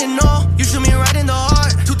 No, I didn't know, you shoot me right in the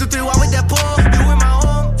heart. 2 to 3, why with that pole? You in my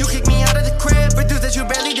home, you kicked me out of the crib. For dudes that you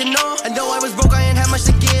barely didn't know. I know I was broke, I ain't had much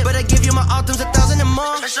to give, but I give you my ultims, 1,000 and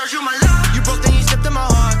more. I showed you my love. You broke, then you stepped in my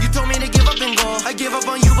heart. You told me to give up and go. I give up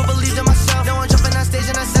on you, but believed in myself. Now I'm jumping on stage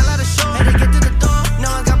and I sell out a show. Had to get to the door,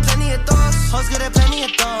 now I got plenty of thoughts. Hoes good at plenty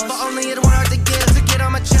of thoughts, but only it one hard to give. To get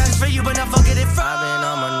on my chest for you, but not forget it from. I've been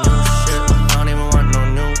on my new shit, I don't even want no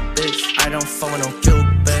new bitch. I don't fuck with no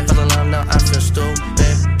Cupid. Fell in love, now I feel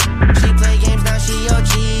stupid. She play games, now she your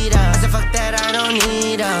cheater. I said fuck that, I don't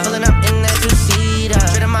need her. Pulling up in that two-seater,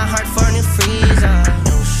 trading my heart for a new freezer.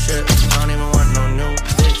 New shit, I don't even want no new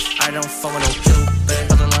bitch. I don't fuck with no Cupid.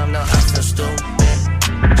 Fell in love, now I feel stupid.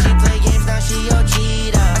 She play games, now she your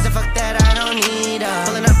cheater. I said fuck that, I don't need her.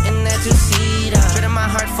 Pulling up in that two-seater, trading my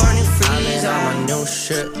heart for a new freezer. I've been on my new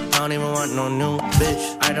shit, I don't even want no new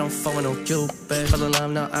bitch. I don't fuck with no Cupid. Fell in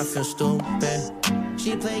love, now I feel stupid.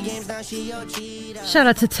 She play games, now she your cheater. Shout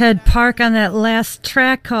out to Ted Park on that last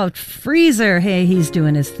track called Freezer. Hey, he's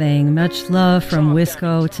doing his thing. Much love from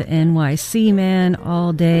Wisco to NYC, man,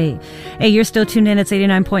 all day. Hey, you're still tuned in. It's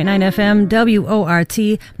 89.9 FM,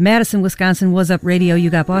 WORT, Madison, Wisconsin, Was Up Radio. You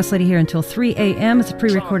got Boss Lady here until 3 a.m. It's a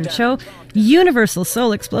pre-recorded show. Universal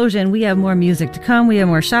Soul Explosion. We have more music to come. We have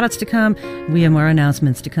more shout-outs to come. We have more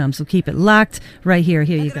announcements to come. So keep it locked right here.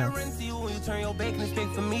 Here you go.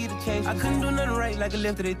 I couldn't do nothing right like a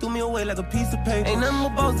lifter. They threw me away like a piece of paper. Ain't nothing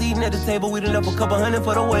but balls eating at the table. We done left a couple hundred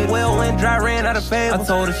for the wait. Well, went dry, ran out of favor. I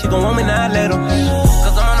told her she gon' want me, now I let her.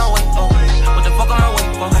 Cause I'm on her way, oh. What the fuck am I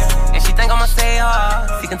waiting for? And she think I'ma stay hard.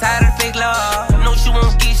 Sick and tired of the fake love. No, she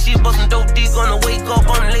won't get shit, but some dope dick gonna wake up,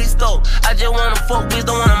 I'm laced up. I just wanna fuck, bitch,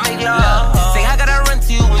 don't wanna make love. Say, how could I run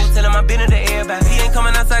to you when you tellin' my business to everybody? He ain't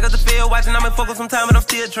coming outside cause the field watching. I'm in focus some time, but I'm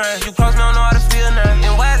still trying. You cross me, I don't know how to feel now.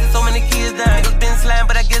 And why is there so many kids down? Niggas been slime,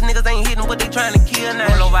 but I guess niggas ain't hitting what they trying to kill now.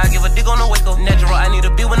 Roll over, I give a dick on the wake up. Natural, I need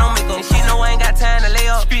a bitch with no makeup. And she know I ain't got time to lay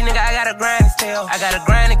up. Street nigga, I gotta grind and stay up. I gotta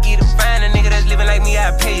grind to get it. Find a nigga that's living like me,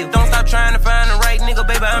 I pay you. Don't stop trying to find the right nigga,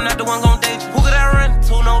 baby. I'm not the one gon' date you. Who could I run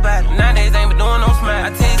to? Nobody. Nowadays ain't been doing no smile. I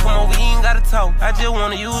tell you, come over, you ain't gotta talk. I just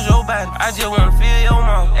wanna use your body. I just wanna feel your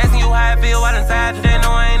mouth. Asking you how I feel while inside you. They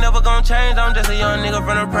know I ain't never gon' change. I'm just a young nigga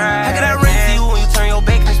from the pride. How could I run to you when you turn your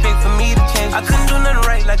back and expect for me to change? I couldn't do nothing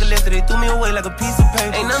right like a lifter. They threw me away like a piece of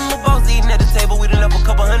paper. Ain't nothing but balls eating at the table. We done left a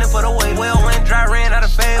couple hundred for the wait. Well, went dry, ran out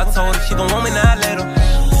of favor. I told her she gon' want me, now I let her.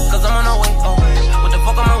 Cause I'm on her way, oh. What the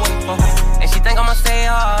fuck am I waiting for? And she think I'ma stay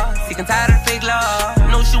hard. Sick and tired of the fake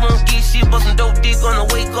love. No, she won't get shit, but some dope dick gonna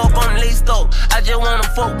wake up, I'm laced up. I just wanna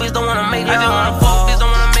fuck, bitch, don't wanna make love. I just wanna fuck, bitch,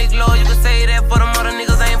 don't wanna make love. You can say that for them other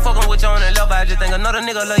niggas, I ain't fucking with you on that level. I just think another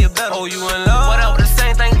nigga love you better. Oh, you in love? Whatever, the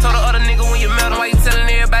same thing told the other nigga when you met him. Why you telling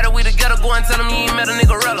everybody we together? Go and tell him you ain't met a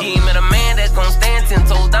nigga relevant. You ain't met a man that's gon' stand 10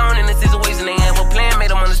 toes down in the situation. They ain't have a plan,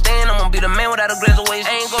 made them understand I'm gonna be the man without a graduation.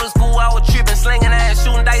 I ain't go to school, I was tripping, slinging ass,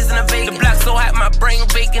 shooting dice in the Vegas. The block so hot, my brain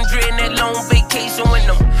baking, dreading that long vacation. When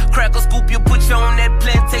them crackers scoop you, put you on that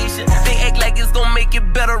plantation. They act like it's gon' make it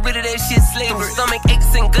better, rid of that shit slavery. Stomach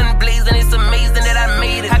aches and gun blazing, it's amazing that I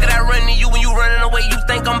made it. How could I run to you when you running away? You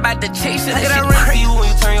think I'm about to chase it? How could I run to you when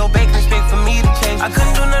you turn your back and expect for me to change? I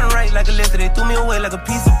couldn't do nothing right like a lifter. They threw me away like a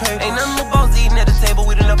piece of paper. Ain't nothing but balls eating at the table.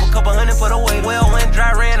 We done left a couple hundred for the wait. Well, went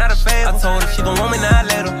dry, ran out of favor. I told her she gon' want me, now I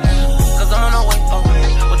let her. Cause I'm on her way, oh.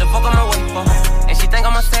 What the fuck am I waiting for? And she think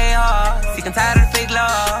I'ma stay hard. Sick and tired of the fake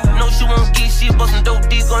love. No, she won't get shit, but some dope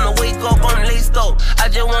dick gonna wake up, I'm laced up. I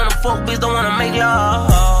just wanna fuck, bitch, don't wanna make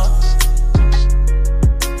love.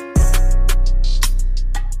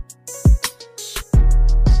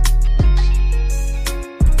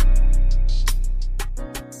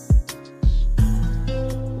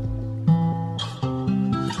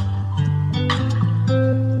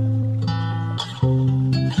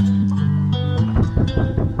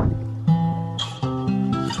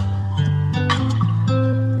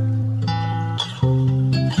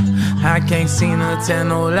 I can't seem to tell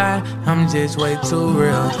no lie, I'm just way too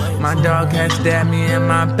real. My dog had stabbed me in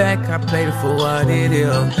my back, I played it for what it is.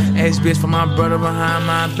 Ex-bitch for my brother behind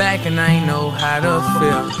my back, and I ain't know how to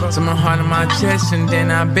feel. So my heart in my chest, and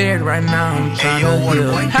then I buried right now, I'm trying to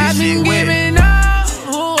heal. I've been giving up.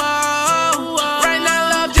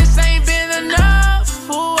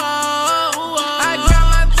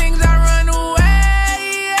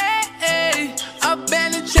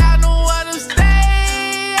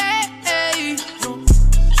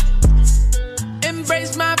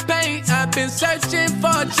 Searching for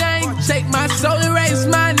a change, take my soul, erase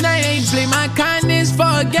my name, play my kindness for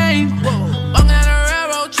a game. Walking down the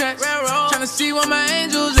railroad tracks, trying to see what my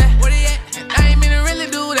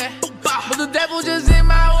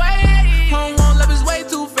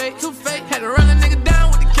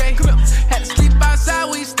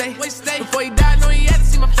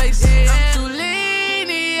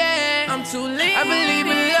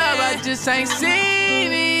just ain't seen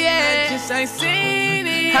it yet. I just ain't seen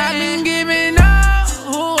it yet. I've been giving up,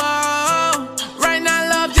 ooh, oh. Right now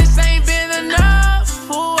love just ain't been enough,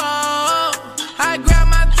 ooh, oh. I grab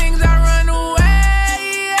my things, I run away.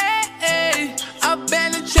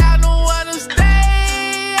 Abandoned child, know what I'm staying.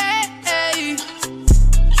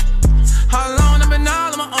 How long I've been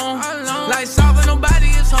all on my own. Like solving, nobody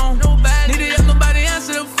is home. Need to help, nobody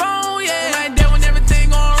answer the phone, yeah. Right there when everything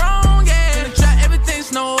going wrong, yeah. In the trap, everything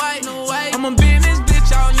Snow White. I'ma be in this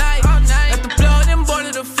bitch all night. At the plug and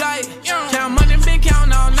boarded the flight. Count money, been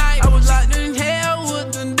counting all night. I was locked in hell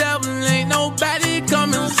with the devil, ain't nobody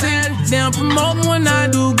coming to see. They don't promote when I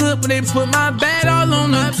do good, but they put my bad all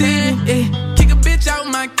on the TV. Kick a bitch out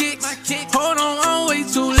my kicks. Hold on, I'm way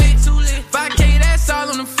too late. 5K, that's all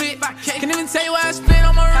on the fit. Can't even tell you what I spent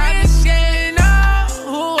on my wrist. Yeah, no,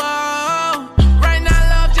 ooh, oh. Right now,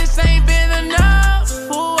 love just ain't been enough.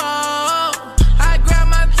 Ooh, oh. I grab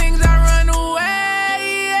my things, I run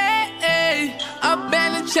away.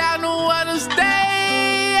 Abandoned child, know what I'm staying.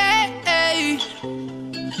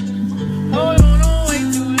 Hold on, I'm way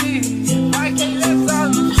too late. 5K, that's all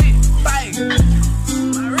on the fit. Fight.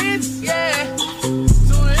 My wrist, yeah.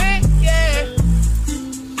 Too late, yeah.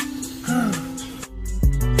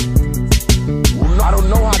 I don't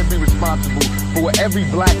know how to be responsible for what every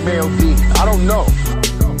black male did. I don't know.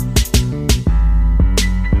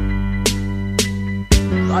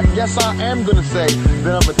 I guess I am gonna say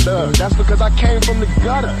that I'm a thug. That's because I came from the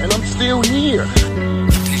gutter and I'm still here.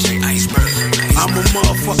 DJ Iceberg. I'm a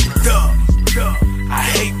motherfucking thug. I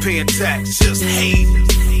hate paying tax, just hate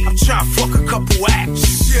it. I'm trying to fuck a couple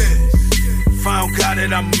acts. Shit. If I don't got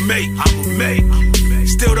it, I'ma make.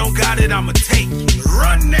 Still don't got it, I'ma take it.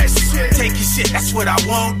 Run that shit. Take your shit, that's what I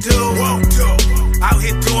won't do. Out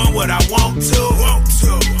here doing what I want to.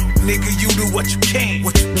 Nigga, you do what you can.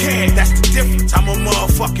 That's the difference. I'm a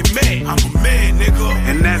motherfucking man. I'm a man, nigga.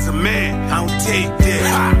 And as a man, I don't take that.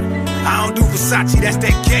 I don't do Versace, that's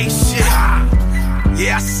that gay shit.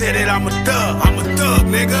 Yeah, I said it, I'm a thug,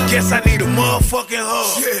 nigga. Guess I need a motherfucking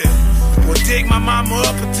hug. Yeah. Well, dig my mama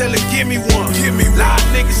up and tell her, give me one. Live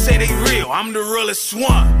niggas say they real, I'm the realest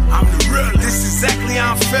one. This is exactly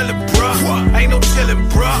how I'm feeling, bruh. Ain't no chillin',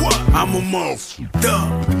 bruh. I'm a motherfucker.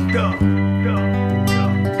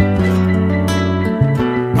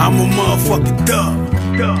 I'm a motherfucking thug.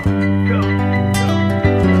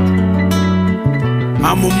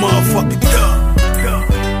 I'm a motherfucking thug.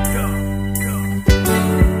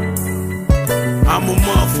 I'm a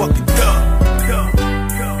motherfucking thug.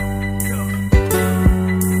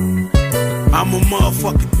 I'm a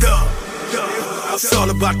motherfucking thug. It's all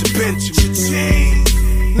about the Benjamin.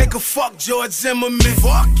 Nigga, fuck George Zimmerman.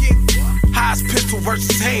 Fuck it. Highest pistol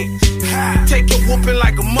versus hands. Take your whooping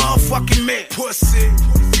like a motherfucking man. Pussy.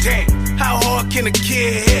 Damn, how hard can a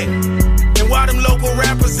kid hit? And why them local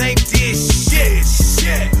rappers ain't did shit?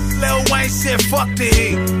 Lil Wayne said fuck the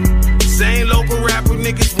heat. Same local rapper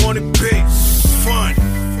niggas wanted big. Fun.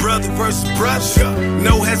 Brother versus brother.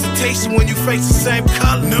 No hesitation when you face the same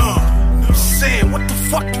color. No. Saying, what the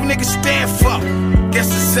fuck you niggas stand for? Guess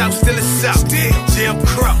the South still is South. Still Jim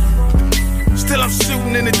Crow. Still I'm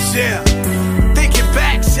shooting in the jail. Thinking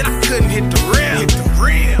back, shit, I couldn't hit the real.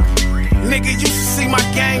 Nigga, you should see my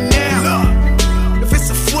gang now. Look, if it's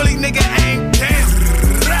a fully nigga, ain't down.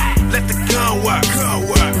 Let the gun work.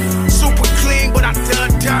 Super clean, but I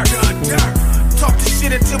done dirt. Talk this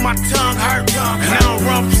shit until my tongue hurt. And I don't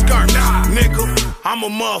run from skirt. Nah, nigga, I'm a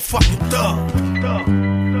motherfucking thug.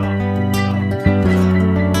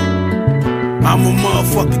 I'm a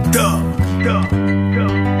motherfucking thug.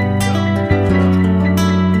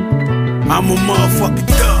 I'm a motherfucking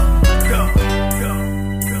thug.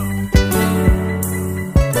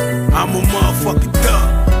 I'm a motherfucking thug.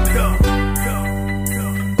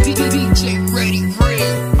 DJ Ready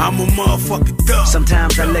Red. I'm a motherfucking thug.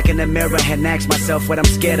 Sometimes I look in the mirror and ask myself what I'm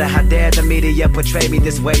scared of. How dare the media portray me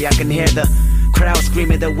this way? I can hear the crowd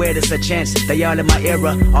screaming the weirdest a chance. They all in my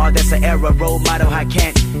era, all that's an error. Role model, I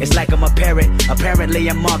can't. It's like I'm a parrot. Apparently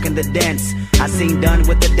I'm marking the dance. I seen done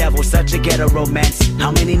with the devil, such a ghetto romance.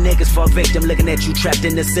 How many niggas fall victim looking at you trapped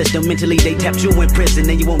in the system? Mentally they tapped you in prison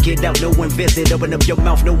and you won't get out, no one visit. Open up your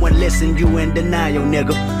mouth, no one listen. You in denial,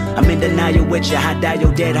 nigga. I'm in denial with you. I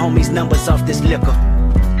dial dead homies numbers off this liquor.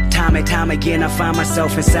 Time and time again I find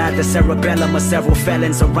myself inside the cerebellum of several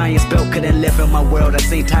felons. Orion's belt couldn't live in my world. I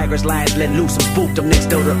seen tigers, lions let loose and spooked them next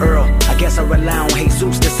door to Earl. I guess I rely on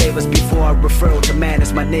Jesus to save us before I refer to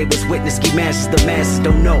madness. My neighbors witness ski masses, the masses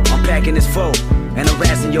don't know I'm packing this foe. and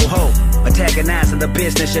harassing your hoe. Antagonizing the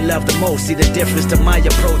business you love the most. See the difference to my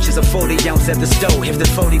approach is a 40 ounce at the stove. If the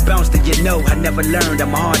 40 bounce, then you know I never learned.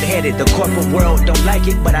 I'm hard-headed. The corporate world don't like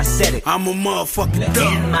it, but I said it. I'm a motherfucking Look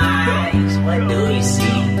in my eyes, what do you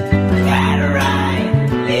see? Gotta ride.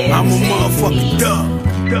 I'm a motherfucking dog.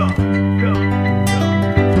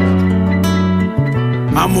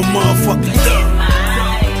 I'm a motherfucking dog.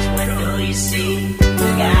 What do you see?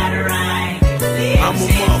 Gotta ride. I'm a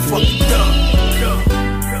motherfucking dog.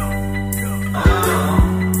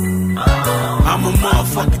 I'm a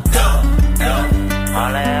motherfucking dog.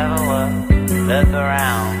 All I ever was, look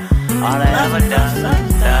around. All I ever done.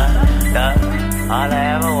 All I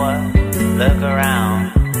ever was, look around.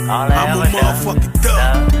 All I ever done.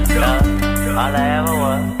 All I ever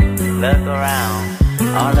was, look around.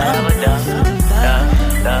 All I ever done.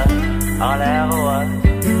 All I ever was,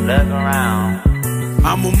 look around.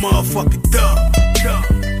 I'm a motherfucking dog.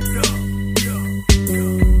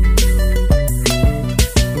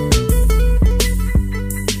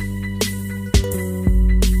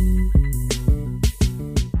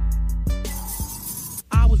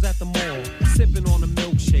 I was at the mall, sipping on a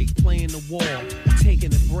milkshake, playing the wall,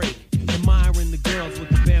 taking a break, admiring the girls with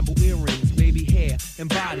the bamboo earrings, baby hair, and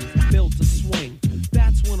bodies built to swing.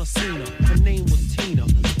 That's when I seen her. Her name was Tina.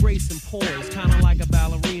 Grace and poise, kinda like a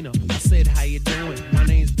ballerina. I said, how you doing? My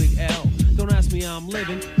name's Big L. Don't ask me how I'm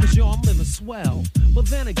living, cause yo, I'm living swell. But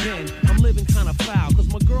then again, I'm living kinda foul, cause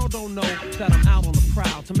my girl don't know that I'm out on the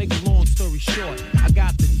prowl. To make a long story short, I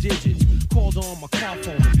got the digits. Called her on my car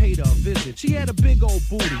phone and paid her a visit. She had a big old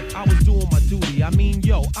booty, I was doing my duty. I mean,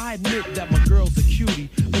 yo, I admit that my girl's a cutie,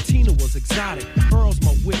 but Tina was exotic. Earl's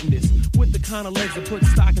my witness, with the kind of legs that put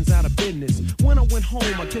stockings out of business. When I went home,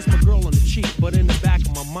 I kissed my girl on the cheek, but in the back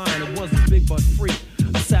of my mind, it wasn't big butt freak.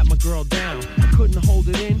 I sat my girl down, I couldn't hold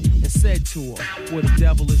it in, and said to her, with a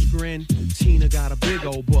devilish grin, Tina got a big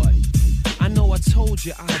old butt. I know I told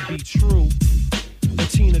you I'd be true, but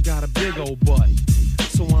Tina got a big old butt,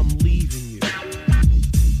 so I'm leaving you.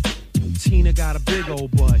 Tina got a big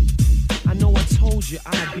old butt. I know I told you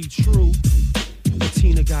I'd be true, but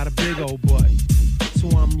Tina got a big old butt, so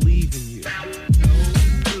I'm leaving you.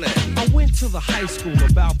 I went to the high school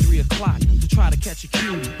about 3 o'clock to try to catch a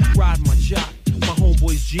cutie, ride my jock, my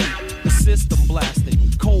homeboy's Jeep, the system blasting,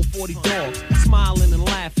 cold 40 dogs, smiling and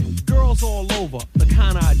laughing, girls all over, the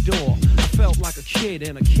kind I adore. I felt like a kid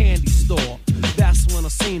in a candy store. That's when I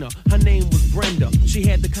seen her. Her name was Brenda. She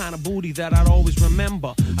had the kind of booty that I'd always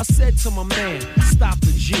remember. I said to my man, stop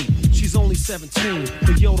the Jeep. She's only 17,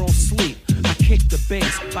 but yo, don't sleep. I kicked the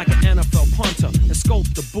bass like an NFL punter and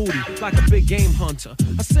scoped the booty like a big game hunter.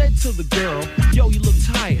 I said to the girl, yo, you look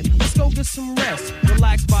tired. Let's go get some rest.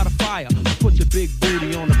 Relax by the fire. I put the big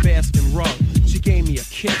booty on the basket rug. She gave me a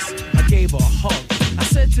kiss. I gave her a hug. I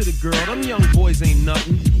said to the girl, them young boys ain't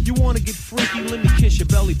nothing. You wanna get freaky? Let me kiss your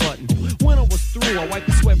belly button. When I was through, I wiped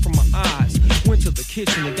the sweat from my eyes. Went to the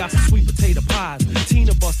kitchen and got some sweet potato pies.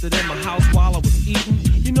 Tina busted in my house while I was eating.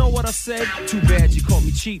 You know what I said? Too bad you caught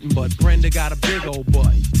me cheating, but Brenda got a big old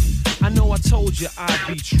butt. I know I told you I'd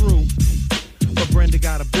be true, but Brenda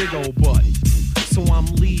got a big old butt, so I'm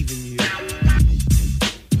leaving you.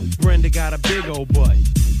 Brenda got a big old butt.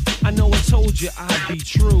 I know I told you I'd be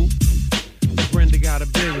true, but Brenda got a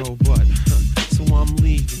big old butt, so I'm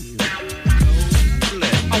leaving you.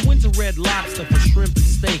 I went to Red Lobster for shrimp and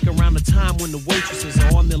steak around the time when the waitresses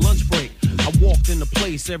are on their lunch break. I walked in the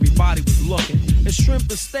place, everybody was looking, and shrimp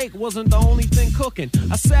and steak wasn't the only thing cooking.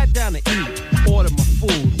 I sat down to eat, ordered my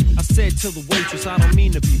food. I said to the waitress, I don't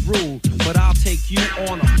mean to be rude, but I'll take you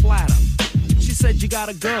on a platter. She said, you got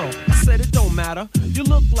a girl. I said, it don't matter. You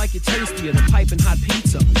look like you're tastier than piping hot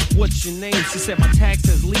pizza. What's your name? She said, my tag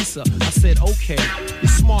says Lisa. I said, okay,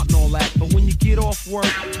 you're smart and all that, but when you get off work,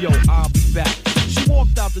 yo, I'll be back. She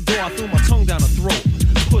walked out the door, I threw my tongue down her throat,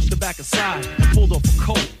 pushed her back aside and pulled off a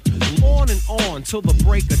coat. On and on till the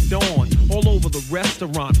break of dawn. All over the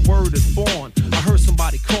restaurant, word is born. I heard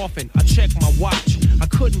somebody coughing, I checked my watch. I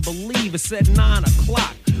couldn't believe it said 9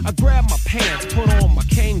 o'clock. I grabbed my pants, put on my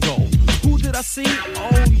Kango. Who did I see?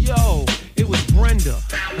 Oh, yo, it was Brenda.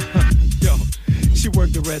 Yo, she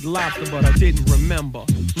worked at Red Lobster, but I didn't remember.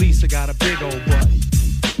 Lisa got a big old butt.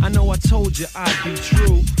 I know I told you I'd be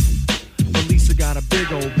true, but Lisa got a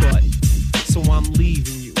big old butt, so I'm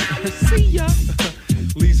leaving you. See ya.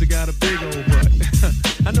 Lisa got a big old butt.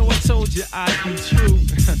 I know I told you I'd be true,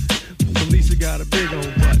 but Lisa got a big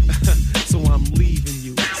old butt, so I'm leaving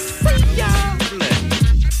you. See ya.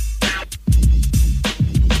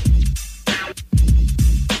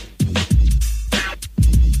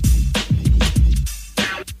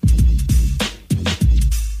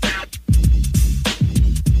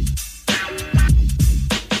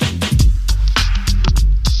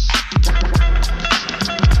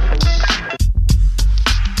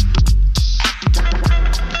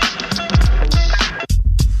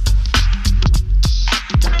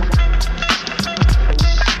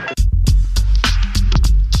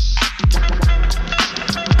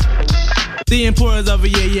 The employers of a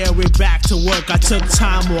year, yeah, we're back to work. I took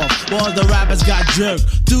time off, all the rappers got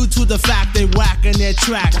jerked. Due to the fact they whacking their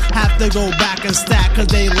track, have to go back and stack, cause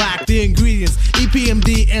they lack the ingredients,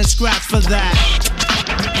 EPMD and scratch for that.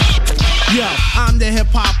 Yo, I'm the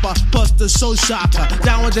hip-hopper, plus the show shocker.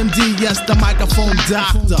 Down with MD, yes, the microphone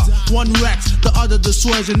doctor. One Rex, the other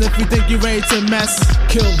destroys, and if you think you're ready to mess,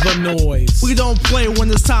 kill the noise. We don't play when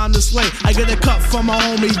it's time to slay. I get a cut from my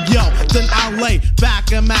homie, yo, then I lay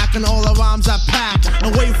back and mac and all the rhymes I pack,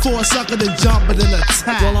 and wait for a sucker to jump and then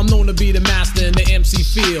attack. Well, I'm known to be the master in the MC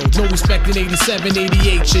field. No respect in 87,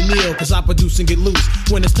 88, Chanel, cause I produce and get loose.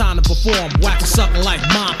 When it's time to perform, whack a sucker like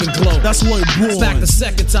Mop and Glow. That's what it born. Back the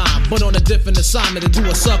second time, but on a different assignment to do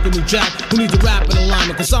a sucker new jack who needs a rap in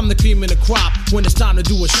alignment, cause I'm the cream in the crop when it's time to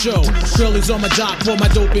do a show. Curly's on my job for my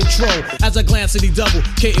dope intro. As I glance at the double,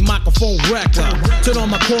 K microphone wrecker. Turn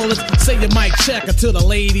on my callers, say your mic checker to the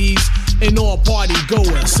ladies and all party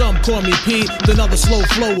goers. Some call me P, then others slow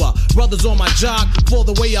flower. Brothers on my jock for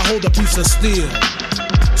the way I hold a piece of steel.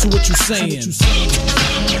 So what you saying?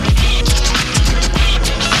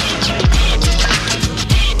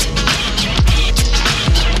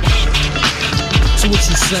 So what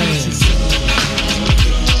you saying?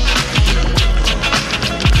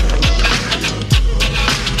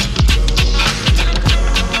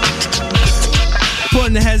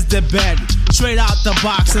 Putting the heads to bed. Straight out the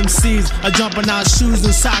box, MCs are jumping out shoes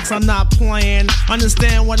and socks. I'm not playing.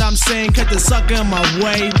 Understand what I'm saying? Cut the sucker in my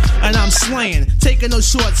way, and I'm slaying. Taking no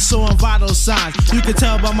shorts, showing vital signs. You can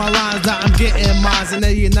tell by my lines that I'm getting mines in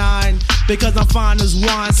 89. Because I'm fine as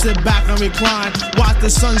wine. Sit back and recline. Watch the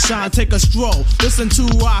sunshine, take a stroll. Listen to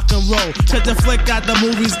rock and roll. Cut the flick at the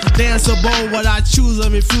movies, dance a bowl. What I choose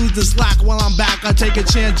and refuse to slack. While I'm back, I take a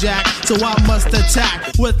chance, Jack. So I must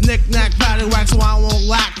attack with knick-knack, paddywhack, so I won't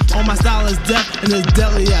lack. All my style is death and it's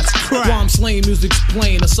deadly as crap. While I'm slaying, music's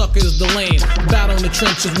plain, a sucker is the lane. Battle in the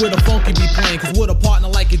trenches where the funky be playing. Cause with a partner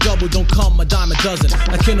like a double, don't come a dime a dozen.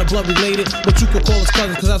 I kin of blood related, but you could call us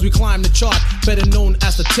cousins. Cause as we climb the chart, better known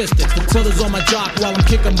as statistics. Brothers on my jock while I'm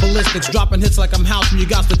kicking ballistics. Dropping hits like I'm house and you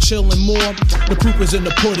got to chillin' more. The proof is in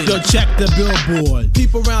the pudding. Yo, check the billboard.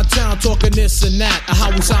 People around town talking this and that.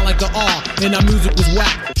 How we sound like an R and our music was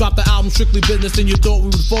whack. Drop the album Strictly Business and you thought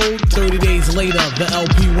we would fold. 30 days later, the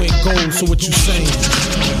LP went gold. So what you saying?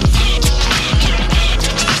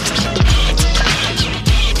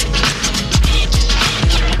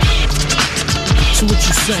 So what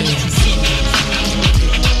you saying?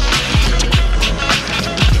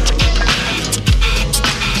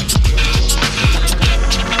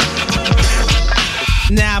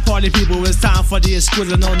 Now party people, it's time for the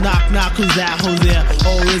exquisite. No knock knock, who's that, who's there?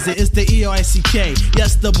 Oh, is it? It's the E-R-I-C-K.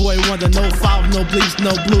 Yes, the boy wonder. No foul, no bleeps,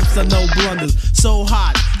 no bloops, and no blunders. So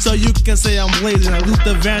hot, so you can say I'm blazing. And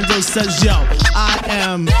Luther Vandross says, yo, I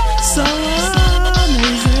am so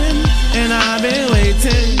amazing, and I've been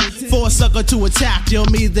waiting for a sucker to attack. Yo,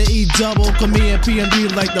 me the E-double, cause me and P&D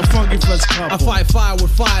like the funky first couple. I fight fire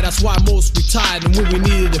with fire, that's why most retired. And when we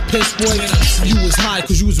needed a piss boy, you was high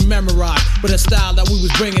cause you was memorized. But the style that we was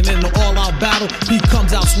bringing in the all-out battle, he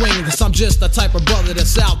comes out swinging. Cause I'm just the type of brother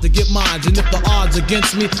that's out to get mines. And if the odds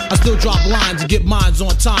against me, I still drop lines to get mines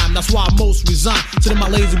on time. That's why most resign. Sit in my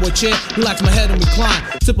lazy boy chair, relax my head and recline.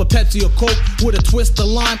 Sip a Pepsi or Coke with a twist of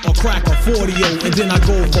lime, or crack a 40-o, and then I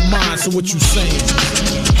go for mine. So what you saying?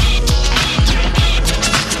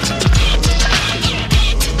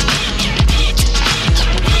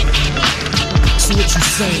 What you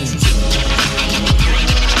saying?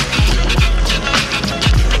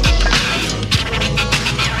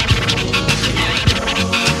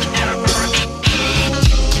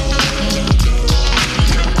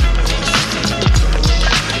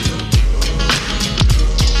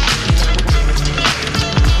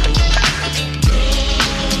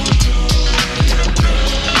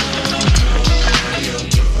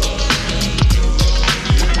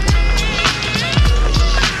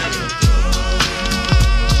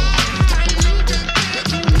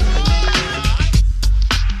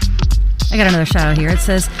 I got another shout out here. It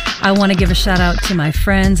says, I want to give a shout out to my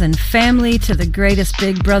friends and family, to the greatest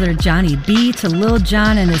big brother Johnny B, to Lil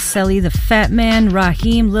Jon and his celly, the Fat Man,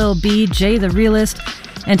 Raheem, Lil B, Jay the Realist,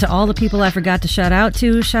 and to all the people I forgot to shout out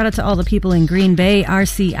to. Shout out to all the people in Green Bay,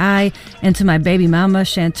 RCI, and to my baby mama,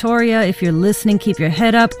 Shantoria. If you're listening, keep your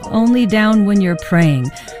head up, only down when you're praying.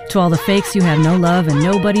 To all the fakes, you have no love and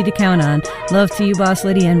nobody to count on. Love to you, boss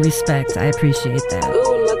lady, and respect. I appreciate that.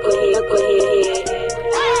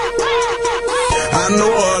 I I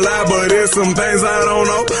know a lot, but there's some things I don't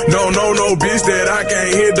know. Don't know no bitch that I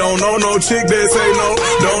can't hit. Don't know no chick that say no.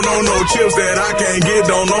 Don't know no chips that I can't get.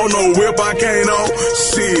 Don't know no whip I can't own.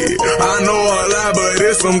 Shit, I know a lot, but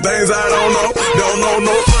there's some things I don't know. Don't know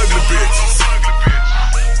no ugly bitches.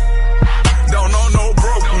 Don't know no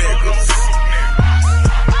broke niggas.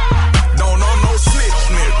 Don't know no snitch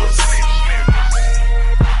niggas.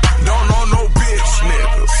 Don't know no bitch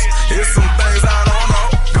niggas. It's some things I don't know.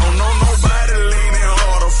 Don't know nobody leaning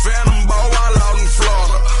harder. Phantom ball while out in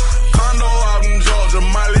Florida. Condo out in Georgia.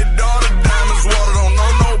 My little daughter diamonds water. Don't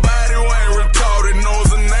know nobody who ain't retarded. Knows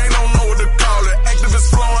a name, don't know what to call it. Activists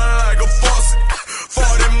flowing like a faucet.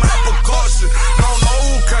 40 my precaution. Don't know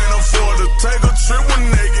who can't afford to take a trip when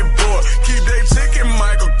they get bored. Keep they chicken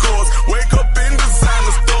Michael Kors. Wake up in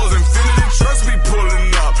designer stores. Infinity trucks be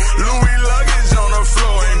pulling up. Louis luggage on the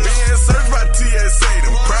floor. Ain't being searched by TSA.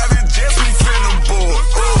 Them private jets we finna board.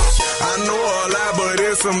 I know a lot, but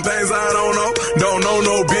there's some things I don't know. Don't know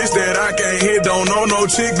no bitch that I can't hit. Don't know no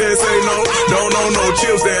chick that say no. Don't know no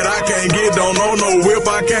chips that I can't get. Don't know no whip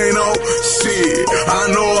I can't own. Shit, I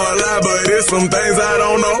know a lot, but there's some things I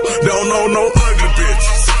don't know. Don't know no ugly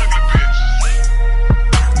bitches.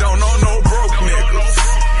 Don't know no broke niggas.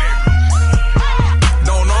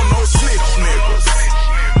 Don't know no snitch niggas.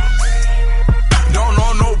 Don't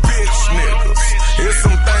know no bitch niggas. It's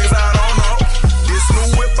some things I don't know. This new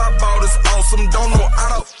whip I bought is awesome. Don't know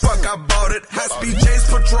how the fuck I bought it. High speed chase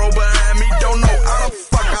patrol behind me. Don't know how the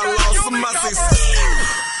fuck I lost some. I say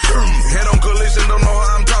head on collision. Don't know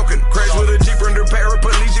how I'm talking. Crash with a Jeep under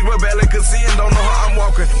paraplegic, but barely could see and don't know how I'm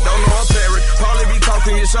walking. Don't know her parrot. Probably be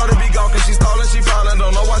talking. Your shorty be gawking. She stalling, she falling.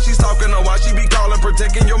 Don't know why she's talking or why she be calling.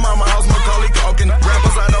 Protecting your mama house, Macaulay Culkin.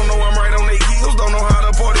 Rappers, I don't know, I'm right on their heels. Don't know how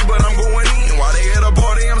to party, but I'm going in. While they at a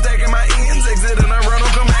party, I'm stacking my ends. Exit and I run,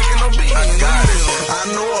 don't come back in no beans. I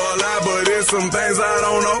know a lot, but there's some things I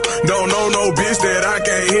don't know. Don't know no bitch that I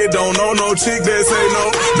can't hit. Don't know no chick that say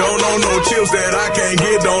no. Don't know no chips that I can't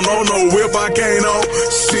get. Don't know no whip I can't own.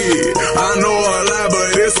 Shit, I know a lot,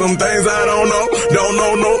 but there's some things I don't know. Don't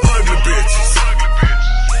know no ugly bitches.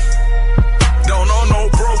 Don't know no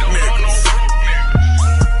broke niggas.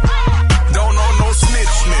 Don't know no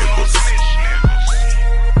snitch niggas.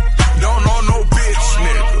 Don't know no bitch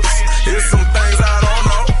niggas. It's some things I don't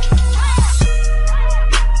know.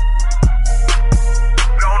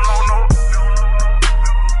 Don't know no.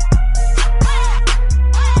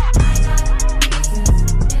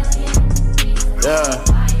 Yeah.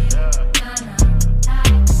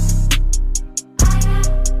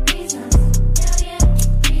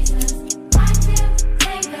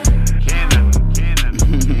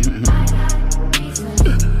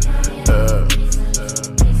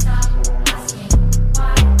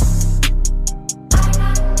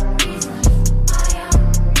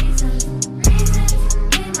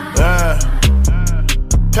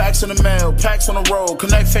 Packs in the mail, packs on the road.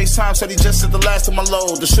 Connect FaceTime said he just said the last of my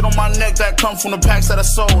load. The shit on my neck that come from the packs that I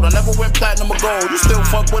sold. I never went platinum or gold. You still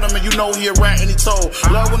fuck with him and you know he a rat and he told.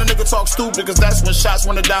 Love when a nigga talk stupid, cause that's when shots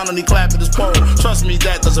went down and he clapped at his pole. Trust me,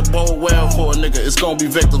 that doesn't bode well for a nigga. It's gonna be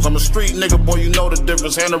victims. I'm a street nigga, boy, you know the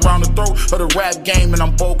difference. Hand around the throat of the rap game and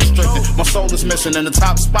I'm bold constricted. My soul is missing. In the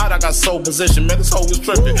top spot, I got soul position. Man, this hoe is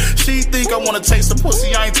tripping. She think I wanna taste the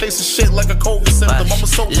pussy. I ain't tasting shit like a COVID symptom. I'm a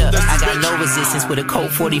soul. Look, I got no resistance with a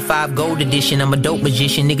Colt 45 gold edition. I'm a dope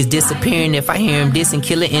magician. Niggas disappearing if I hear him dissing.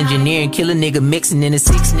 Killer engineering, killer nigga mixing. In the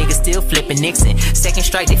 6 niggas still flipping Nixon. Second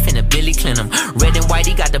strike, they finna Billy Clinton. Red and white,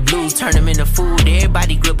 he got the blues, turn them into food.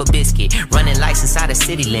 Everybody grip a biscuit. Running lights inside the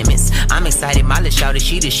city limits. I'm excited, my little shouted,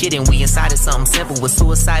 she the shit, and we inside of something simple with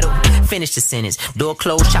suicidal. Finish the sentence. Door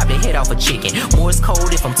closed, chop the head off a chicken. Morse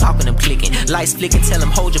code if I'm talking, I'm clicking. Lights flicking, tell him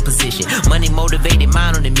hold your position. Money motivated,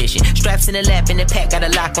 mind on the mission. Straps in the lap, in the pack, got a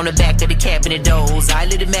lock on the back of the cabinet doors. I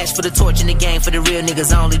lit a match for the torch in the game, for the real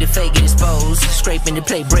niggas only, the fake get exposed. Scraping the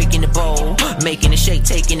plate, breaking the bowl, making the shake,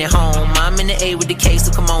 taking it home. I'm in the A with the K,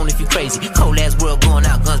 so come on if you crazy. Cold ass world going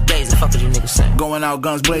out, guns blazing. Fuck what you niggas saying. Going out,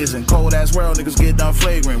 guns blazing. Cold ass world, niggas get done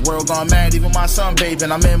flagrant. World gone mad, even my son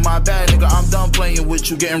vaping. I'm in my bag, nigga, I'm done playing with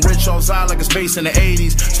you. Getting rich outside like it's based in the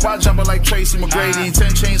 80s. Spot jumping like Tracy McGrady.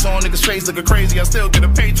 10 chains on, niggas face looking crazy. I still get a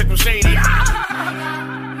paycheck from Shady.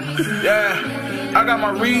 Yeah, I got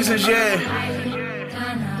my reasons, yeah.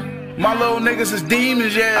 My little niggas is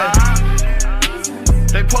demons, yeah.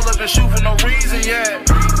 They pull up and shoot for no reason, yeah.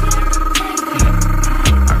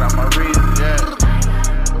 I got my reasons, yeah.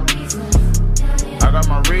 I got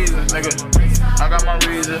my reasons, nigga. I got my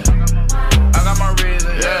reasons. I got my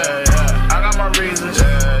reasons, yeah, yeah. I got my reasons,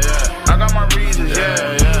 yeah, yeah. I got my reasons,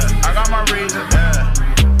 yeah, yeah. I got my reasons, yeah.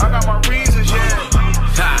 I got my reasons, yeah.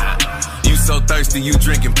 Ha! You so thirsty, you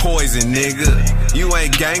drinking poison, nigga. You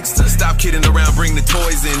ain't gangster. Stop kidding around, bring the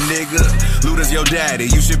toys in, nigga. Luda's your daddy.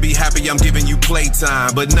 You should be happy I'm giving you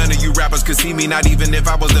playtime. But none of you rappers could see me, not even if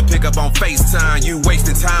I was to pick up on FaceTime. You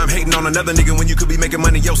wasting time hating on another nigga when you could be making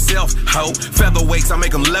money yourself, ho. Featherweights, I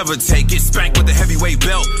make them levitate. Get spanked with the heavyweight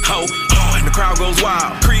belt, ho. Oh, and the crowd goes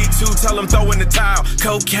wild. Creed 2, tell them throw in the towel.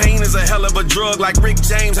 Cocaine is a hell of a drug, like Rick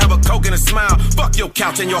James, have a coke and a smile. Fuck your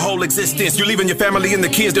couch and your whole existence. You're leaving your family and the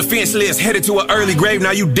kids defenseless. Headed to an early grave,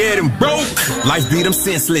 now you dead and broke. Life beat them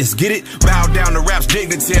senseless, get it? Bow down to rap's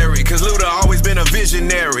dignitary, cause Luda always been a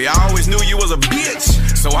visionary. I always knew you was a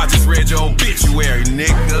bitch, so I just read your obituary,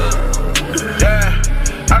 nigga. Yeah,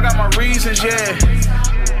 I got my reasons, yeah.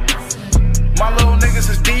 My little niggas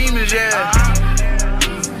is demons, yeah.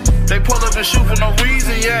 They pull up and shoot for no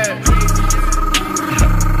reason, yeah.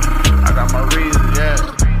 I got my reasons, yeah.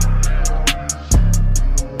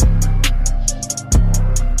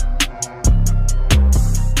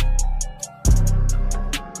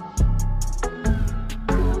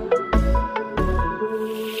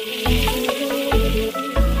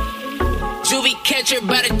 Juvie catcher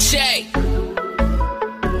by the check.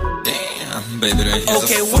 Damn, baby, that is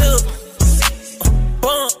okay, Will.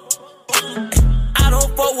 Bump. I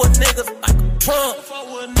don't fuck with niggas like Trump.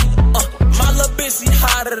 My little bitch, she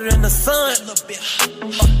hotter than the sun.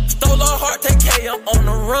 Stole her heart, take care, I'm on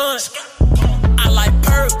the run. I like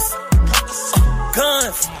perks,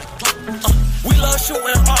 guns. We love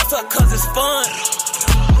shooting off up cause it's fun.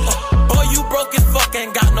 Boy, you broke as fuck,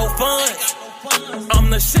 ain't got no fun. I'm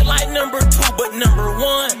the shit like number 2, but number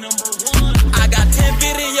 1. I got 10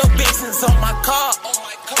 video bitches on my car.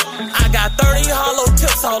 I got 30 hollow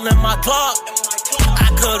tips all in my clock.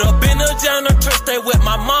 I could've been a janitor, stay with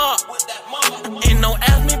my mom. Ain't no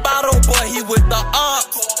ask me about old boy, he with the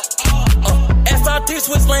ops. SRT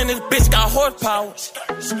Swiss lane, this bitch got horsepower.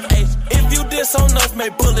 Ay, if you diss on us,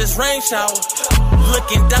 make bullets rain shower.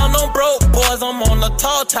 Looking down on broke boys, I'm on the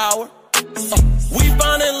tall tower. We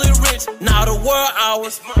finally rich, now the world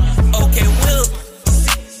ours. Okay, Will.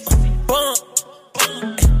 Bump.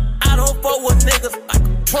 I don't fuck with niggas like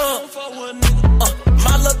Trump.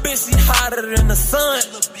 My little bitch, she hotter than the sun.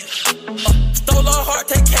 Stole her heart,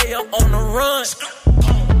 take care, I'm on the run.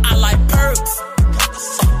 I like perks,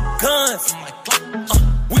 guns.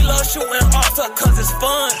 We love shooting off up cause it's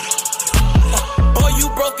fun. Boy, you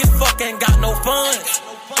broke as fuck, ain't got no fun.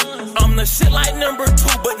 I'm the shit like number 2,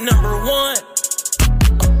 but number 1.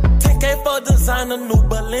 10K for designer, new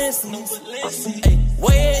Balenciaga. Ay,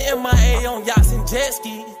 way in MIA on yachts and jet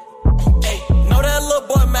skis. Ay, know that little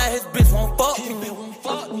boy mad, his bitch won't fuck me.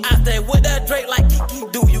 I stay with that Drake like Kiki,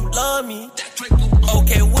 do you love me?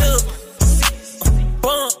 Okay, Will.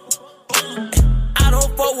 Bump. I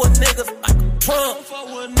don't fuck with niggas like Trump.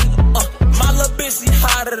 My little bitch, she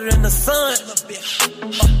hotter than the sun.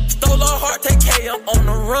 Stole her heart, take care, I'm on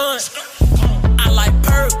the run. I like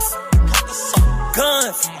perks,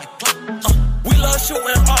 guns. We love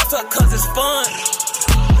shooting off up cause it's fun.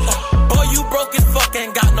 Boy, you broke as fuck,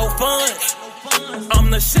 ain't got no fun. I'm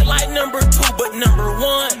the shit like number 2, but number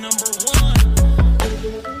 1.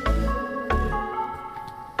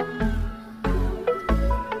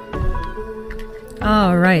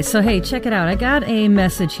 All right, so hey, check it out. I got a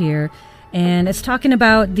message here, and it's talking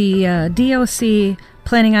about the DOC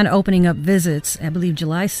planning on opening up visits, I believe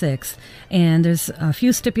July 6th, and there's a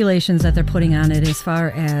few stipulations that they're putting on it as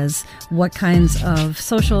far as what kinds of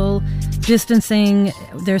social distancing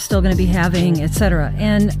they're still going to be having, etc.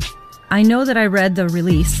 And I know that I read the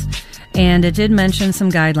release, and it did mention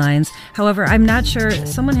some guidelines. However, I'm not sure.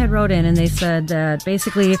 Someone had wrote in, and they said that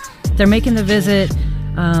basically they're making the visit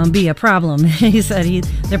be a problem. He said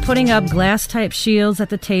they're putting up glass-type shields at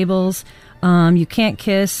the tables. You can't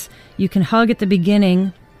kiss. You can hug at the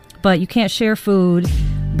beginning, but you can't share food.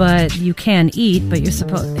 But you can eat. But you're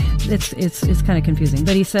supposed. It's kind of confusing.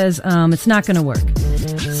 But he says it's not going to work.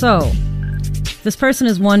 So this person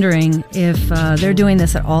is wondering if they're doing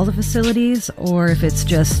this at all the facilities, or if it's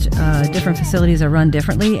just different facilities are run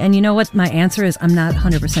differently. And you know what? My answer is I'm not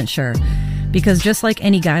 100% sure. Because just like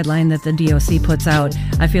any guideline that the DOC puts out,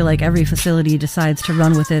 I feel like every facility decides to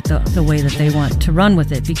run with it the way that they want to run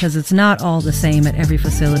with it, because it's not all the same at every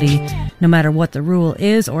facility, no matter what the rule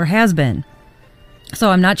is or has been. So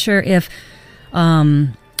I'm not sure if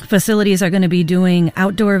facilities are going to be doing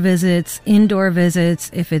outdoor visits, indoor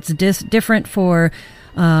visits, if it's different for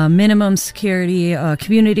minimum security,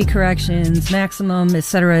 community corrections, maximum,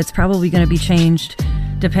 etc. It's probably going to be changed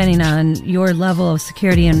depending on your level of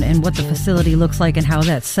security and what the facility looks like and how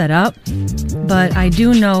that's set up. But I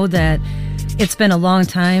do know that it's been a long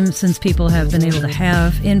time since people have been able to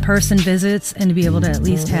have in-person visits and to be able to at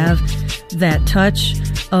least have that touch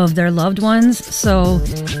of their loved ones. So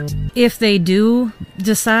if they do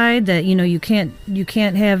decide that, you know, you can't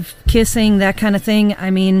have kissing, that kind of thing,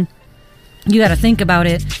 I mean, you got to think about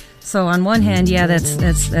it. So on one hand, yeah,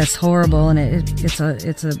 that's horrible, and it's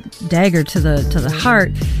a dagger to the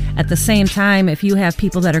heart. At the same time, if you have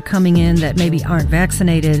people that are coming in that maybe aren't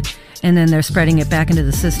vaccinated, and then they're spreading it back into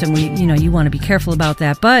the system, you want to be careful about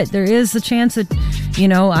that. But there is a chance that, you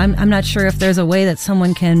know, I'm not sure if there's a way that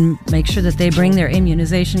someone can make sure that they bring their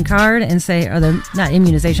immunization card and say, or the not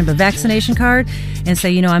immunization but vaccination card, and say,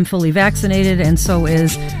 you know, I'm fully vaccinated, and so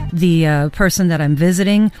is the person that I'm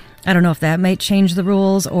visiting. I don't know if that might change the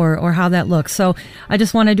rules or how that looks. So I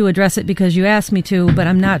just wanted to address it because you asked me to, but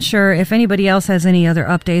I'm not sure if anybody else has any other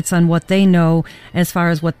updates on what they know as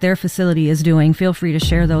far as what their facility is doing. Feel free to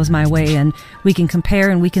share those my way, and we can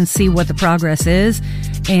compare and we can see what the progress is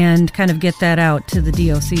and kind of get that out to the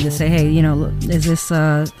DOC to say, hey, you know, is this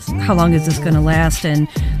how long is this going to last, and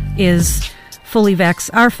is fully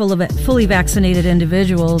vaccinated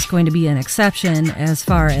individuals going to be an exception as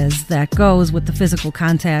far as that goes with the physical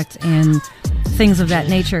contact and things of that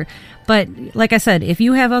nature. But like I said, if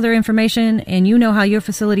you have other information and you know how your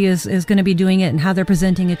facility is going to be doing it and how they're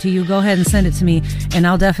presenting it to you, go ahead and send it to me, and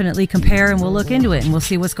I'll definitely compare, and we'll look into it and we'll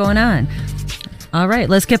see what's going on. All right,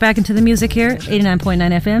 let's get back into the music here. 89.9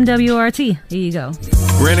 FM, WRT. Here you go.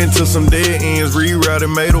 Ran into some dead ends,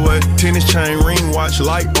 rerouted, made away. Tennis chain, ring watch,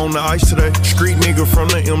 light on the ice today. Street nigga from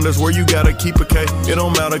the M, that's where you gotta keep a K. It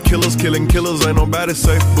don't matter, killers killing killers, ain't nobody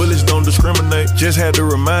safe. Bullets don't discriminate, just had to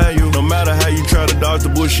remind you. No matter how you try to dodge the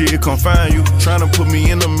bullshit, it confine you. Tryna put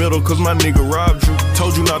me in the middle, cause my nigga robbed you.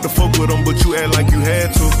 Told you not to fuck with him, but you act like you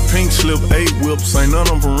had to. Pink slip, 8 whips, ain't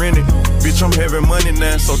none of them rented. Bitch, I'm having money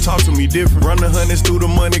now, so talk to me different. Run the hundreds through the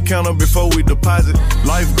money counter before we deposit.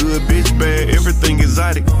 Life good, bitch bad, everything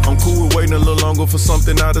exotic. I'm cool with waiting a little longer for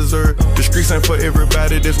something I deserve. The streets ain't for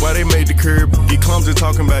everybody, that's why they made the curb. He clumsy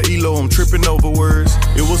talking about ELO, I'm tripping over words.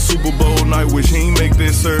 It was Super Bowl night, wish he ain't make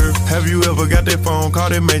this serve. Have you ever got that phone call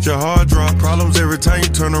that made your heart drop? Problems every time you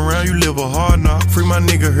turn around, you live a hard knock. Free my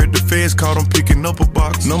nigga, heard the feds caught him picking up a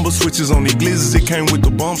box. Number switches on these glizzes, it came with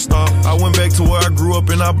the bump stop. I went back to where I grew up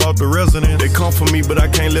and I bought the residence. They come for me, but I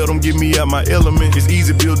can't let them get me out my element. It's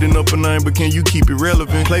easy building up a name, but can you keep it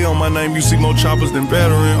relevant? Play on my name, you see more choppers than veteran.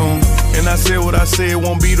 And I said what I said,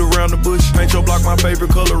 won't beat around the bush. Paint your block my favorite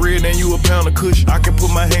color, red, and you a pound of kush. I can put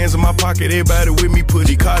my hands in my pocket, everybody with me push.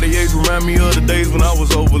 Cartiers remind me of the days when I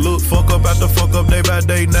was overlooked. Fuck up after fuck up, day by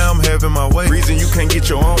day, now I'm having my way. Reason you can't get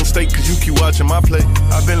your own steak, cause you keep watching my play.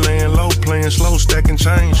 I've been laying low, playing slow, stacking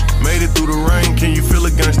change. Made it through the rain, can you feel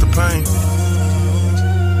against the pain?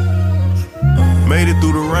 Made it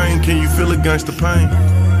through the rain, can you feel against the pain?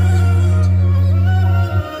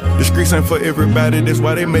 The streets ain't for everybody, that's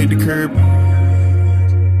why they made the curb.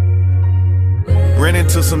 Ran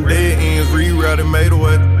into some dead ends, rerouted, made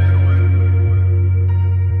away.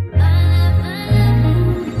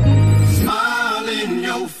 Smile in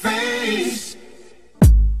your face.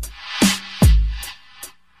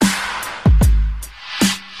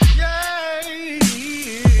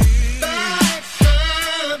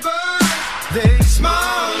 They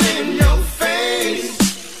smile in your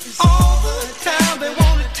face. All the time they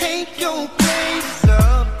wanna take your place.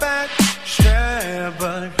 The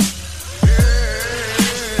backstabber.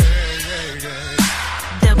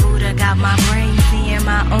 The Buddha got my brain seeing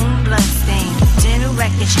my own bloodstain. Dental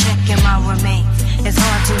records checking my remains. It's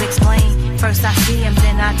hard to explain. First I see them,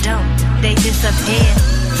 then I don't. They disappear.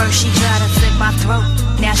 First she tried to slit my throat.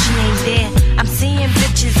 Now she ain't there. I'm seeing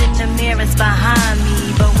bitches in the mirrors behind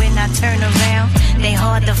me, but when I turn around, they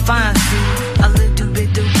hard to find. See, a little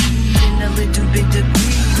bit of weed and a little bit of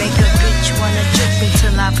greed make a bitch wanna drip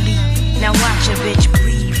until I bleed. Now watch a bitch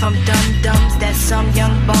bleed from dum-dums that some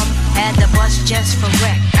young bum had to bust just for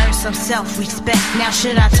wreck. Earn some self-respect. Now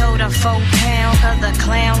should I told her 4 pound? Cause the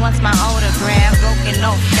clown wants my autograph. Broken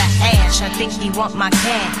off the hash, I think he want my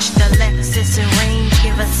cash. The Lexus and range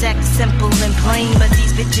give a sex simple and plain. But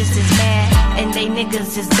these bitches is mad and they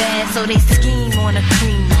niggas is bad, so they scheme on a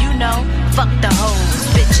cream. You know, fuck the hoes.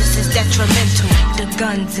 Bitches is detrimental. The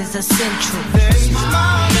guns is essential. They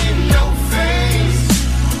smile in your face.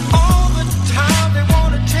 All the time they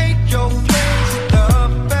wanna take your place. The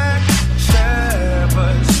backstabbers.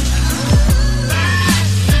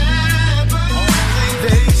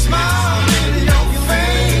 They smile in your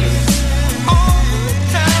face. All the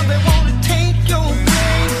time they wanna take your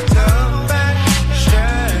place. The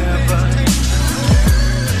backstabbers.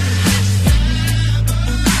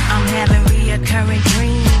 I'm having reoccurring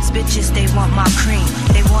dreams. Bitches, they want my cream.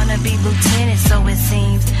 They wanna be lieutenants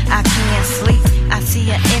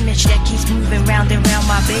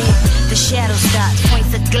my bed. The shadow stops,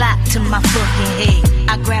 points a Glock to my fucking head.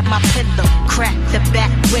 I grab my pillow, crack the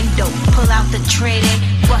back window, pull out the tray, they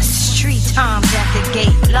bust 3 times at the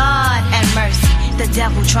gate. Lord have mercy, the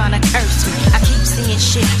devil tryna curse me. I keep seeing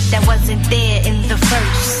shit that wasn't there in the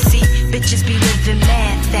first. See, bitches be living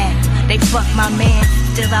mad that they fuck my man,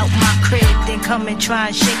 still out my crib, then come and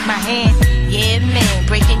try and shake my hand. Yeah, man,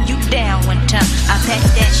 breaking you down one time. I pack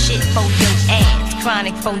that shit for your ass,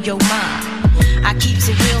 chronic for your mind. I keeps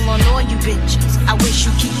it real on all you bitches. I wish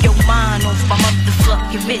you keep your mind off my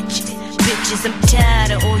motherfucking bitches. Bitches, I'm tired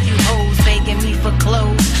of all you hoes begging me for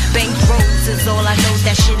clothes. Bank rolls is all I know,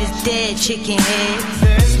 that shit is dead, chicken heads.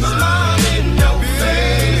 There's a smile in your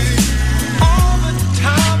face. All the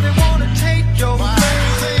time they wanna take your place.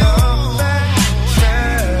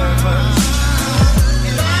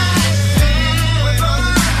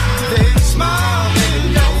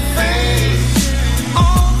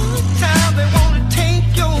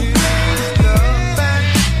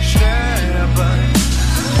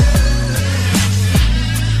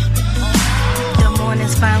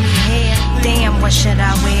 Finally here, damn, what should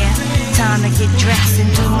I wear? Time to get dressed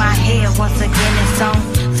and do my hair. Once again it's on,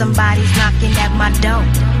 somebody's knocking at my door.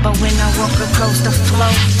 But when I walk across the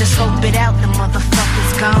floor to scope it out, the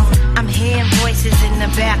motherfucker's gone. I'm hearing voices in the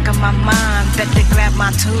back of my mind. Better grab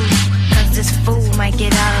my tools, cause this fool might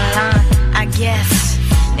get out of line. I guess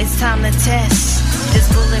it's time to test this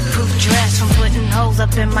bulletproof dress from putting holes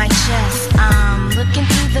up in my chest. I'm looking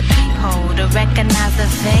through the peephole to recognize the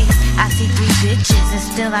face. I see 3 bitches and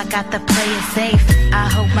still I got to play it safe. I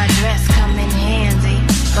hope my dress come in handy,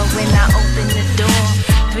 but when I open the door,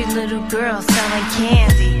 3 little girls selling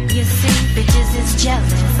candy. You see, bitches is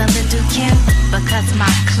jealous of little Kim, because my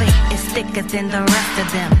clique is thicker than the rest of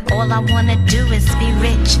them. All I wanna do is be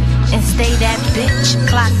rich and stay that bitch.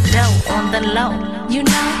 Clock dough on the low, you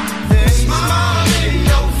know. There's a smile in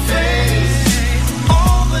your face.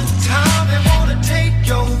 All the time they wanna take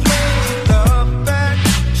your place. The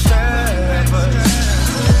backstabbers.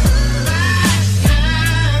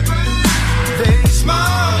 They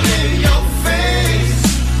smile in your face.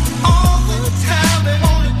 All the time they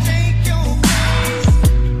wanna take your place.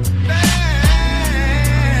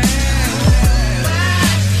 Backstabbers.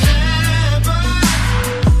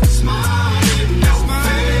 Smile in your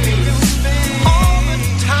face. All the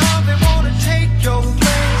time they wanna take your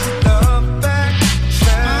place. The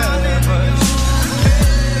backstabbers.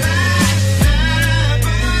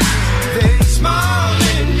 They smile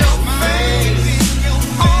in your face.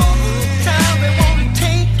 All the time they wanna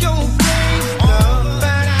take your place. The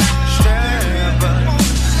backstabbers.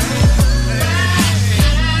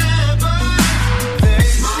 They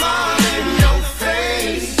smile in your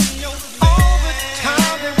face. All the time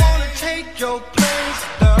they wanna take your place.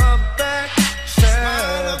 The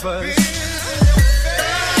backstabbers.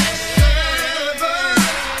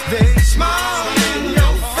 They smile in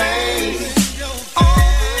your face. All the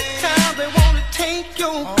time they wanna take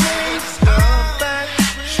your place. The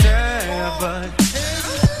backstabbers.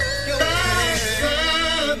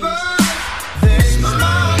 They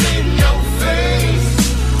smile in your face.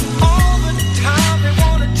 All the time they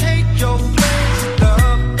wanna take your place. The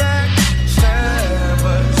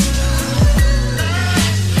backstabbers.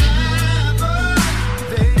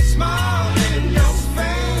 They smile in your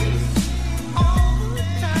face. All the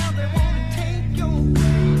time they wanna take your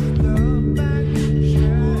place. The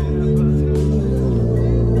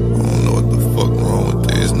I don't know what the fuck wrong with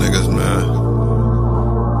these niggas, man.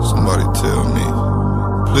 Somebody tell me.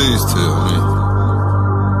 Please tell me.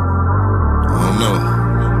 I don't know.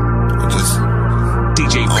 I just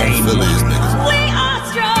DJ I don't feel these niggas. We are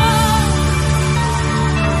strong.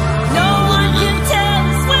 No one can tell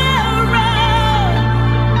us we're wrong.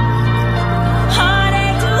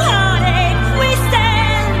 Heartache to heartache, we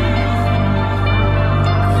stand.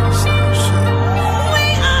 We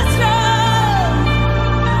are strong.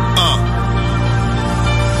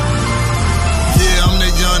 Yeah, I'm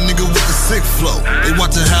that young nigga with the sick flow. They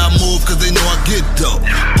watching how I move cause they know I get dope.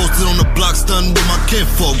 Posted on the block, stunning with my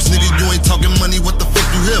kinfolks. Nigga, you ain't talking money, what the fuck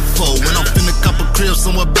you here for? When I'm finna cop a crib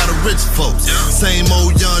somewhere by the rich folks. Same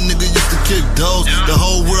old young nigga used to kick those. The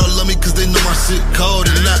whole world love me cause they know my shit cold.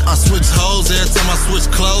 And that I switch hoes every time I switch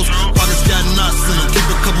clothes. Pockets got knots in them, keep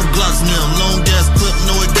a couple Glocks in them. Long gas clip,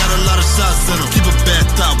 know it got a lot of shots in them. Keep a bad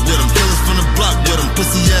thought with them, killers from the block with them.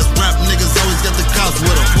 Pussy ass rap niggas always got the cops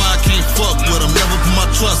with them. Why I can't fuck with them, never put my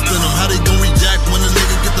trust in them. How they gon' react when a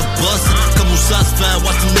nigga get the bust? Couple shots fired,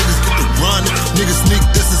 watch the niggas get the run. Niggas sneak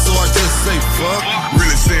distance, so I just say fuck.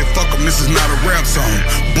 Really said fuck 'em, this is not a rap song.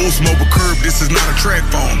 Bull smoke a curb, this is not a track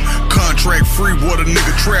phone. contract free, what a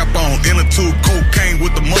nigga trap on. Inner tube cocaine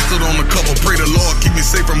with the mustard on the cover. Pray the Lord keep me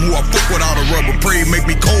safe from who I fuck without a rubber. Pray make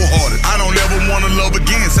me cold-hearted. I don't ever wanna love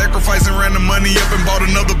again. Sacrificing ran the money up and bought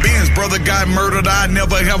another Benz. Brother got murdered, I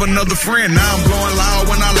never have another friend. Now I'm blowing loud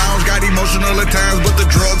when I lounge. Got emotional at times, but the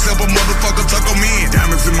drugs help a motherfucker tuck them in.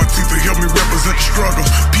 Diamonds in my teeth to help me represent the struggle.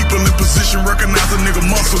 People in position recognize a nigga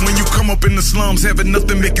muscle. When you come up in the slums, having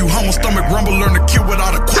nothing make you humble. Stomach rumble, learn to kill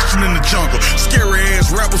without a question in the jungle. Scary ass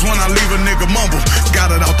rappers when I leave a nigga mumble.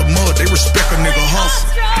 Got it out the mud, they respect a nigga hustle.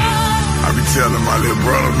 I be telling my little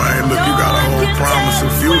brother, man, look, you got a whole promise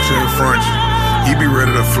and future in front of you. He be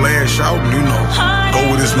ready to flash out and, you know, go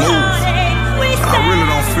with his move. I really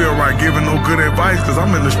don't feel right giving no good advice, cause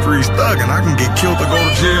I'm in the streets thugging. I can get killed or go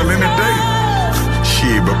to jail any day.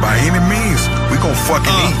 Shit, but by any means, we gon' fucking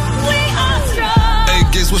eat. Hey,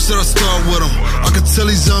 guess what should I start with them? I can tell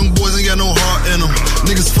these young boys ain't got no heart in them.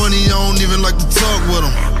 Niggas funny, I don't even like to talk with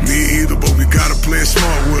them. Me either, but we gotta play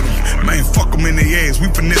smart with them. Man, fuck them in the ass, we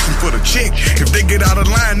finessing for the check. If they get out of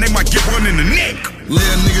line, they might get one in the neck. Lay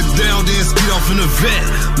a nigga down, then speed off in the vet.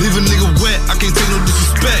 Leave a nigga wet, I can't take no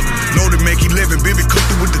disrespect. Know to make 11, baby, come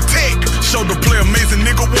through with the tech. Show the play amazing,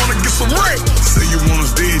 nigga wanna get some wreck. Say you want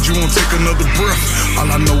us dead, you won't take another breath. All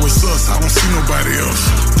I know is us, I don't see nobody else.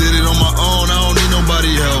 Did it on my own, I don't need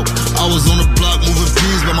nobody help. I was on the block moving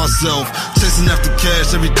peas by myself. Chasing after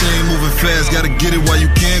cash, everything moving fast. Gotta get it while you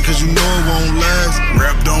can, cause you know it won't last.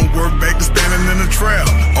 Rap don't work, back to standing in the trap.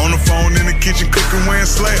 On the phone in the kitchen cooking, wearing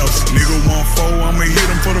slabs. Nigga want 4, I'ma hit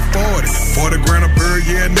him for the 40. 40 grand a bird,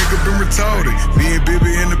 yeah, nigga been retarded. Me and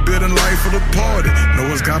Bibby in the building, life of the party. Know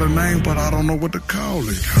it's got a name, but I don't know what to call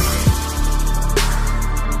it.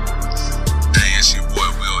 Hey, it's your boy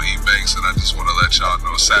Will E. Banks, and I just want to let y'all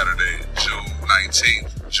know Saturday, June 19th,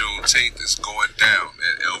 Juneteenth is going down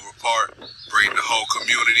at Elver Park. Bring the whole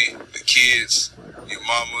community, the kids, your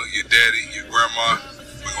mama, your daddy, your grandma.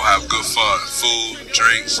 We're gonna have good fun. Food,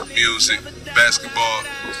 drinks, music, basketball,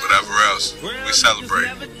 whatever else. We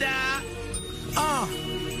celebrate.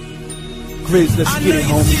 Grizz, let's get it,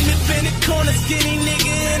 homie. Independent corner, skinny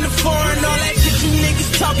nigga in the foreign. All that shit you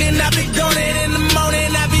niggas talking, I be doing it in the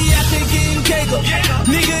morning. I be out there getting cake up.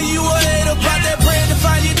 Nigga, you a hater about that bread to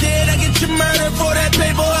find you dead. I get you murdered for that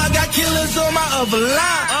paper. I got killers on my other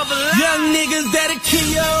line. Young niggas that'll kill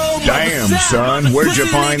your old Damn, son, where'd you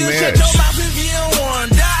find this?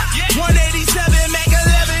 187 Mac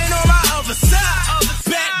 11 on my other side.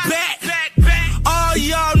 Back. All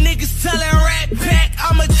y'all niggas telling rat pack.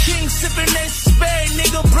 I'm a king sipping that spade,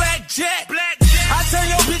 nigga, blackjack. I turn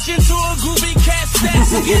your bitch into a goofy cat stack.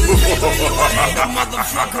 So get the paper, you a hater,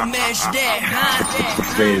 motherfucker, mash that.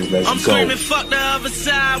 I'm screaming fuck the other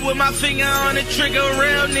side with my finger on the trigger.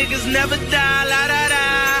 Real niggas never die, la da da.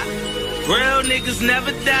 Real niggas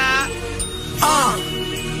never die.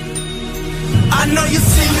 I know you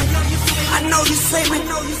see me. I know you see me.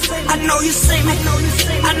 I know you see me.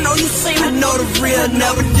 I know you see me. I know the real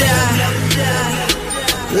never die.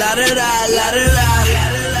 La da da, la da da.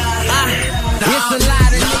 It's a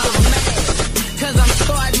lot of niggas mad, cause I'm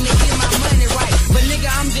starting to get my money right. But nigga,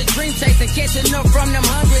 I'm just dream chasing, catching up from them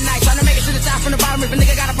hungry nights. Trying to make it to the top from the bottom. If a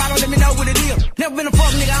nigga got a problem, let me know what it is. Never been a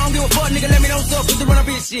fuck nigga, I don't give a fuck nigga, let me know what's up, put the run up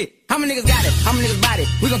in shit. How many niggas got it? How many niggas bought it?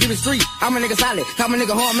 We gon' keep it street. How many niggas solid? How many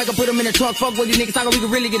niggas hard? Make 'em put them in the trunk. Fuck what these niggas talking, we can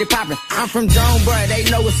really get it poppin'. I'm from Jonesboro, they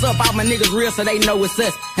know what's up. All my niggas real, so they know what's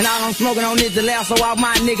us. And all I'm smoking on is the loud, so all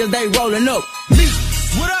my niggas, they rollin' up. Me.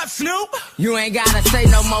 What up, Snoop? You ain't gotta say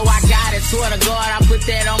no more, I got it. Swear to God, I put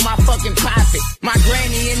that on my fucking pocket. My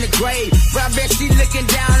granny in the grave, but I bet she looking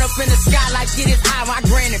down up in the sky like it is high. My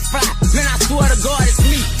granny fly. Man, I swear to God, it's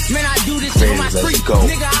me. Man, I do this shit on my street.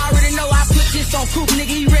 Nigga, I already know I put this on Coop.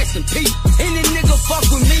 Nigga, he rest in peace. Any nigga fuck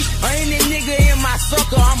with me, or any nigga in my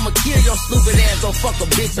circle, I'ma kill your stupid ass. Go fuck a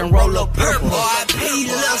bitch and roll up purple.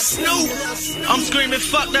 R.I.P. Lil Snoop. I'm screaming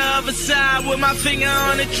fuck the other side with my finger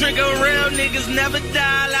on the trigger. Real niggas never die.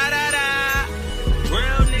 La da da.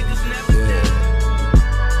 Real niggas never die.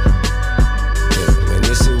 Yeah, man,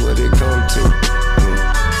 this is what it come to.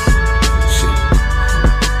 Shit.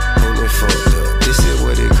 Ain't been fucked up. This is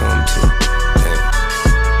what it come to.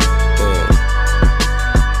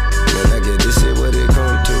 Man, I get this is what it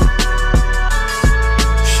come to.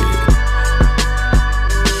 Shit.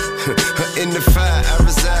 In the fire, I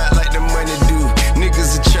reside like the money do.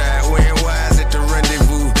 Niggas are try wearing wise at the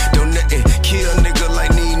rendezvous. Don't nothing kill nigga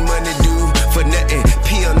like need money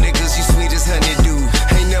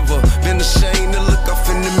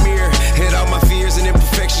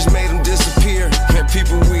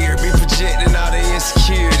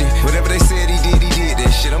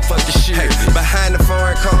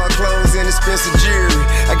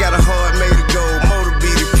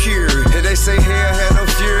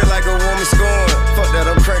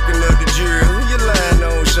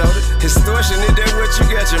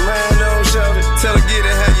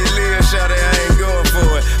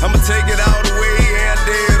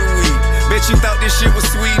you thought this shit was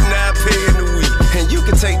sweet and I pay in a week. And you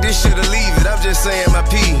can take this shit or leave it, I'm just saying my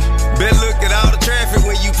P. Better look at all the traffic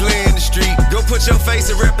when you play in the street. Go put your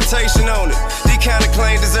face and reputation on it. These kind of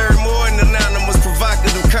claims deserve more than anonymous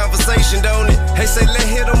provocative conversation, don't it? Hey, say let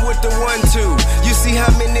hit them with the 1-2. You see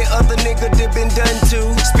how many other niggas did been done to?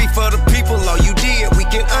 Speak for the people, all you did we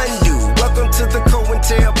can undo. Welcome to the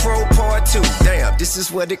COINTELPRO Part 2. Damn, this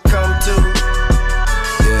is what it come to.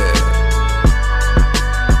 Yeah.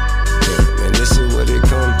 Yeah, man, this is what it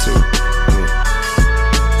come to.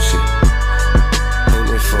 Shit. Ain't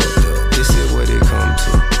it fucked up? This is what it come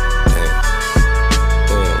to. Damn.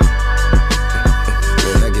 Damn.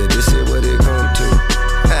 Man, I get this is what it come to.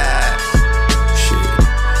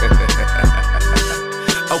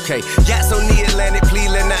 Okay, yachts on the Atlantic, please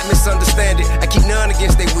let not misunderstand it. I keep none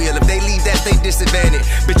against they will, if they leave that they disadvantage.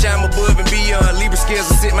 Bitch, I'm above and beyond, Libra scales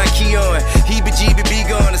will sit my key on. Heebie-jeebie be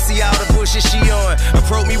gone to see all the bullshit she on.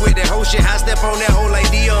 Approach me with that whole shit, I step on that hoe like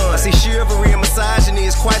Dion. I see chivalry and misogyny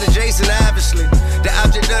is quite adjacent, obviously. The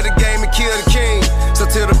object of the game and kill the king. So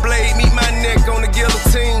till the blade meet my neck on the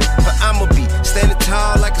guillotine, I'ma be standing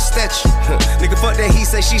tall like a statue. Nigga, fuck that he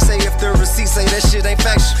say, she say, if the receipt say that shit ain't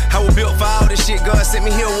factual. I was built for all this shit, God sent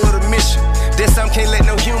me here with a mission. That something can't let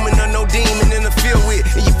no human or no demon interfere with.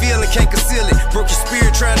 And you feel it, can't conceal it. Broke your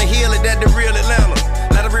spirit trying to heal it, that the real Atlanta.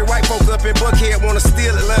 Lot of real white folk up in Buckhead wanna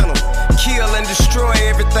steal Atlanta. Kill and destroy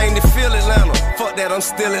everything that feel Atlanta. Fuck that, I'm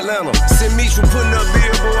still Atlanta. St. Meech was putting up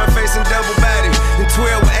billboard facing double body. And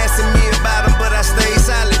 12 were asking me about them, but I stayed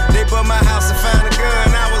silent. They bought my house and found a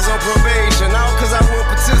gun, I was on probation. All cause I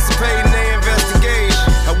wouldn't participate in their investigation.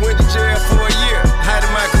 I went to jail for a year, height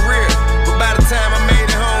of my career. But by the time I made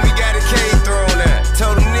it home, he got a cage thrown out.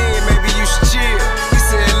 Told him then, maybe you should chill. He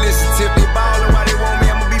said, listen, Tip, they ballin' while they want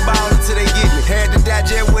me, I'ma be ballin' till they get me. Had to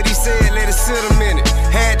digest what he said, let it sit a minute.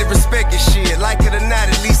 Had to respect his shit, like it or not,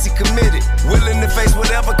 at least he committed. Willing to face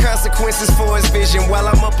whatever consequences for his vision. While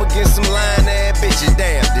I'm up against some lying-ass bitches.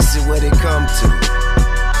 Damn, this is what it come to.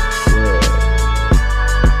 Yeah.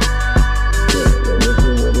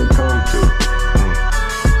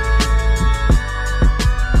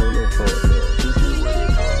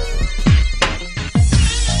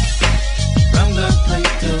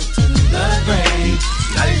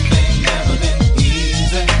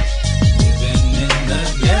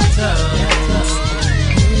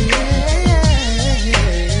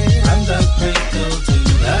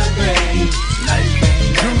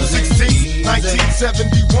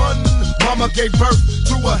 Mama gave birth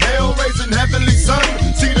to a hell-raising heavenly son.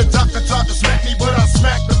 See the doctor tried to smack me, but I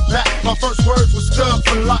smacked him back. My first words was stuck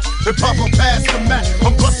for life, and Papa passed the mat.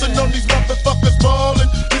 I'm busting on these motherfuckers ballin'.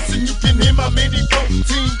 Listen, you can hear my mini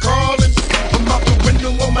team calling. I'm out the window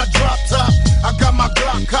on my drop top. I got my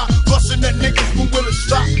Glock hot, busting at niggas, when will it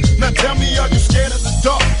stop? Now tell me, are you scared of the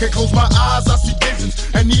dark? Can't close my eyes, I see visions.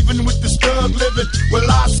 And even with this thug living, will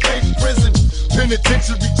I stay in prison?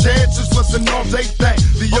 Penitentiary chances was an all-day thing.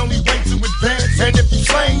 The only way to advance. And if you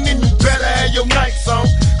slang, then you better have your nights on.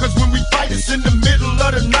 Cause when we fight, it's in the middle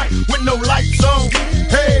of the night with no lights on.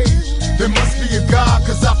 Hey, there must be a God,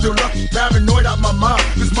 cause I feel lucky, paranoid out my mind.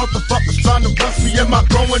 This motherfucker's trying to bust me, am I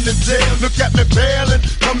going to jail? Look at me bailing,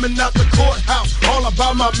 coming out the courthouse, all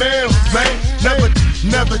about my mail, man.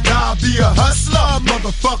 Never die, be a hustler,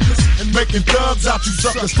 motherfuckers. And making thugs out you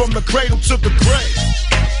suckers from the cradle to the grave.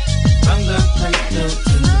 From the cradle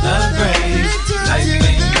to the grave, life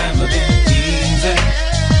ain't never been easy.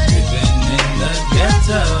 Living in the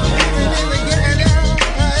ghetto.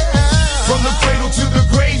 From the cradle to the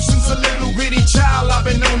grave, since a little bitty child, I've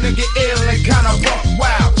been known to get ill and kinda rock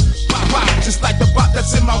wild. Wow, just like the bot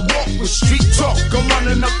that's in my walk with street talk. I'm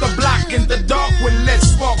running up the block in the dark with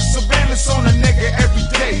let's walk. Surveillance on a nigga every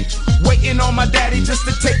day. Waiting on my daddy just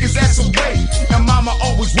to take his ass away. And mama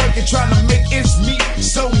always working, trying to make ends meet.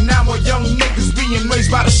 So now a young niggas being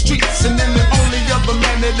raised by the streets. And then the only other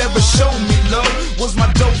man that ever showed me love was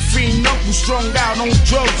my dope fiend uncle, strung out on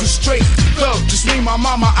drugs and straight thug. Just me and my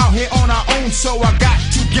mama out here on our own, so I got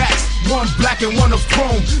two gats, one black and one of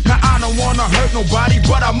chrome. Now I don't wanna hurt nobody,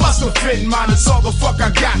 but I must offend mine. It's all the fuck I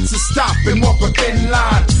got to stop and walk a thin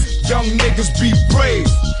line. Young niggas be brave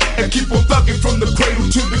and keep on thugging from the cradle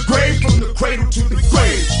to the grave, from the cradle to the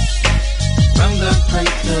grave. From the cradle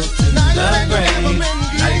to the grave,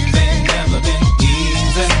 life ain't never been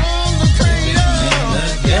easy. Living in the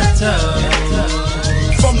ghetto.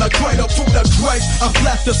 From the cradle to the grave, I'm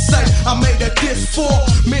left to say I made a diss for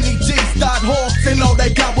many G's died hard, and all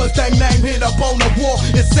they got was their name hit up on the wall.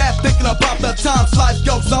 It's sad thinking thinking about the times life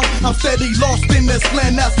goes on. I'm steady lost in this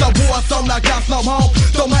land, that's a war zone. I got no home,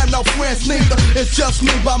 don't have no friends neither. It's just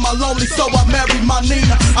me by my lonely, so I married my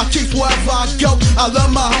Nina. I keep wherever I go, I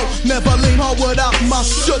love my home. Never leave home without my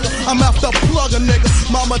sugar. I'm after plug a nigga.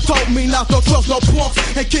 Mama told me not to trust no punks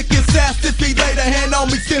and kick his ass if he laid a hand on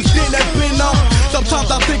me. Since then it's been on.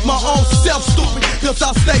 Sometimes I think my own self stupid, cause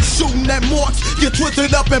I stay shooting at marks, get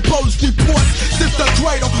twisted up in police reports. Since the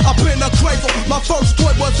cradle, I've been a cradle. My first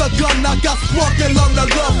toy was a gun, I got sprung and learned to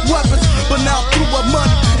love weapons. But now through a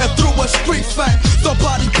money and through a street fame,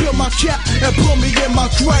 somebody peel my cap and put me in my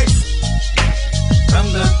grave.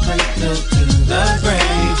 From the cradle to the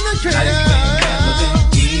grave, life ain't never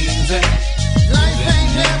been easy. Life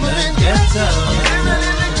ain't never been ghetto.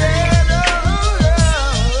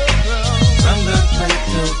 From the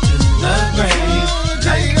cradle to the grave,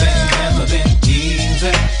 life ain't never been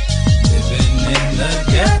easy. Living in the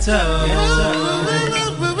ghetto.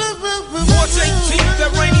 March 18th,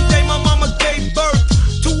 that rainy day, my mama gave birth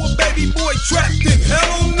to a baby boy trapped in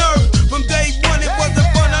hell on earth. From day one, it wasn't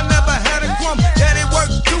fun, I never had a crumb. Daddy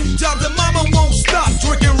worked 2 jobs and mama won't stop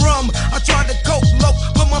drinking rum. I tried to cope low,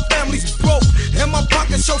 but my family's broke. And my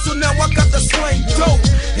pockets show, so now I got the slang dope.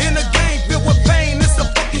 In a game filled with pain, it's a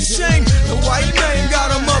fucking shame. The white man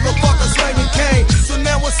got a motherfucker slanging cane. So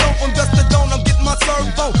now it's on from dusk to dawn, I'm getting my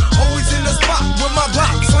servo. Always in the spot with my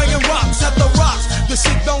block, slinging rocks at the rocks. The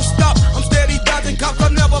shit don't stop, I'm steady dodging cops, I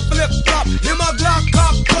never flip-flop. In my Glock,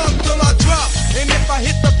 cop, pump till I drop. And if I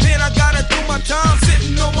hit the pin, I gotta do my time.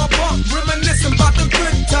 Sitting on my bunk, reminiscing about the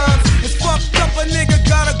good times. It's fucked up, a nigga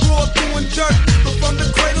gotta grow up doing dirt. But from the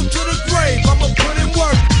cradle to the grave, I'ma put in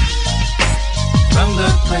work. From the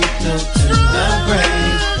cradle to the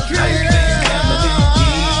grave, life ain't never been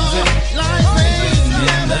easy. Living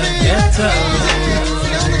in the ghetto.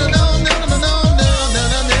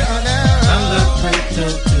 From the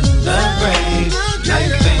cradle to the grave,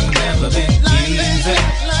 life ain't never been easy.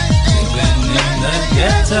 Living in the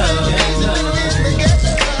ghetto.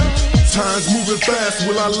 Time's moving fast,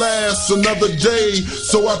 will I last another day?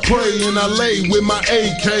 So I pray and I lay with my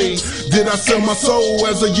AK. Did I sell my soul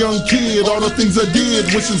as a young kid? All the things I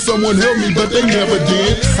did, wishing someone helped me, but they never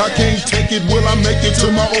did. I can't take it, will I make it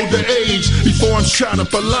to my older age? Before I'm shot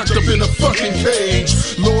up or locked up in a fucking cage.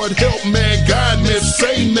 Lord help man, guide me,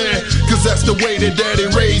 save me, cause that's the way that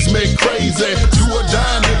daddy raised me, crazy. Do or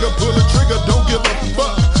die, nigga, pull a trigger, don't give a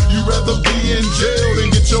fuck. You rather be in jail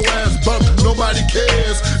than get your ass bumped. Nobody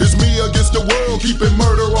cares. It's me against the world, keeping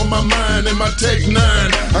murder on my mind and my Tech 9.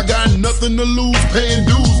 I got nothing to lose, paying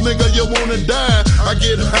dues, nigga, you wanna die. I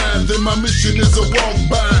get high, then my mission is a walk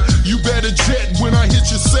by. You better jet when I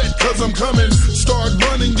hit your set, cause I'm coming. Start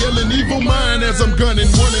running, yelling evil mind as I'm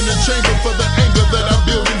gunning. One in the chamber for the anger that I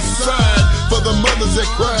build inside. For the mothers that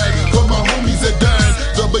cried, for my homies that died.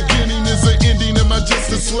 The beginning is the ending, am I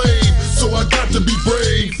just a slave? So I got to be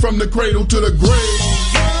brave, from the cradle to the grave.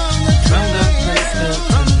 From the cradle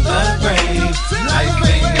to the grave, life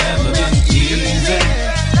ain't never been easy.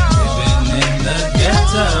 Living in the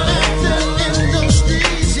ghetto.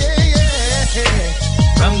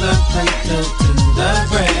 From the cradle to the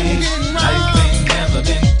grave, life ain't never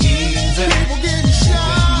been easy. Living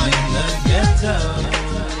in the ghetto.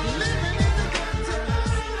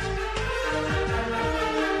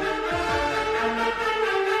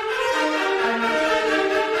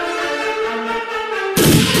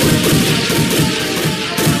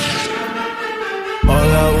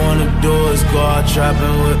 Do go out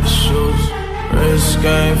trapping with the shoes. Wrist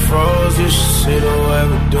game froze, you should see the way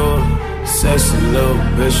we do it. Sexy little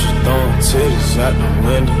bitch, you throwing titties out the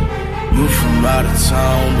window. You from out of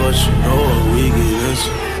town, but you know what we get into.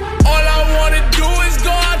 All I wanna do is go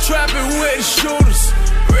out trapping with the shooters.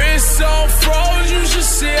 Wrist on froze, you should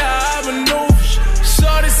see how I maneuver.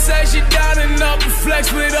 Shorty say she down and up and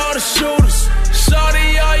flex with all the shooters.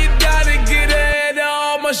 Shorty, all you gotta get ahead of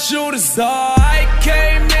all my shooters. Oh, I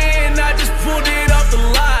came in, I just pulled it off the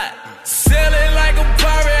lot. Sailing like a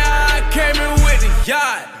pirate, I came in with the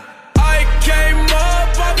yacht. I came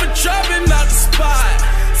up off a dropping out the spot.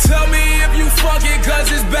 Tell me if you fuck it, cause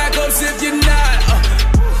it's backups if you're not.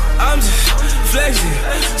 I'm just flexing,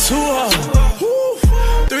 2 hoes,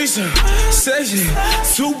 3 session,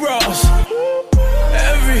 2 bras.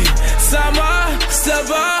 Every time I step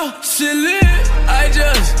out, shit lit. I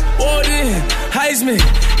just walked in, Heisman,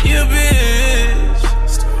 you bitch.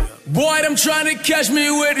 Boy, them trying to catch me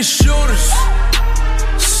with the shooters.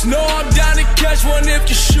 Snow I'm down to catch one if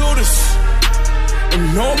you shoot us.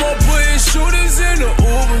 And no more putting shooters in the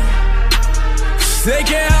Uber. They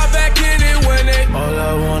can't hop back in it when they. All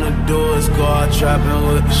I wanna do is go out trapping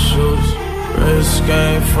with the shooters. Wrist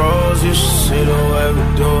game froze, you should see the way we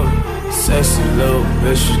do it. Sexy little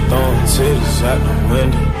bitch, you throwing titties out the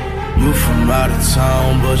window. You from out of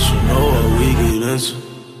town, but you know what we get into.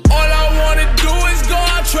 All I wanna do is go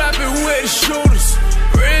out trapping with the shooters.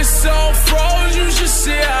 Wrist on froze, you should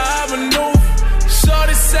see how I maneuver.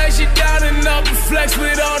 Shorty say she down and up and flex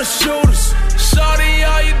with all the shooters. Shorty,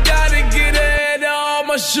 all you gotta get ahead of all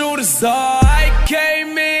my shooters. I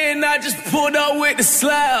came in, I just pulled up with the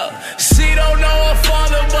slab. She don't know her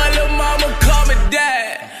father, but her mama call me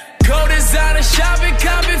dad. Go designer shopping,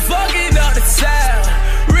 copy, fucking up the town.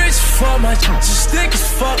 Rich for my just thick as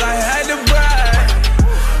fuck, I had to brag.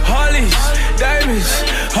 Harleys, diamonds,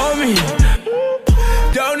 homie.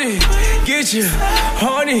 Don't it get you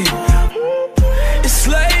horny? It's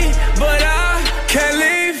late, but I can't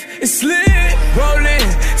leave. It's lit, rolling,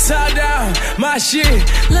 top down, my shit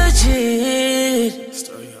legit.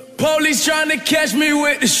 Police trying to catch me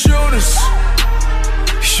with the shooters.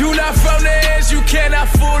 You not from the edge, you cannot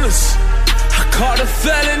fool us. I caught a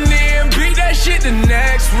felony and beat that shit the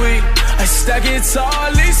next week. I stack it tall,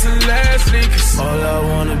 at least the last week. All I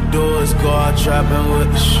wanna do is go out trapping with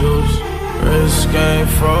the shoes. Wrist game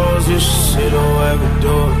froze, you should see the way we do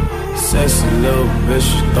it. Sexy little bitch,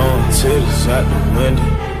 you throwing titties out the window.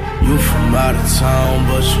 You from out of town,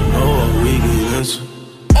 but you know what we get into.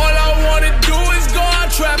 All I wanna do is go out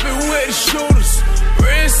trapping with the shooters.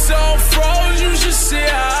 Wrist on froze, you should see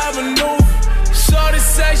how I maneuver. Shorty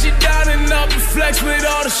say she down and up and flex with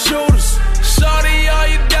all the shooters. Shorty, all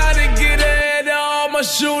you gotta get ahead of all my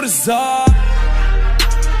shooters are.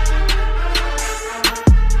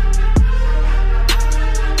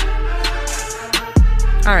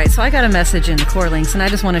 All right, so I got a message in the core links, and I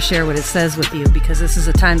just want to share what it says with you because this is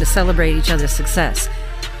a time to celebrate each other's success.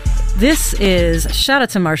 This is, shout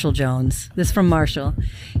out to Marshall Jones. This is from Marshall.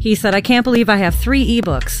 He said, I can't believe I have 3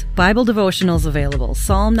 ebooks, Bible devotionals available,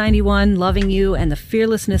 Psalm 91, Loving You, and The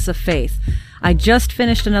Fearlessness of Faith. I just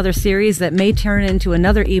finished another series that may turn into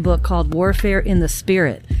another ebook called Warfare in the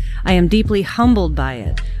Spirit. I am deeply humbled by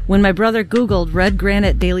it. When my brother Googled Red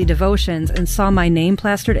Granite Daily Devotions and saw my name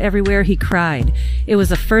plastered everywhere, he cried. It was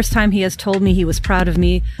the first time he has told me he was proud of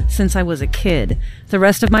me since I was a kid. The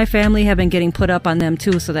rest of my family have been getting put up on them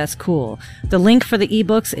too, so that's cool. The link for the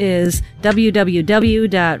ebooks is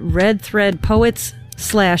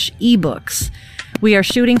www.redthreadpoets.com/ebooks. We are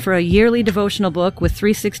shooting for a yearly devotional book with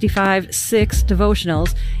 365 6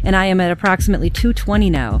 devotionals, and I am at approximately 220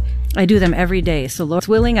 now. I do them every day, so Lord's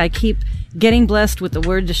willing, I keep getting blessed with the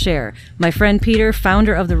word to share. My friend Peter,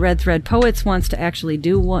 founder of the Red Thread Poets, wants to actually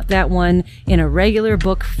do that one in a regular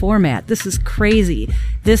book format. This is crazy.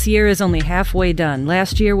 This year is only halfway done.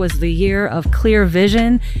 Last year was the year of clear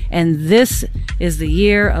vision, and this is the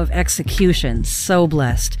year of execution. So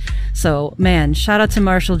blessed. So, man, shout out to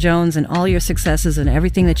Marshall Jones and all your successes and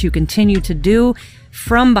everything that you continue to do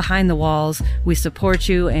from behind the walls. We support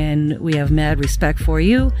you, and we have mad respect for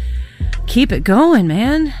you. Keep it going,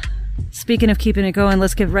 man. Speaking of keeping it going,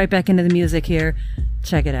 let's get right back into the music here.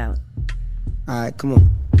 Check it out. Alright, come on.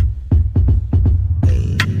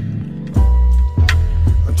 Hey.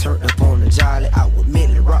 I'm turned up on the jolly. I would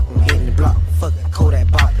mentally rock, I'm hitting the block. Fucking Kodak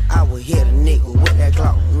Bop. I would hit a nigga with that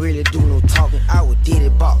Glock. Really do no talking. I would did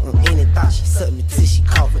it bop on any thought. She sucked me till she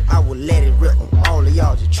coughing. I would let it rip on all of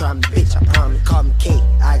y'all. Just try me, bitch. I promise. Call me cake.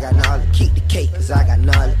 I got knowledge. Keep the cake, cause I got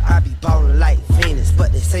knowledge. I be ballin' like Phoenix,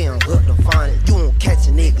 but they say I'm hooked on finding. You won't catch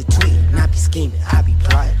a nigga tweeting. I be scheming. I be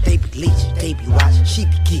plotting. They be leeching. They be watching. She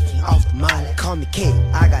be geeking off the molly. Call me cake.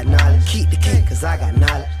 I got knowledge. Keep the cake, cause I got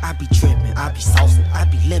knowledge. I be tripping. I be saucing. I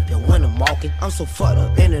be limping when I'm walking. I'm so fucked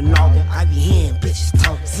up in the noggin. I be hearing bitches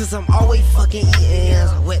talking. Since I'm always fucking eating,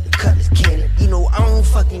 I wet the cutlass cannon. You know I don't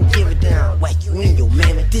fucking give a damn. Whack you in your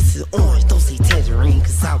mammoth. This is orange.